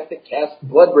in a deck that casts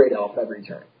Bloodbraid Elf every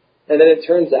turn? And then it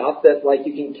turns out that, like,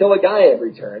 you can kill a guy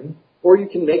every turn, or you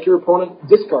can make your opponent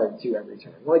discard 2 every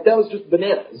turn. Like, that was just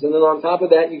bananas. And then on top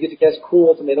of that, you get to cast Cool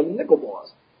Ultimatum Nickel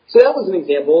Balls. So that was an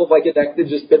example of, like, a deck that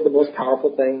just did the most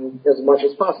powerful thing as much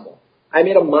as possible. I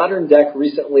made a Modern deck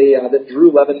recently that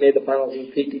Drew Levin made the finals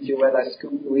of PTQ with. I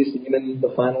scooped Luis Neiman the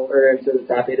final, or into the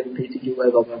top 8 of the PTQ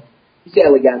with, although he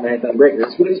sadly got 9th on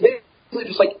Breakers. But it was basically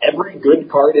just like every good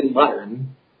card in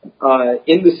Modern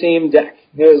in the same deck.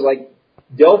 It was like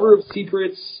Delver of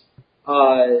Secrets,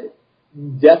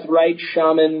 Deathrite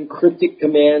Shaman, Cryptic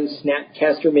Command,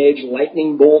 Snapcaster Mage,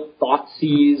 Lightning Bolt,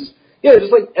 Thoughtseize. Yeah,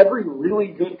 just like every really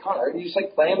good card. You just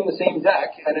like play them in the same deck,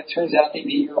 and it turns out they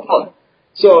beat your opponent.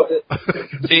 So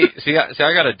see,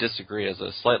 I gotta disagree as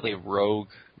a slightly rogue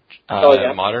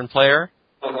Modern player,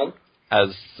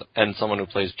 and someone who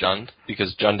plays Jund,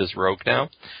 because Jund is rogue now.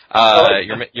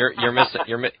 You're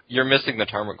missing the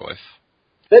Tarmogoyf.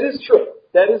 That is true.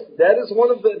 That is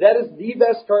the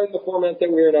best card in the format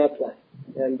that we are not playing,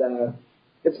 and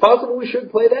it's possible we should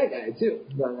play that guy too.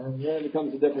 Then it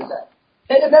becomes a different deck.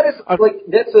 And that is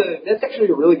that's actually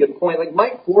a really good point. Like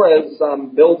Mike Flores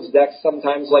builds decks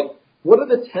sometimes like, what are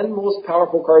the 10 most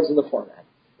powerful cards in the format?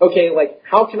 Okay, like,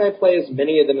 how can I play as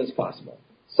many of them as possible?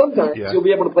 Sometimes you'll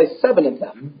be able to play 7 of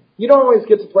them. You don't always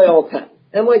get to play all 10.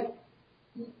 And, like,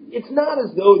 it's not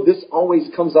as though this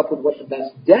always comes up with what the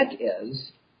best deck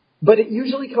is, but it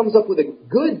usually comes up with a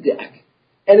good deck.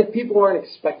 And if people aren't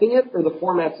expecting it, or the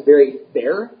format's very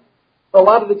fair, a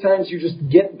lot of the times you just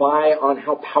get by on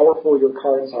how powerful your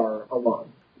cards are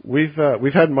alone. We've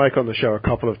had Mike on the show a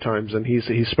couple of times, and he's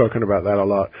spoken about that a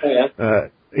lot. Oh, yeah?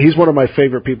 He's one of my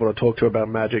favorite people to talk to about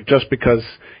Magic, just because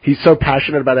he's so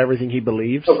passionate about everything he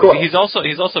believes. Of course. He's also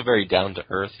very down to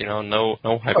earth, no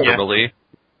hyperbole.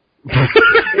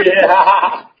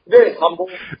 Yeah, very humble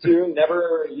too.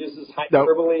 Never uses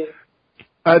hyperbole.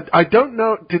 I don't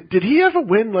know. Did he ever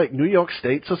win like New York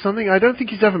States or something? I don't think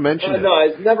he's ever mentioned it. No,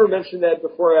 I've never mentioned that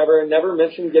before ever. Never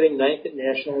mentioned getting 9th at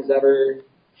Nationals ever.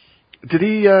 Did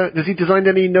he? Does he design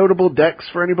any notable decks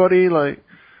for anybody? Like,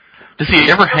 does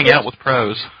he ever hang out with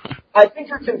pros? I think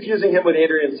you're confusing him with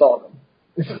Adrian Sullivan.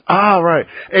 Right.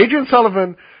 Adrian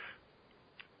Sullivan.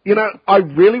 I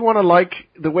really want to like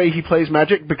the way he plays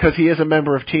Magic because he is a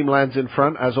member of Team Lands in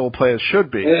Front, as all players should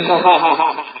be.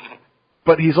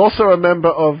 But he's also a member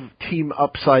of Team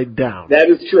Upside Down. That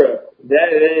is true.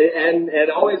 And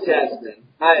it always has been.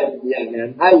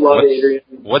 Man. I love Adrian.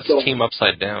 What's Team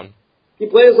Upside Down? He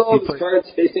plays all of his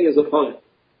cards facing his opponent.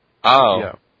 Oh.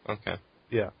 Yeah. Okay.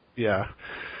 Yeah.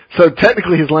 So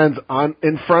technically his lands aren't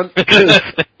in front because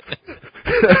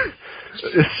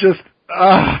it's just,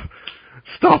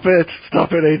 stop it,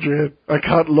 Adrian. I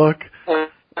can't look.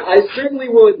 I certainly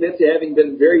will admit to having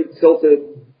been very tilted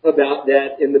about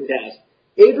that in the past.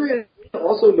 Adrian is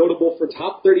also notable for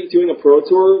top 32 in a Pro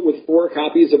Tour with 4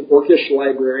 copies of Orcish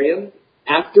Librarian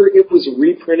after it was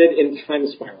reprinted in Time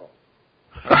Spiral.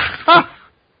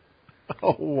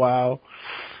 Oh, wow.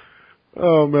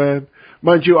 Oh, man.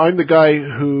 Mind you, I'm the guy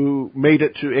who made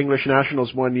it to English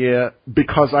Nationals one year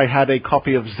because I had a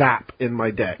copy of Zap in my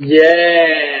deck.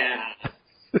 Yeah!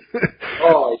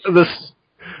 Oh,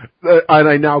 and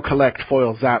I now collect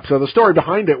foil Zap. So the story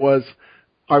behind it was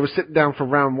I was sitting down for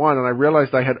round 1 and I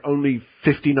realized I had only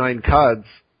 59 cards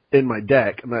in my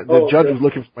deck. And the judge was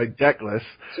looking for my deck list.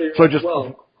 So I just...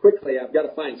 Well, quickly, I've got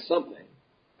to find something.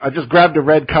 I just grabbed a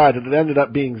red card, and it ended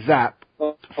up being Zap.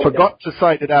 Forgot to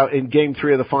cite it out in Game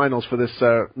 3 of the finals for this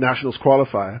Nationals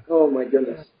qualifier. Oh, my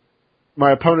goodness.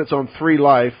 My opponent's on 3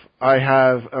 life. I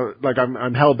have,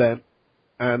 I'm hellbent,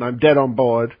 and I'm dead on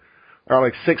board. I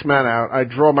got 6 man out. I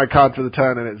draw my card for the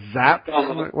turn, and it's Zap.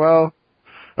 I'm like, well,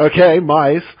 okay,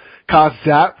 mice. Cast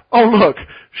Zap. Oh, look.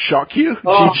 Shock you? GG.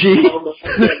 Oh,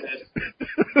 my goodness.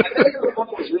 I think your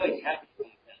opponent was really happy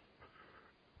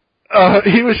about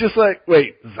He was just like,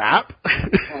 wait, Zap?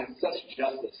 that. Such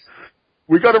justice.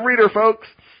 We got a reader, folks.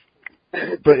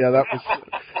 But yeah, that was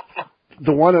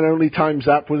the one and only time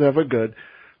Zap was ever good.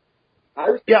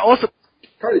 Yeah, also,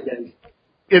 card advantage.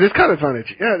 it is card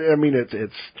advantage. Yeah, I mean,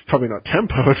 it's probably not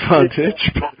tempo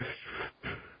advantage. But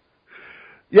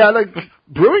yeah, like,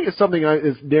 brewing is something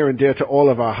is near and dear to all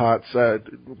of our hearts.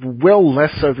 Will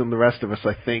less so than the rest of us,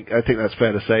 I think. I think that's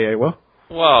fair to say, eh, Will?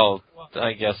 Well,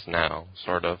 I guess now,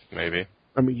 sort of, maybe.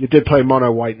 I mean, you did play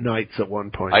Mono White Knights at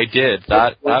one point. I did.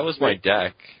 That was my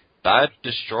deck. That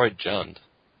destroyed Jund.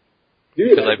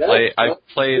 Dude, Because I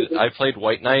played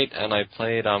White Knight and I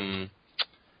played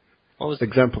what was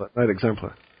it? Knight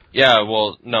Exemplar. Yeah,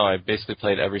 well, no, I basically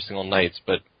played every single Knights,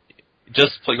 but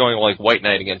just going like White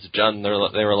Knight against Jund,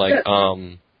 they were like,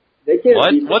 They can't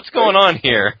what? beat What's going on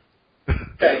here?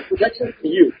 Okay, protection for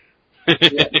you.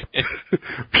 Yeah.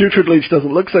 Putrid Leech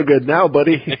doesn't look so good now,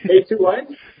 buddy. Pay 2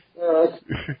 lines?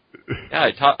 Yeah,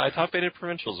 I top-8ed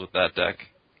Provincials with that deck.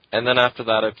 And then after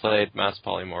that, I played Mass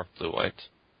Polymorph Blue-White.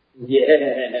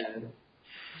 Yeah.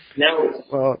 Now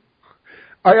Well,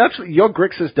 your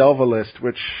Grixis Delver list,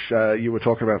 which you were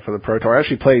talking about for the Pro Tour, I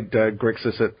actually played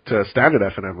Grixis at Standard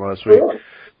FNM last week. Oh.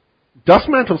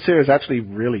 Dustmantle Seer is actually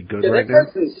really good right now.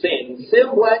 That's insane.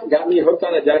 Sam Black got me hooked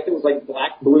on a deck that was like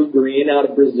black, blue, green out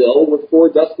of Brazil with 4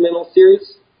 Dustmantle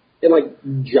Seers and like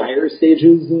gyre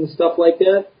stages and stuff like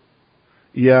that.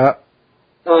 Yeah.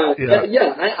 I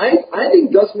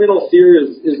think Dustmantle Seer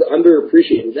is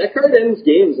underappreciated. That card ends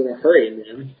games in a hurry,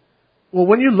 man. Well,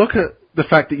 when you look at the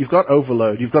fact that you've got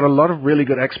Overload, you've got a lot of really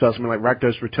good X spells, I mean, like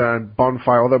Rakdos Return,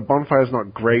 Bonfire, although Bonfire's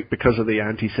not great because of the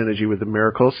anti-synergy with the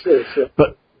Miracles. Sure.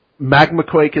 But Magma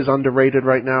Quake is underrated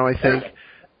right now, I think.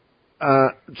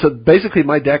 So basically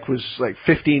my deck was like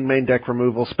 15 main deck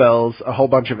removal spells, a whole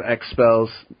bunch of X spells,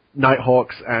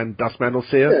 Nighthawks, and Dustmantle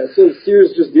Seer. Yeah, so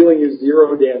Seer's just dealing you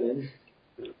 0 damage.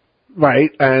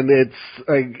 Right, and it's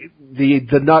like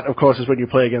the nut, of course, is when you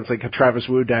play against like a Travis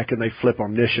Wu deck and they flip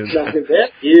Omniscient.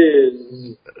 That is.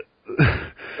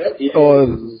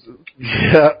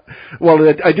 Yeah. Well,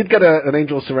 I did get an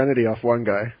Angel of Serenity off one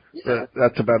guy. Yeah.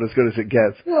 That's about as good as it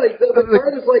gets. Yeah, like the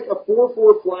card is like a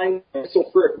 4/4 flying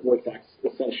sulfuric vortex,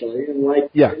 essentially, and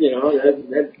like that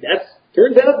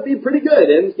turns out to be pretty good.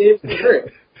 Ends games in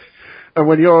hurry. And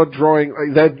when you're drawing,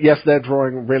 they're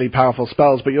drawing really powerful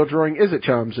spells, but you're drawing Izzet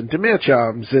Charms and Dimir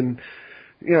Charms and,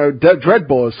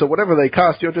 Dreadbores, so whatever they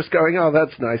cast, you're just going, oh,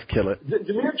 that's nice, kill it. The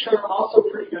Dimir Charm also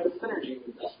pretty good at synergy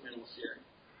with Dustmantle Seer.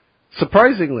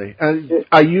 Surprisingly. And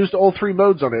I used all 3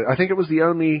 modes on it. I think it was the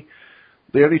only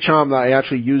charm that I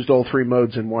actually used all 3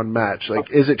 modes in one match. Like,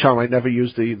 Izzet Charm, I never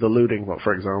used the looting,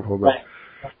 for example, but right.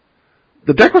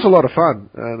 The deck was a lot of fun.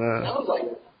 And, sounds like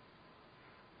it.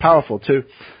 Powerful, too.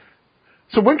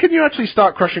 So when can you actually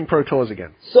start crushing Pro Tours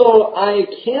again? So I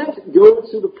can't go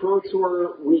to the Pro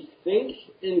Tour, we think,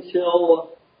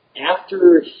 until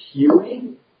after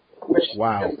Huey, which is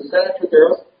the set after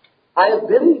Theros. I have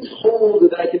been told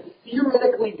that I could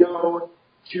theoretically go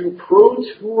to Pro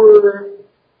Tour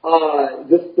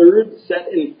the 3rd set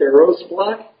in Theros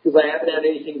block, because I haven't had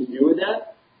anything to do with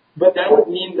that. But that would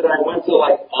mean that I went to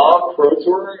like a Pro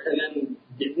Tour and then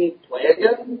didn't play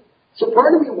again. So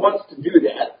part of me wants to do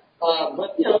that.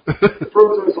 But, the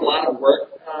Pro Tour is a lot of work.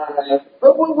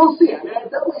 But we'll see. I mean, I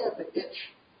definitely have the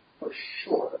itch, for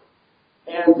sure.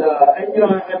 And I'm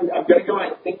going to go,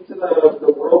 I think, to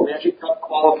the World Magic Cup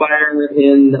qualifier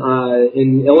in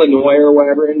Illinois or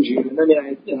wherever in June. I mean,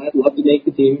 I'd love to make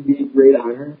the team. It'd be a great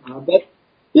honor. But,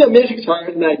 Magic's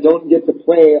hard, and I don't get to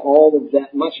play all of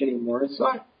that much anymore. So,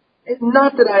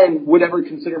 not that I would ever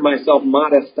consider myself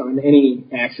modest on any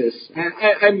axis.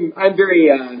 I'm very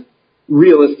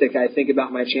realistic, I think,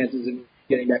 about my chances of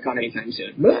getting back on anytime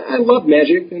soon. But I love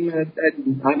Magic, and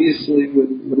I obviously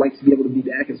would like to be able to be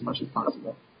back as much as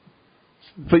possible.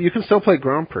 But you can still play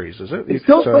Grand Prix, is it?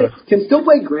 Can still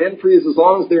play Grand Prix as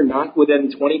long as they're not within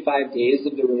 25 days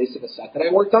of the release of a set that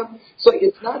I worked on. So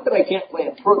it's not that I can't play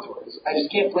in Pro Tours. I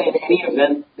just can't play in any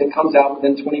event that comes out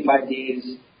within 25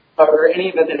 days, or any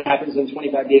event that happens in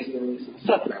 25 days of the release of the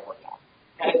set that I worked on.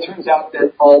 And it turns out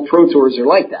that all Pro Tours are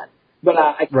like that. But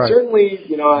I can certainly,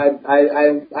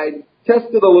 I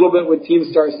tested a little bit with Team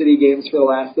Star City Games for the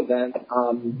last event.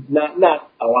 Not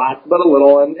a lot, but a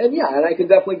little. And I can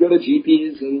definitely go to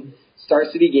GPs and Star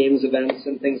City Games events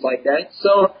and things like that.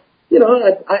 So,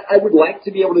 I would like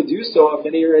to be able to do so if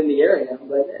any are in the area.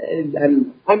 But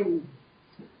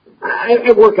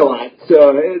I work a lot,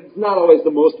 so it's not always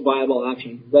the most viable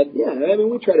option. But,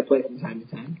 we try to play from time to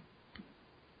time.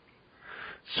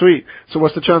 Sweet. So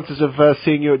what's the chances of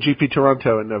seeing you at GP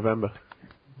Toronto in November?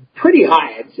 Pretty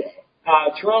high, I'd say.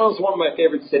 Toronto's one of my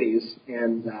favorite cities,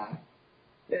 and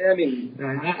I mean,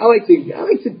 I like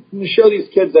to show these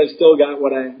kids I've still got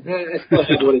what I still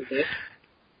have what it takes.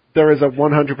 There is a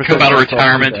 100% Come out of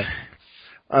retirement.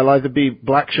 I'll either be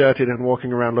black-shirted and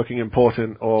walking around looking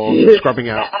important or scrubbing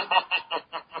out.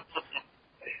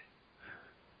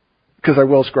 Because I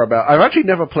will scrub out. I've actually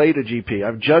never played a GP.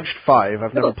 I've judged 5.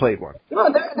 I've never played one. No,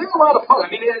 they're a lot of fun. I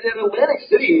mean, at Atlantic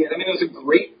City, I mean, it was a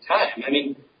great time. I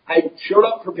mean, I showed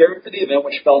up prepared for the event,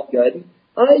 which felt good.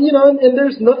 You know, and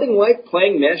there's nothing like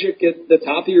playing Magic at the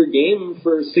top of your game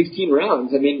for 16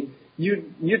 rounds. I mean, you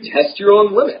test your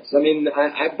own limits. I mean,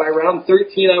 by round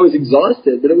 13, I was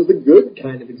exhausted, but it was the good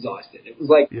kind of exhausted. It was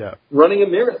like running a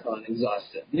marathon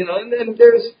exhausted. You know, and then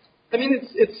there's, I mean,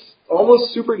 it's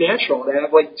almost supernatural to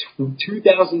have like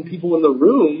 2,000 people in the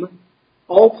room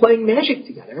all playing Magic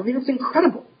together. I mean, it's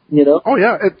incredible. You know? Oh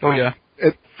yeah.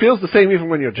 It feels the same even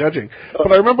when you're judging.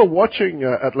 But I remember watching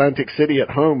Atlantic City at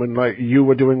home, and like you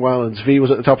were doing well, and Zvi was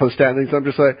at the top of the standings. I'm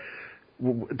just like,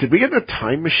 did we get in a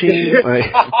time machine?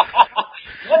 Like,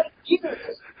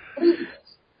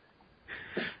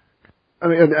 I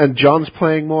mean, and John's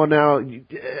playing more now.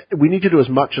 We need to do as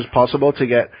much as possible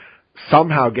to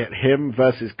somehow get him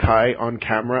versus Kai on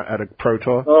camera at a Pro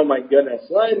Tour. Oh my goodness!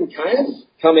 Well, and Kai's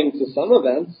coming to some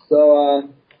events, so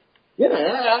yeah,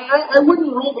 I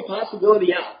wouldn't rule the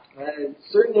possibility out.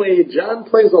 Certainly, John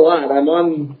plays a lot. I'm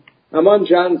on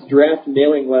John's draft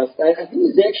mailing list. I think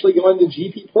he's actually going to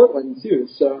GP Portland too,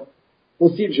 so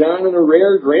we'll see John in a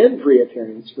rare Grand Prix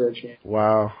appearance for a chance.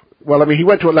 Wow. Well, I mean, he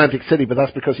went to Atlantic City, but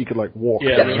that's because he could like walk.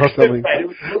 Yeah, or something. Right. It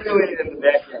was literally in the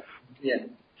backyard. Yeah.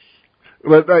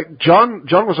 Well, John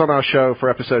was on our show for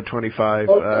episode 25.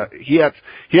 Okay.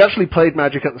 He actually played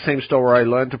Magic at the same store where I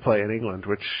learned to play in England,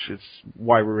 which is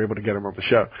why we were able to get him on the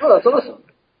show. Oh, that's awesome.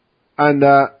 And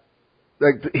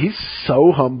he's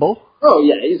so humble. Oh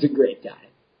yeah, he's a great guy.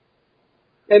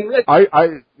 And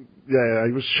I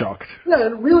was shocked. Yeah,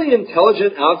 and really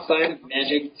intelligent outside of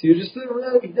Magic too. Just a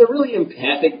really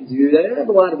empathic dude. I have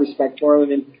a lot of respect for him. I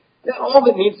mean, all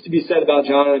that needs to be said about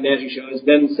John on a Magic show has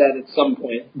been said at some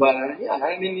point. But yeah,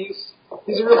 I mean,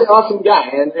 he's a really awesome guy.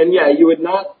 And yeah, you would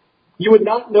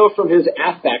not know from his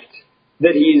affect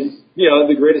that he's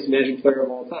the greatest Magic player of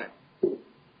all time.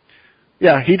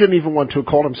 Yeah, he didn't even want to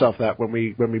call himself that when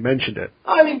we mentioned it.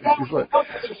 I mean, no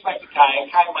disrespect to Kai.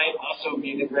 Kai might also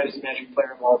be the greatest Magic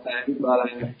player of all time, but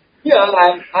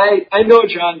I know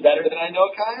John better than I know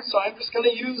Kai, so I'm just going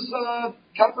to use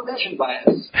confirmation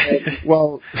bias.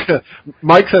 Well,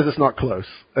 Mike says it's not close.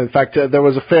 In fact, there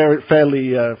was a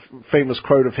fairly famous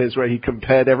quote of his where he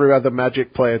compared every other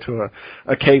Magic player to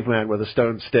a caveman with a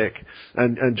stone stick,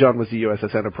 and John was the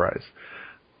USS Enterprise.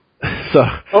 So,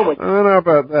 I don't know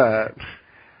about that.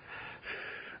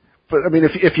 But, I mean,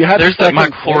 if you had... There's that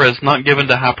Mike Flores not given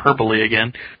to hyperbole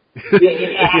again. If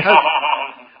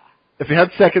you had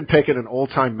second pick in an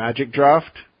all-time Magic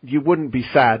draft, you wouldn't be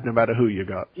sad no matter who you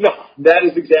got. No, that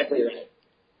is exactly right.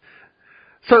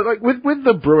 So, like, with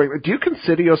the brewing, do you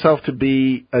consider yourself to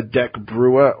be a deck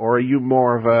brewer, or are you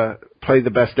more of a play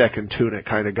the best deck and tune it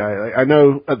kind of guy? Like, I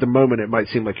know at the moment it might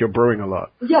seem like you're brewing a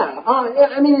lot. Yeah,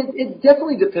 I mean, it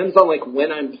definitely depends on, like,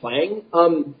 when I'm playing.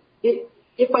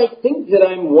 If I think that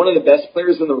I'm one of the best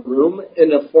players in the room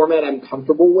in a format I'm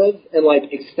comfortable with, and, like,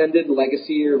 extended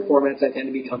legacy or formats I tend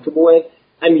to be comfortable with,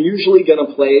 I'm usually going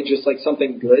to play just, like,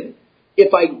 something good.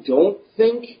 If I don't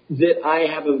think that I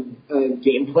have a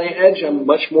gameplay edge, I'm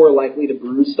much more likely to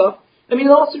brew stuff. I mean,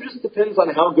 it also just depends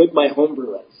on how good my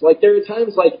homebrew is. Like, there are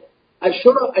times, like, I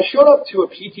showed up to a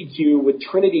PTQ with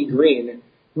Trinity Green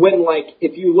when, like,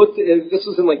 if you looked at it, this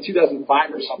was in, like, 2005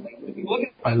 or something. If you look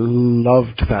at I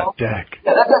loved that deck.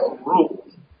 Yeah, that deck ruled.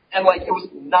 And, like, it was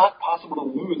not possible to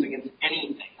lose against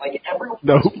anything. Like, everyone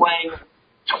was playing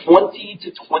 20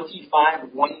 to 25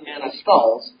 one-mana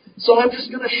spells. So I'm just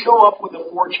going to show up with a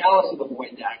 4 Chalice of the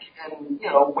Void deck and,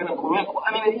 win a blue imple.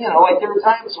 I mean, like, there are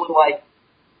times when, like,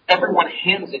 everyone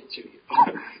hands it to you.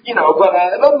 But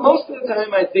most of the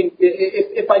time I think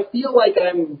if I feel like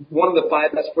I'm one of the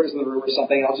 5 best players in the room or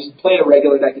something, I'll just play a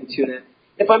regular deck and tune it.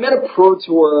 If I'm at a Pro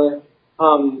Tour,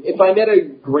 if I'm at a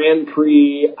Grand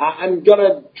Prix, I'm going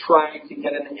to try to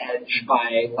get an edge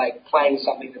by, like, playing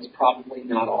something that's probably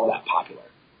not all that popular.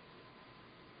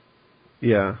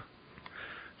 Yeah.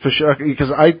 For sure,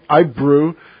 because I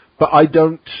brew, but I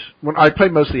don't. When I play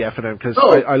mostly FNM because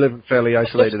I live in fairly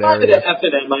isolated areas. At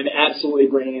FNM, I'm absolutely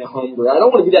bringing a homebrew. I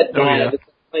don't want to be that guy that's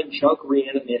playing Junk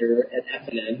Reanimator at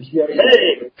FNM.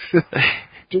 Hey,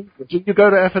 do you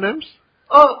go to FNMs?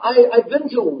 I've been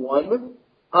to one.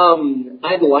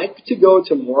 I'd like to go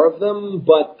to more of them,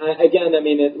 but again, I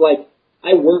mean,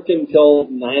 I work until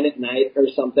 9 at night or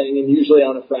something, and usually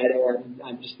on a Friday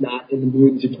I'm just not in the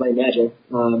mood to play Magic.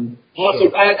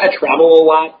 Also, I travel a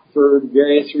lot for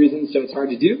various reasons, so it's hard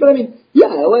to do. But I mean, yeah,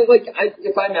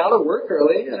 if I'm out of work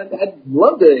early, I'd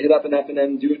love to hit up an FNM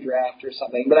and do a draft or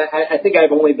something. But I think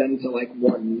I've only been to like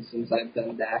one since I've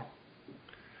done that.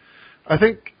 I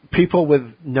think people with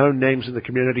known names in the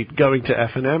community going to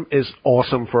FNM is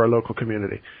awesome for a local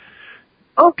community.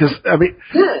 Oh, because I mean,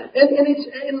 yeah,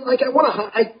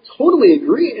 I totally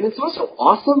agree, and it's also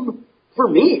awesome for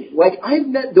me. Like I've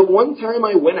met the one time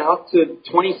I went out to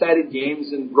 20-sided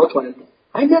games in Brooklyn,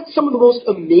 I met some of the most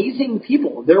amazing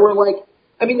people. There were I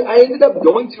ended up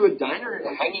going to a diner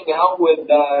and hanging out with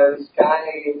this guy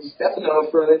Stefano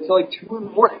until 2 in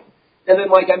the morning. And then,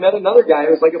 I met another guy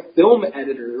who was, a film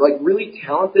editor, really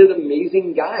talented,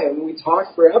 amazing guy, and we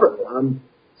talked forever.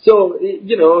 So,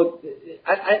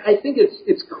 I think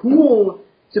it's cool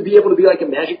to be able to be, a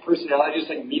Magic personality,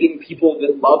 just, meeting people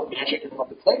that love Magic and love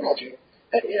to play Magic.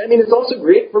 I mean, it's also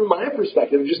great from my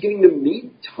perspective, just getting to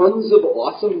meet tons of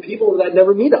awesome people that I'd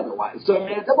never meet otherwise. So, I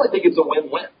mean, I definitely think it's a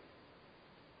win-win.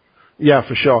 Yeah,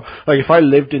 for sure. If I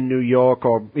lived in New York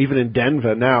or even in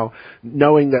Denver now,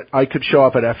 knowing that I could show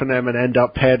up at FNM and end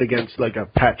up paired against a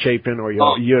Pat Chapin or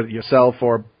yourself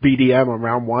or BDM on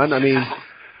round one, I mean,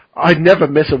 I'd never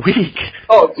miss a week.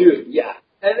 Oh, dude, yeah.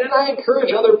 And then I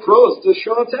encourage other pros to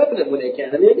show up to FNM when they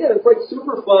can. I mean, again, it's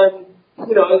super fun.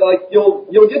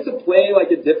 You'll get to play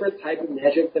a different type of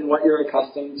Magic than what you're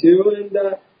accustomed to, and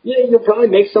you'll probably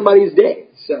make somebody's day.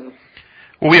 So.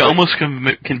 Well, we almost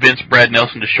convinced Brad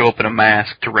Nelson to show up in a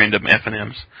mask to random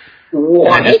FNMs.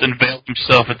 What? And just unveiled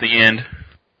himself at the end.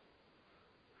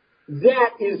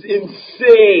 That is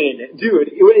insane, dude.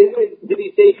 Did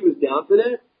he say he was down for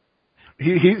that?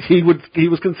 He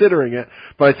was considering it,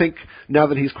 but I think now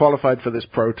that he's qualified for this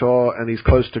Pro Tour and he's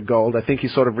close to gold, I think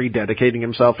he's sort of rededicating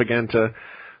himself again to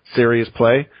serious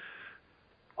play.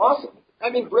 Awesome. I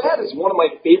mean, Brad is one of my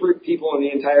favorite people in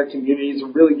the entire community. He's a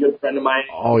really good friend of mine.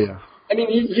 Oh yeah. I mean,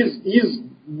 he's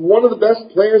one of the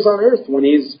best players on earth when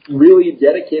he's really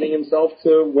dedicating himself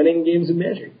to winning games of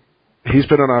Magic. He's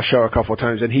been on our show a couple of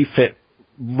times, and he fit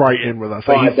right in with us.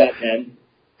 I bet, man.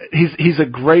 He's a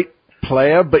great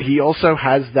player, but he also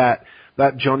has that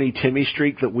Johnny Timmy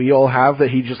streak that we all have, that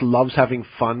he just loves having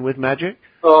fun with Magic.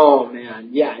 Oh,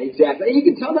 man. Yeah, exactly. And you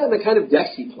can tell that in the kind of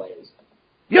decks he plays.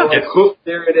 Yeah.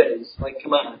 There it is.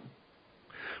 Come on.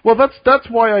 Well, that's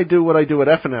why I do what I do at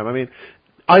FNM. I mean,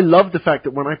 I love the fact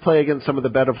that when I play against some of the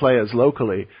better players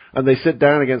locally, and they sit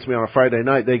down against me on a Friday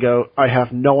night, they go, I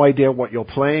have no idea what you're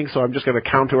playing, so I'm just going to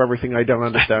counter everything I don't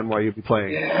understand why you'd be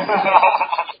playing.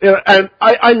 And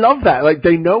I love that.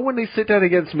 They know when they sit down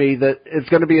against me that it's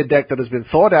going to be a deck that has been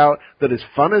thought out, that is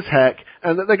fun as heck,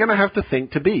 and that they're going to have to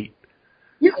think to beat.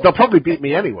 Yeah. They'll probably beat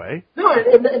me anyway. No,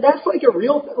 and that's a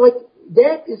real,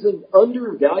 that is an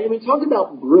undervalued, I mean, talking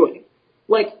about brewing.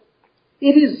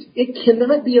 It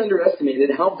cannot be underestimated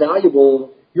how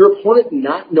valuable your opponent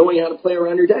not knowing how to play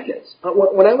around your deck is.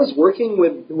 When I was working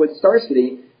with Star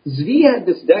City, Zvi had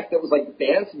this deck that was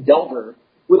Bance Delver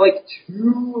with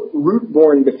 2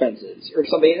 Rootborn defenses or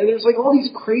something, and there's all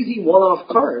these crazy one-off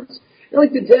cards. And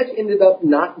the deck ended up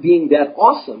not being that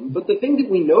awesome, but the thing that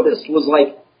we noticed was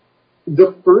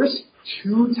the first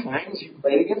 2 times you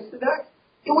played against the deck,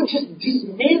 it would just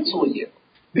dismantle you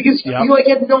because you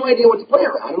had no idea what to play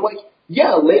around. And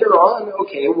yeah, later on,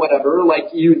 okay, whatever,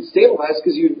 you'd stabilize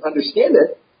because you'd understand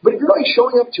it. But if you're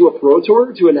showing up to a Pro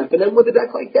Tour, to an FNM with a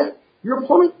deck like that, your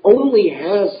opponent only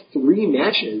has 3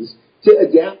 matches to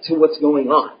adapt to what's going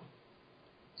on.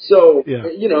 So,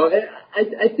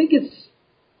 I think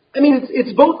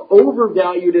it's both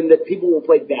overvalued in that people will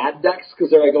play bad decks because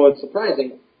they're it's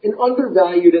surprising, and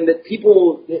undervalued in that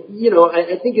people,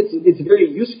 I think it's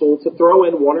very useful to throw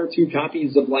in 1 or 2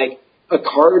 copies of a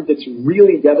card that's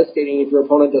really devastating if your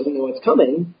opponent doesn't know it's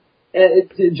coming, and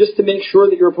just to make sure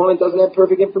that your opponent doesn't have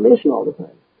perfect information all the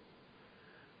time.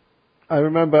 I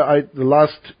remember the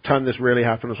last time this really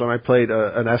happened was when I played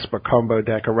an Esper combo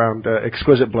deck around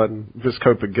Exquisite Blood and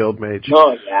Viscopa Guildmage.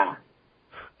 Oh, yeah.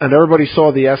 And everybody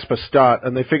saw the Esper start,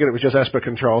 and they figured it was just Esper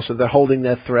control, so they're holding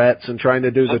their threats and trying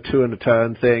to do the 2 in a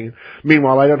turn thing.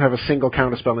 Meanwhile, I don't have a single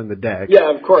counterspell in the deck.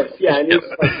 Yeah, of course. Yeah, and it's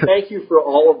thank you for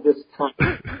all of this time.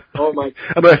 Oh, my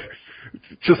God. And I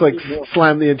just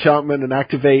slam the enchantment and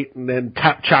activate, and then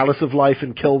tap Chalice of Life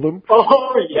and kill them.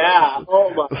 Oh, yeah.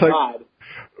 Oh, my God.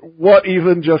 What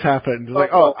even just happened?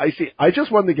 I see. I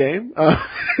just won the game.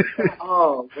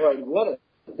 Oh, boy.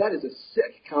 That is a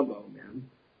sick combo, man.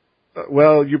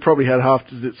 Well, you probably had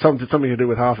something to do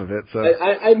with half of it. So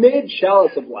I made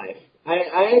Chalice of Life.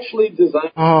 I actually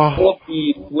designed all of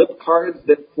the flip cards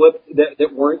that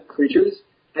weren't creatures.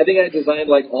 I think I designed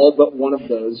like all but one of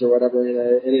those or whatever in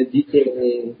a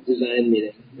DKA design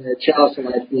meeting. Chalice of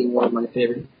Life being one of my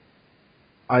favorites.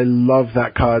 I love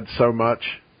that card so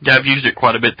much. Yeah, I've used it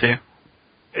quite a bit too.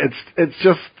 It's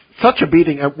just such a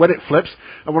beating when it flips.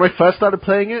 And when I first started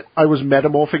playing it, I was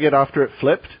metamorphing it after it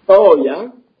flipped. Oh yeah.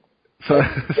 So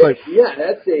it's like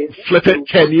that's flip it,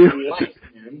 can you? Life,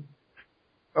 man.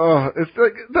 Oh, it's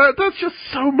like that's just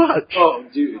so much. Oh,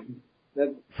 dude.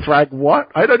 Thrag what?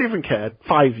 I don't even care.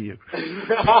 5 you.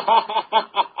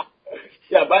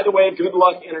 Yeah. By the way, good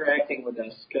luck interacting with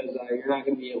us because you're not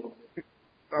going to be able to.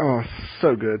 Oh,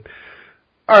 so good.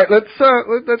 All right,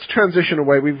 let's transition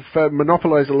away. We've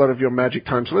monopolized a lot of your Magic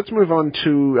time, so let's move on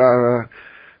to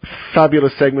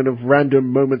fabulous segment of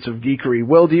random moments of geekery.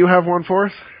 Will, do you have one for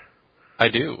us? I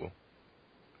do.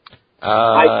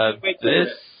 I can't wait to hear it.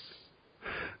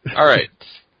 All right.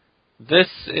 This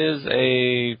is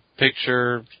a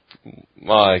picture.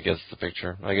 Well, I guess it's a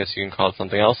picture. I guess you can call it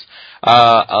something else.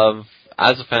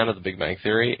 As a fan of The Big Bang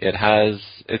Theory,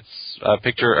 it's a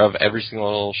picture of every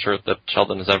single shirt that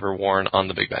Sheldon has ever worn on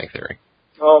The Big Bang Theory.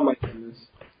 Oh my goodness.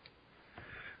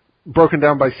 Broken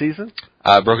down by season?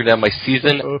 Broken down by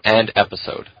season and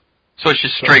episode. So it's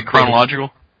just straight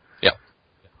chronological? Yeah.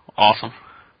 Awesome.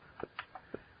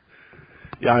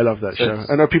 Yeah, I love that show.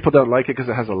 I know people don't like it because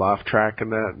it has a laugh track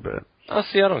and that, but... Oh,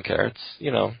 see, I don't care. It's,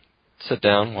 sit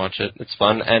down, watch it. It's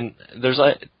fun. And there's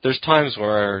times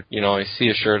where, I see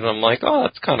a shirt and I'm like, oh,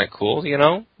 that's kind of cool,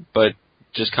 but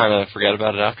just kind of forget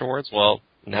about it afterwards. Well,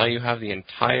 now you have the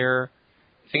entire...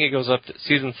 I think it goes up to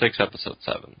season 6, episode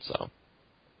 7, so...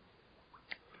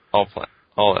 All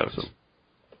those.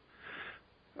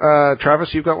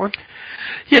 Travis, you've got one?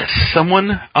 Yes,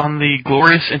 someone on the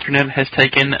glorious internet has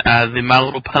taken the My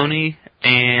Little Pony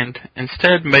and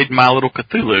instead made My Little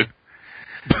Cthulhu.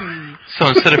 So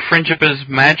instead of friendship is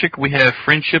magic, we have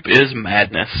friendship is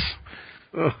madness.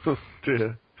 Oh,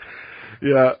 dear.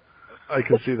 Yeah, I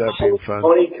can see that being fun.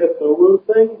 Pony Cthulhu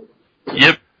thing?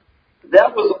 Yep.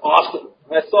 That was awesome.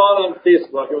 I saw it on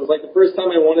Facebook. It was like the first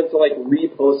time I wanted to like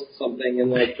repost something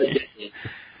and like.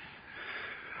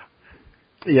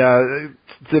 Yeah,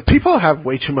 the people have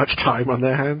way too much time on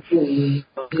their hands. Hey,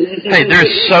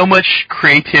 there's so much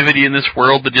creativity in this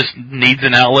world that just needs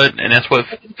an outlet, and that's what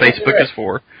Facebook is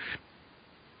for.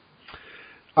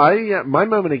 My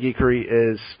moment of geekery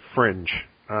is Fringe.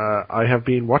 I have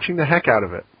been watching the heck out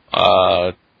of it.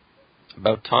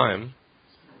 About time.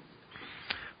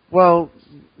 Well,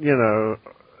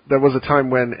 there was a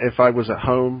time when if I was at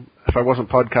home, if I wasn't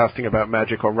podcasting about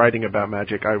Magic or writing about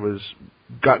Magic, I was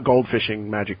goldfishing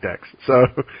Magic decks. So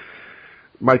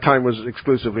my time was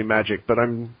exclusively Magic, but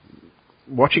I'm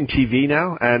watching TV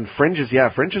now, and Fringe is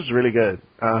really good.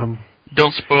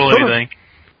 Don't spoil anything.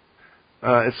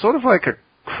 It's sort of like a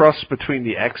cross between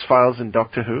the X-Files and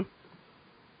Doctor Who.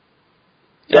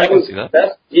 Yeah, That was the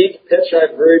best geek pitch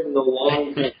I've heard in a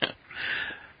long time.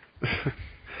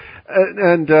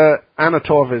 And Anna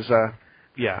Torv is,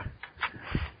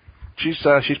 she's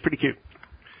pretty cute.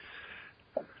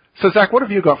 So Zach, what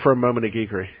have you got for a moment of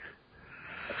geekery?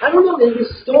 I don't know, man. You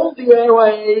stole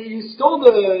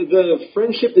the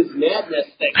friendship is madness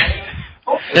thing.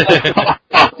 I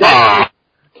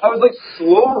was like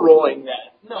slow rolling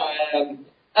that. No, I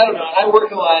don't know. I work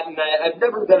a lot, and I've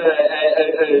never been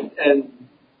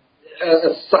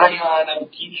a scion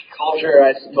of geek culture,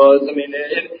 I suppose. I mean,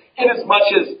 in as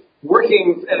much as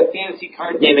working at a fantasy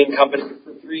card gaming company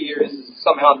for 3 years is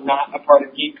somehow not a part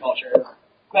of geek culture.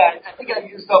 But I think I've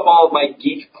used up all of my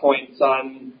geek points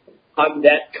on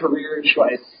that career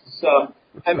choice. So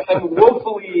I'm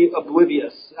woefully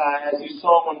oblivious, as you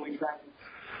saw when we tried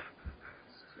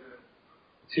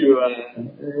to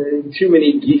too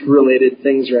many geek-related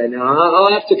things right now.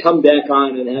 I'll have to come back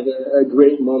on and have a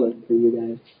great moment for you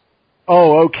guys.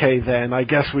 Oh, okay then. I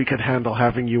guess we could handle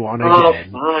having you on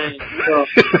again. Oh, fine. So,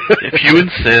 if you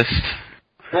insist.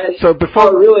 So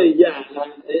before really, yeah,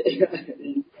 you're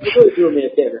really doing me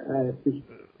a favor. I appreciate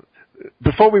it.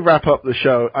 Before we wrap up the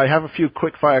show, I have a few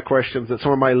quick-fire questions that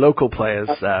some of my local players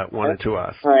wanted to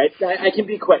ask. All right, I can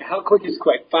be quick. How quick is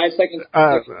quick? 5 seconds?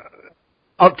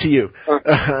 Up to you.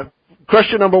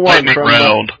 Question number one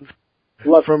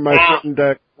from my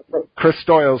friend Chris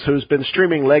Stoyles, who's been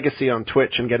streaming Legacy on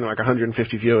Twitch and getting like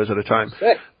 150 viewers at a time.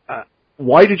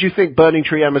 Why did you think Burning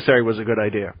Tree Emissary was a good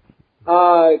idea?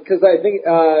 Because I think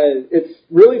it's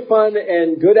really fun,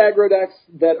 and good aggro decks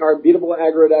that are beatable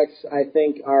aggro decks, I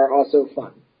think, are also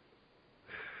fun.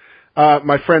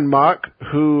 My friend Mark,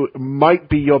 who might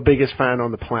be your biggest fan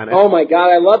on the planet. Oh my God,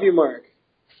 I love you, Mark.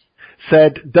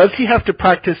 Said, does he have to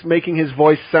practice making his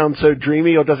voice sound so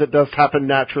dreamy, or does it just happen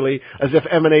naturally, as if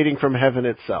emanating from heaven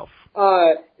itself?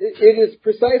 It is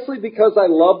precisely because I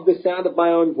love the sound of my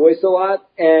own voice a lot,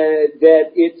 and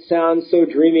that it sounds so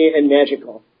dreamy and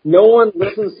magical. No one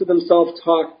listens to themselves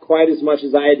talk quite as much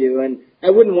as I do, and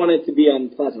I wouldn't want it to be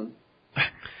unpleasant.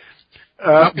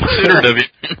 Considerate of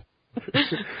you.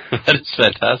 That is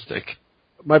fantastic.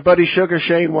 My buddy Sugar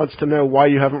Shane wants to know why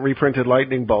you haven't reprinted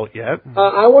Lightning Bolt yet.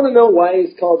 I want to know why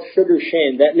he's called Sugar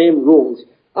Shane. That name rules.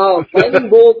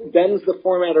 Lightning Bolt bends the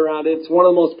format around it. It's one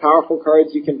of the most powerful cards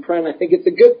you can print. I think it's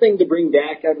a good thing to bring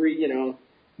back every,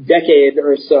 decade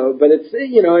or so. But it's,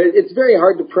 it's very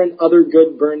hard to print other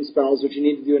good burn spells, which you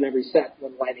need to do in every set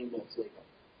when Lightning Bolt's legal.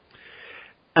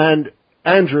 And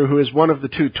Andrew, who is one of the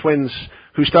two twins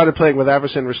who started playing with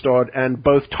Avacyn Restored and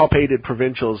both top-aided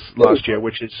provincials last year,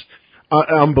 which is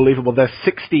unbelievable. They're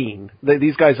 16.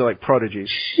 These guys are like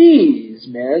prodigies. Jeez,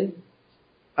 man.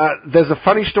 There's a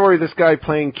funny story. This guy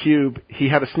playing Cube, he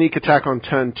had a sneak attack on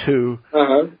turn 2.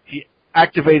 Uh-huh. He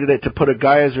activated it to put a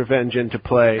Gaia's Revenge into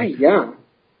play. Yeah.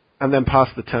 And then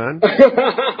passed the turn.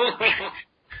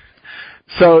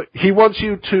 So he wants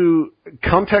you to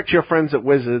contact your friends at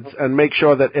Wizards and make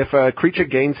sure that if a creature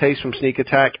gains haste from sneak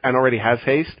attack and already has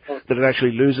haste, that it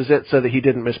actually loses it so that he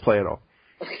didn't misplay it all.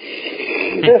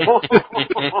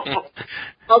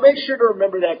 I'll make sure to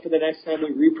remember that for the next time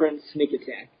we reprint sneak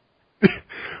attack.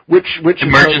 which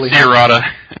emergency errata.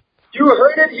 You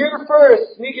heard it here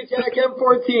first. Sneak attack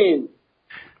M14.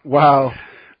 Wow.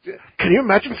 Can you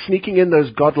imagine sneaking in those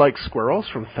godlike squirrels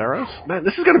from Theros? Man,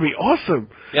 this is going to be awesome.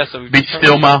 Yeah, so we've Be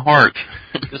still my heart.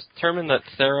 determined that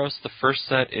Theros, the first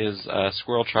set is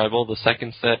Squirrel Tribal, the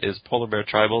second set is Polar Bear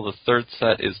Tribal, the third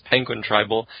set is Penguin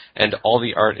Tribal, and all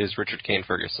the art is Richard Kane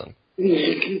Ferguson.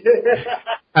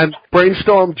 And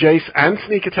Brainstorm, Jace, and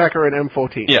Sneak Attack are in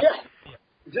M14. Yeah.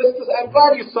 I'm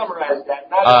glad you summarized that.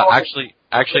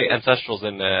 Actually, Ancestral's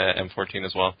in M14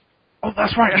 as well. Oh,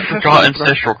 that's right. I forgot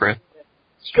Ancestral Grid.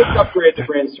 Strict upgrade to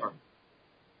Brainstorm.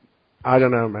 I don't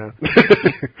know, man.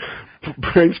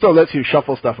 Brainstorm lets you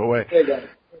shuffle stuff away. There you go.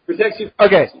 Protects you from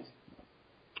Okay.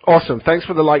 Awesome. Thanks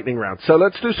for the lightning round. So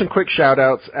let's do some quick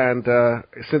shout-outs, and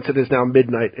since it is now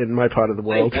midnight in my part of the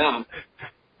world.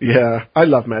 Yeah, I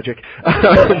love magic.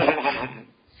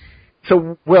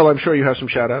 So, Will, I'm sure you have some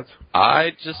shout-outs.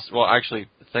 Actually,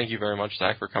 thank you very much,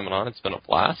 Zach, for coming on. It's been a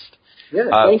blast.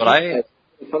 Yeah, thank you.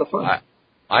 It's a ton of fun.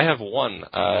 I have one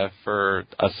for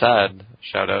a sad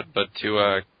shout-out, but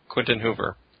to Quentin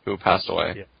Hoover, who passed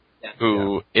away.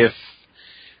 Yeah.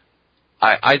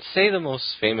 I'd say the most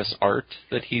famous art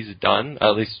that he's done,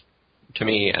 at least to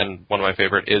me, and one of my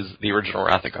favorite, is the original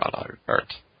Wrath of God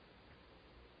art.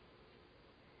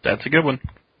 That's a good one.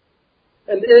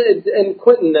 And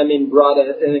Quentin, brought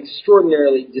an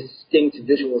extraordinarily distinct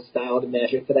visual style to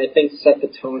Magic that I think set the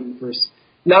tone for.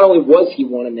 Not only was he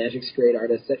one of Magic's great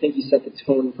artists, I think he set the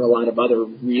tone for a lot of other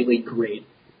really great,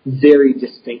 very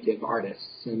distinctive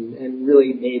artists, and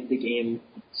really made the game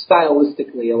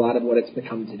stylistically a lot of what it's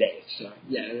become today. So,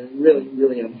 yeah, really,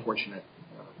 really unfortunate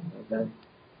event.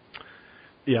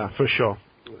 Yeah, for sure.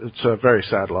 It's a very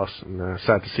sad loss, and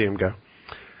sad to see him go.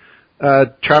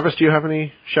 Travis, do you have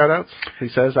any shout-outs? He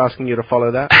says, asking you to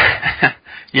follow that.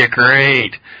 Yeah,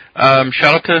 great.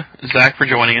 Shout out to Zach for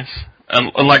joining us.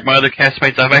 Unlike my other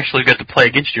castmates, I've actually got to play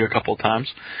against you a couple of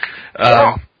times.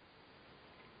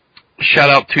 Shout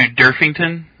out to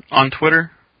Durfington on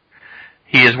Twitter.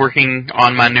 He is working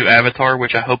on my new avatar,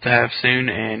 which I hope to have soon,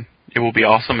 and it will be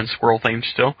awesome and squirrel themed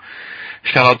still.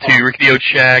 Shout out to Ricky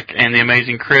Ochak and the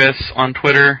amazing Chris on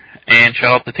Twitter, and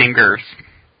shout out to Team Gers.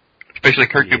 Especially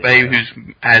Kirk Dubé,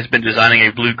 who has been designing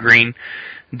a blue-green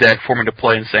deck for me to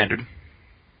play in Standard.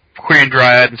 Quirion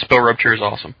Dryad and Spell Rupture is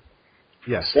awesome.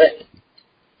 Yes.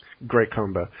 Great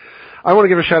combo. I want to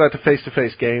give a shout-out to Face to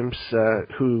Face Games,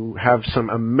 who have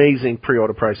some amazing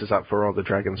pre-order prices up for all the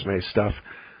Dragon's Maze stuff.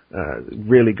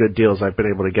 Really good deals I've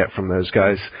been able to get from those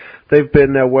guys. They've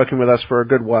been working with us for a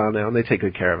good while now, and they take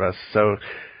good care of us. So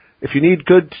if you need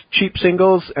good, cheap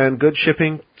singles and good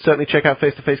shipping, certainly check out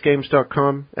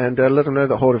face-to-facegames.com and let them know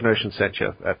that Horde of Notion sent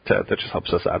you. That just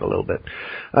helps us out a little bit.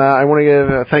 I want to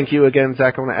give thank you again,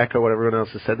 Zach. I want to echo what everyone else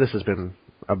has said. This has been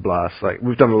a blast.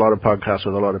 We've done a lot of podcasts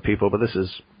with a lot of people, but this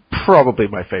is probably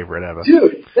my favorite ever.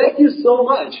 Dude, thank you so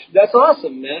much. That's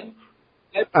awesome, man.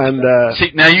 And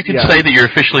see, now you can say that you're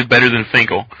officially better than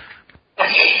Finkel.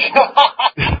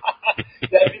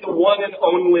 That'd be the one and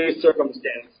only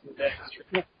circumstance. That's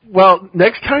true. Well,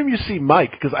 next time you see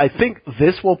Mike, because I think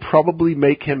this will probably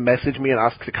make him message me and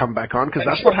ask to come back on, because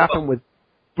that's what happened with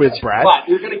with Brad. What?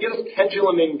 You're going to get us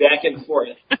penduluming back and forth.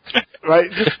 Right?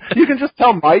 You can just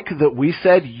tell Mike that we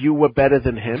said you were better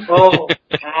than him. Oh,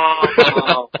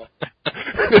 wow.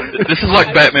 This is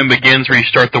like Batman Begins where you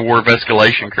start the war of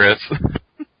escalation, Chris.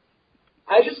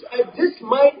 This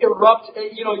might erupt.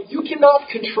 You cannot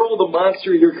control the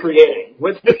monster you're creating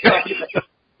with this document.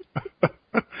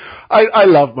 I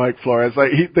love Mike Flores.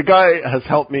 Like the guy has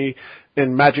helped me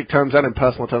in Magic terms and in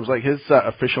personal terms. Like his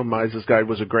official Misers guide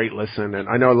was a great listen, and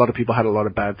I know a lot of people had a lot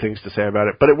of bad things to say about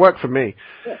it, but it worked for me.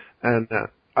 Yeah. And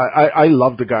I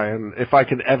love the guy, and if I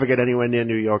can ever get anywhere near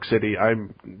New York City,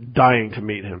 I'm dying to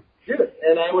meet him. Good,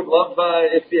 and I would love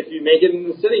if you make it in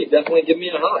the city, definitely give me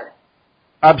a holler.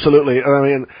 Absolutely. I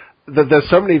mean, there's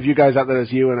so many of you guys out there.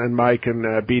 There's you and Mike and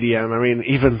BDM. I mean,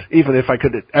 even if I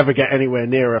could ever get anywhere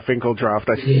near a Finkel draft,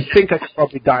 I think I could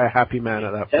probably die a happy man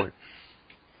at that point.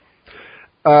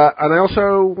 And I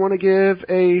also want to give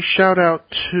a shout out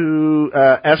to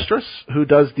Estrus, who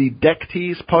does the Deck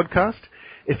Tease podcast.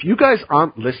 If you guys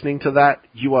aren't listening to that,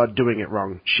 you are doing it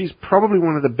wrong. She's probably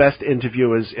one of the best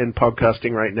interviewers in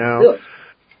podcasting right now. Really?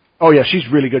 Oh yeah, she's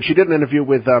really good. She did an interview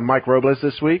with Mike Robles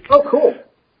this week. Oh, cool.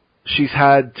 She's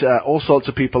had all sorts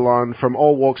of people on from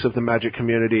all walks of the Magic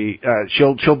community.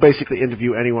 She'll basically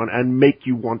interview anyone and make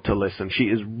you want to listen. She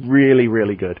is really,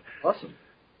 really good. Awesome.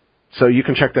 So you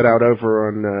can check that out over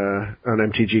on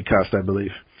MTG Cast, I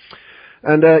believe.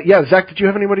 And yeah, Zach, did you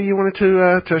have anybody you wanted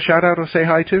to shout out or say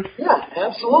hi to? Yeah,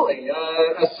 absolutely.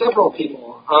 Several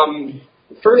people.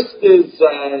 First is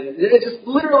just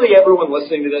literally everyone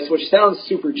listening to this, which sounds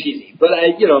super cheesy, but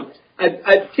I've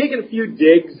taken a few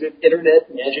digs at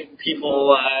internet Magic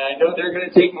people. I know they're going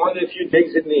to take more than a few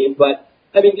digs at me, but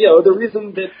I mean, the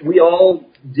reason that we all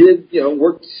did,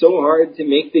 worked so hard to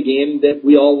make the game that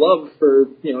we all love for,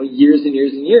 years and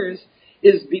years and years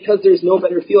is because there's no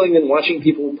better feeling than watching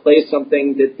people play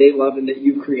something that they love and that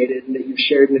you created and that you've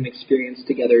shared an experience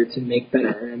together to make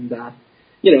better. And,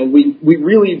 we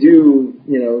really do,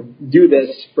 do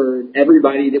this for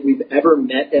everybody that we've ever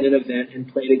met at an event and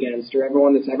played against, or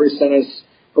everyone that's ever sent us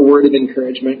a word of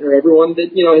encouragement, or everyone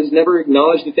that, has never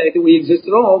acknowledged the fact that we exist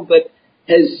at all, but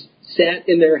has sat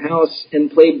in their house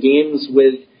and played games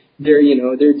with their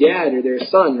dad or their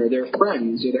son or their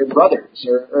friends or their brothers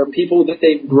or people that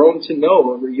they've grown to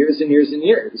know over years and years and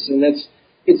years. And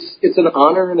it's an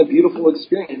honor and a beautiful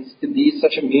experience to be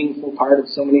such a meaningful part of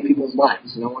so many people's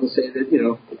lives. And I want to say that,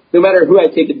 no matter who I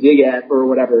take a dig at or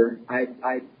whatever,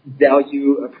 I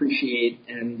value, appreciate,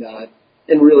 and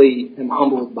really am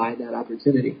humbled by that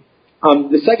opportunity.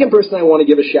 The second person I want to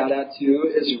give a shout out to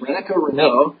is Renica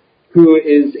Renault, who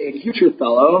is a future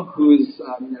fellow,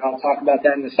 and I'll talk about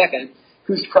that in a second,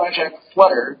 whose project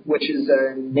Flutter, which is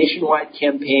a nationwide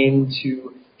campaign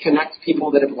to connect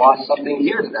people that have lost something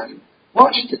dear to them,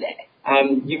 launched today. I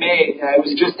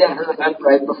was just at her event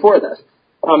right before this.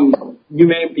 You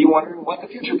may be wondering what the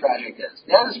Future Project is.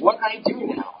 That is what I do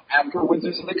now after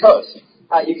Wizards of the Coast.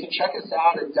 You can check us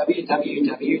out at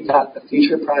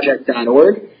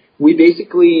www.thefutureproject.org. We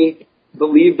basically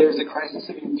believe there's a crisis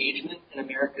of engagement in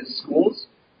America's schools,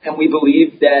 and we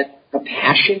believe that a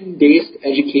passion-based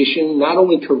education, not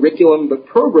only curriculum but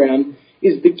program,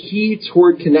 is the key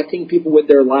toward connecting people with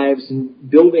their lives and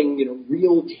building,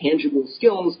 real tangible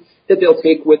skills that they'll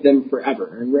take with them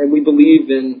forever. And we believe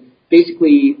in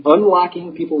basically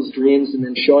unlocking people's dreams and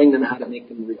then showing them how to make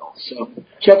them real. So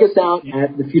check us out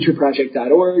at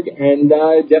thefutureproject.org and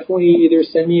definitely either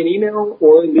send me an email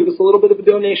or leave us a little bit of a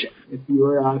donation if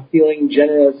you're feeling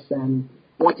generous and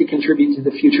want to contribute to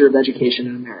the future of education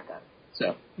in America.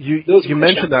 So you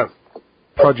mentioned that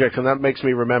project, and that makes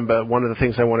me remember one of the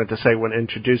things I wanted to say when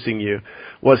introducing you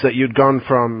was that you'd gone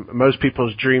from most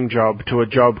people's dream job to a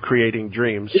job creating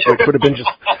dreams, which would have been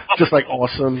just like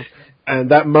awesome.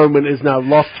 And that moment is now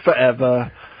lost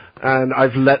forever, and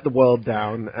I've let the world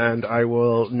down, and I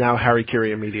will now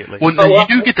harikiri immediately. Well, you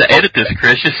do get to edit this,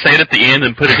 Chris. Just say it at the end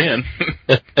and put it in.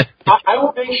 I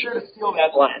will make sure to steal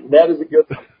that line. That is a good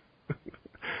one.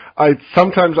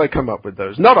 Sometimes I come up with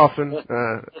those. Not often.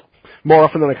 More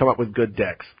often than I come up with good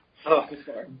decks. Oh,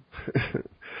 sorry.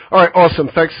 All right, awesome.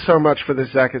 Thanks so much for this,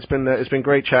 Zach. It's been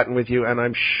great chatting with you, and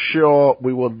I'm sure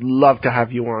we would love to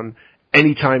have you on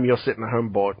anytime you're sitting at home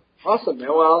bored. Awesome, man.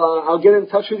 Well, I'll get in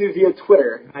touch with you via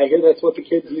Twitter. I hear that's what the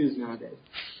kids use nowadays.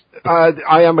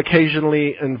 I am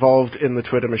occasionally involved in the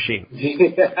Twitter machine.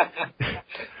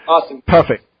 Awesome.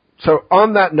 Perfect. So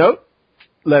on that note,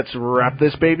 let's wrap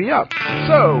this baby up.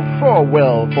 So, for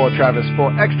Will, for Travis,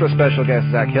 for extra special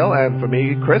guest Zach Hill, and for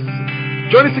me, Chris,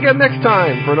 join us again next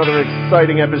time for another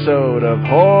exciting episode of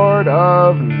Horde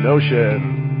of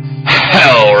Notions.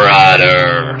 All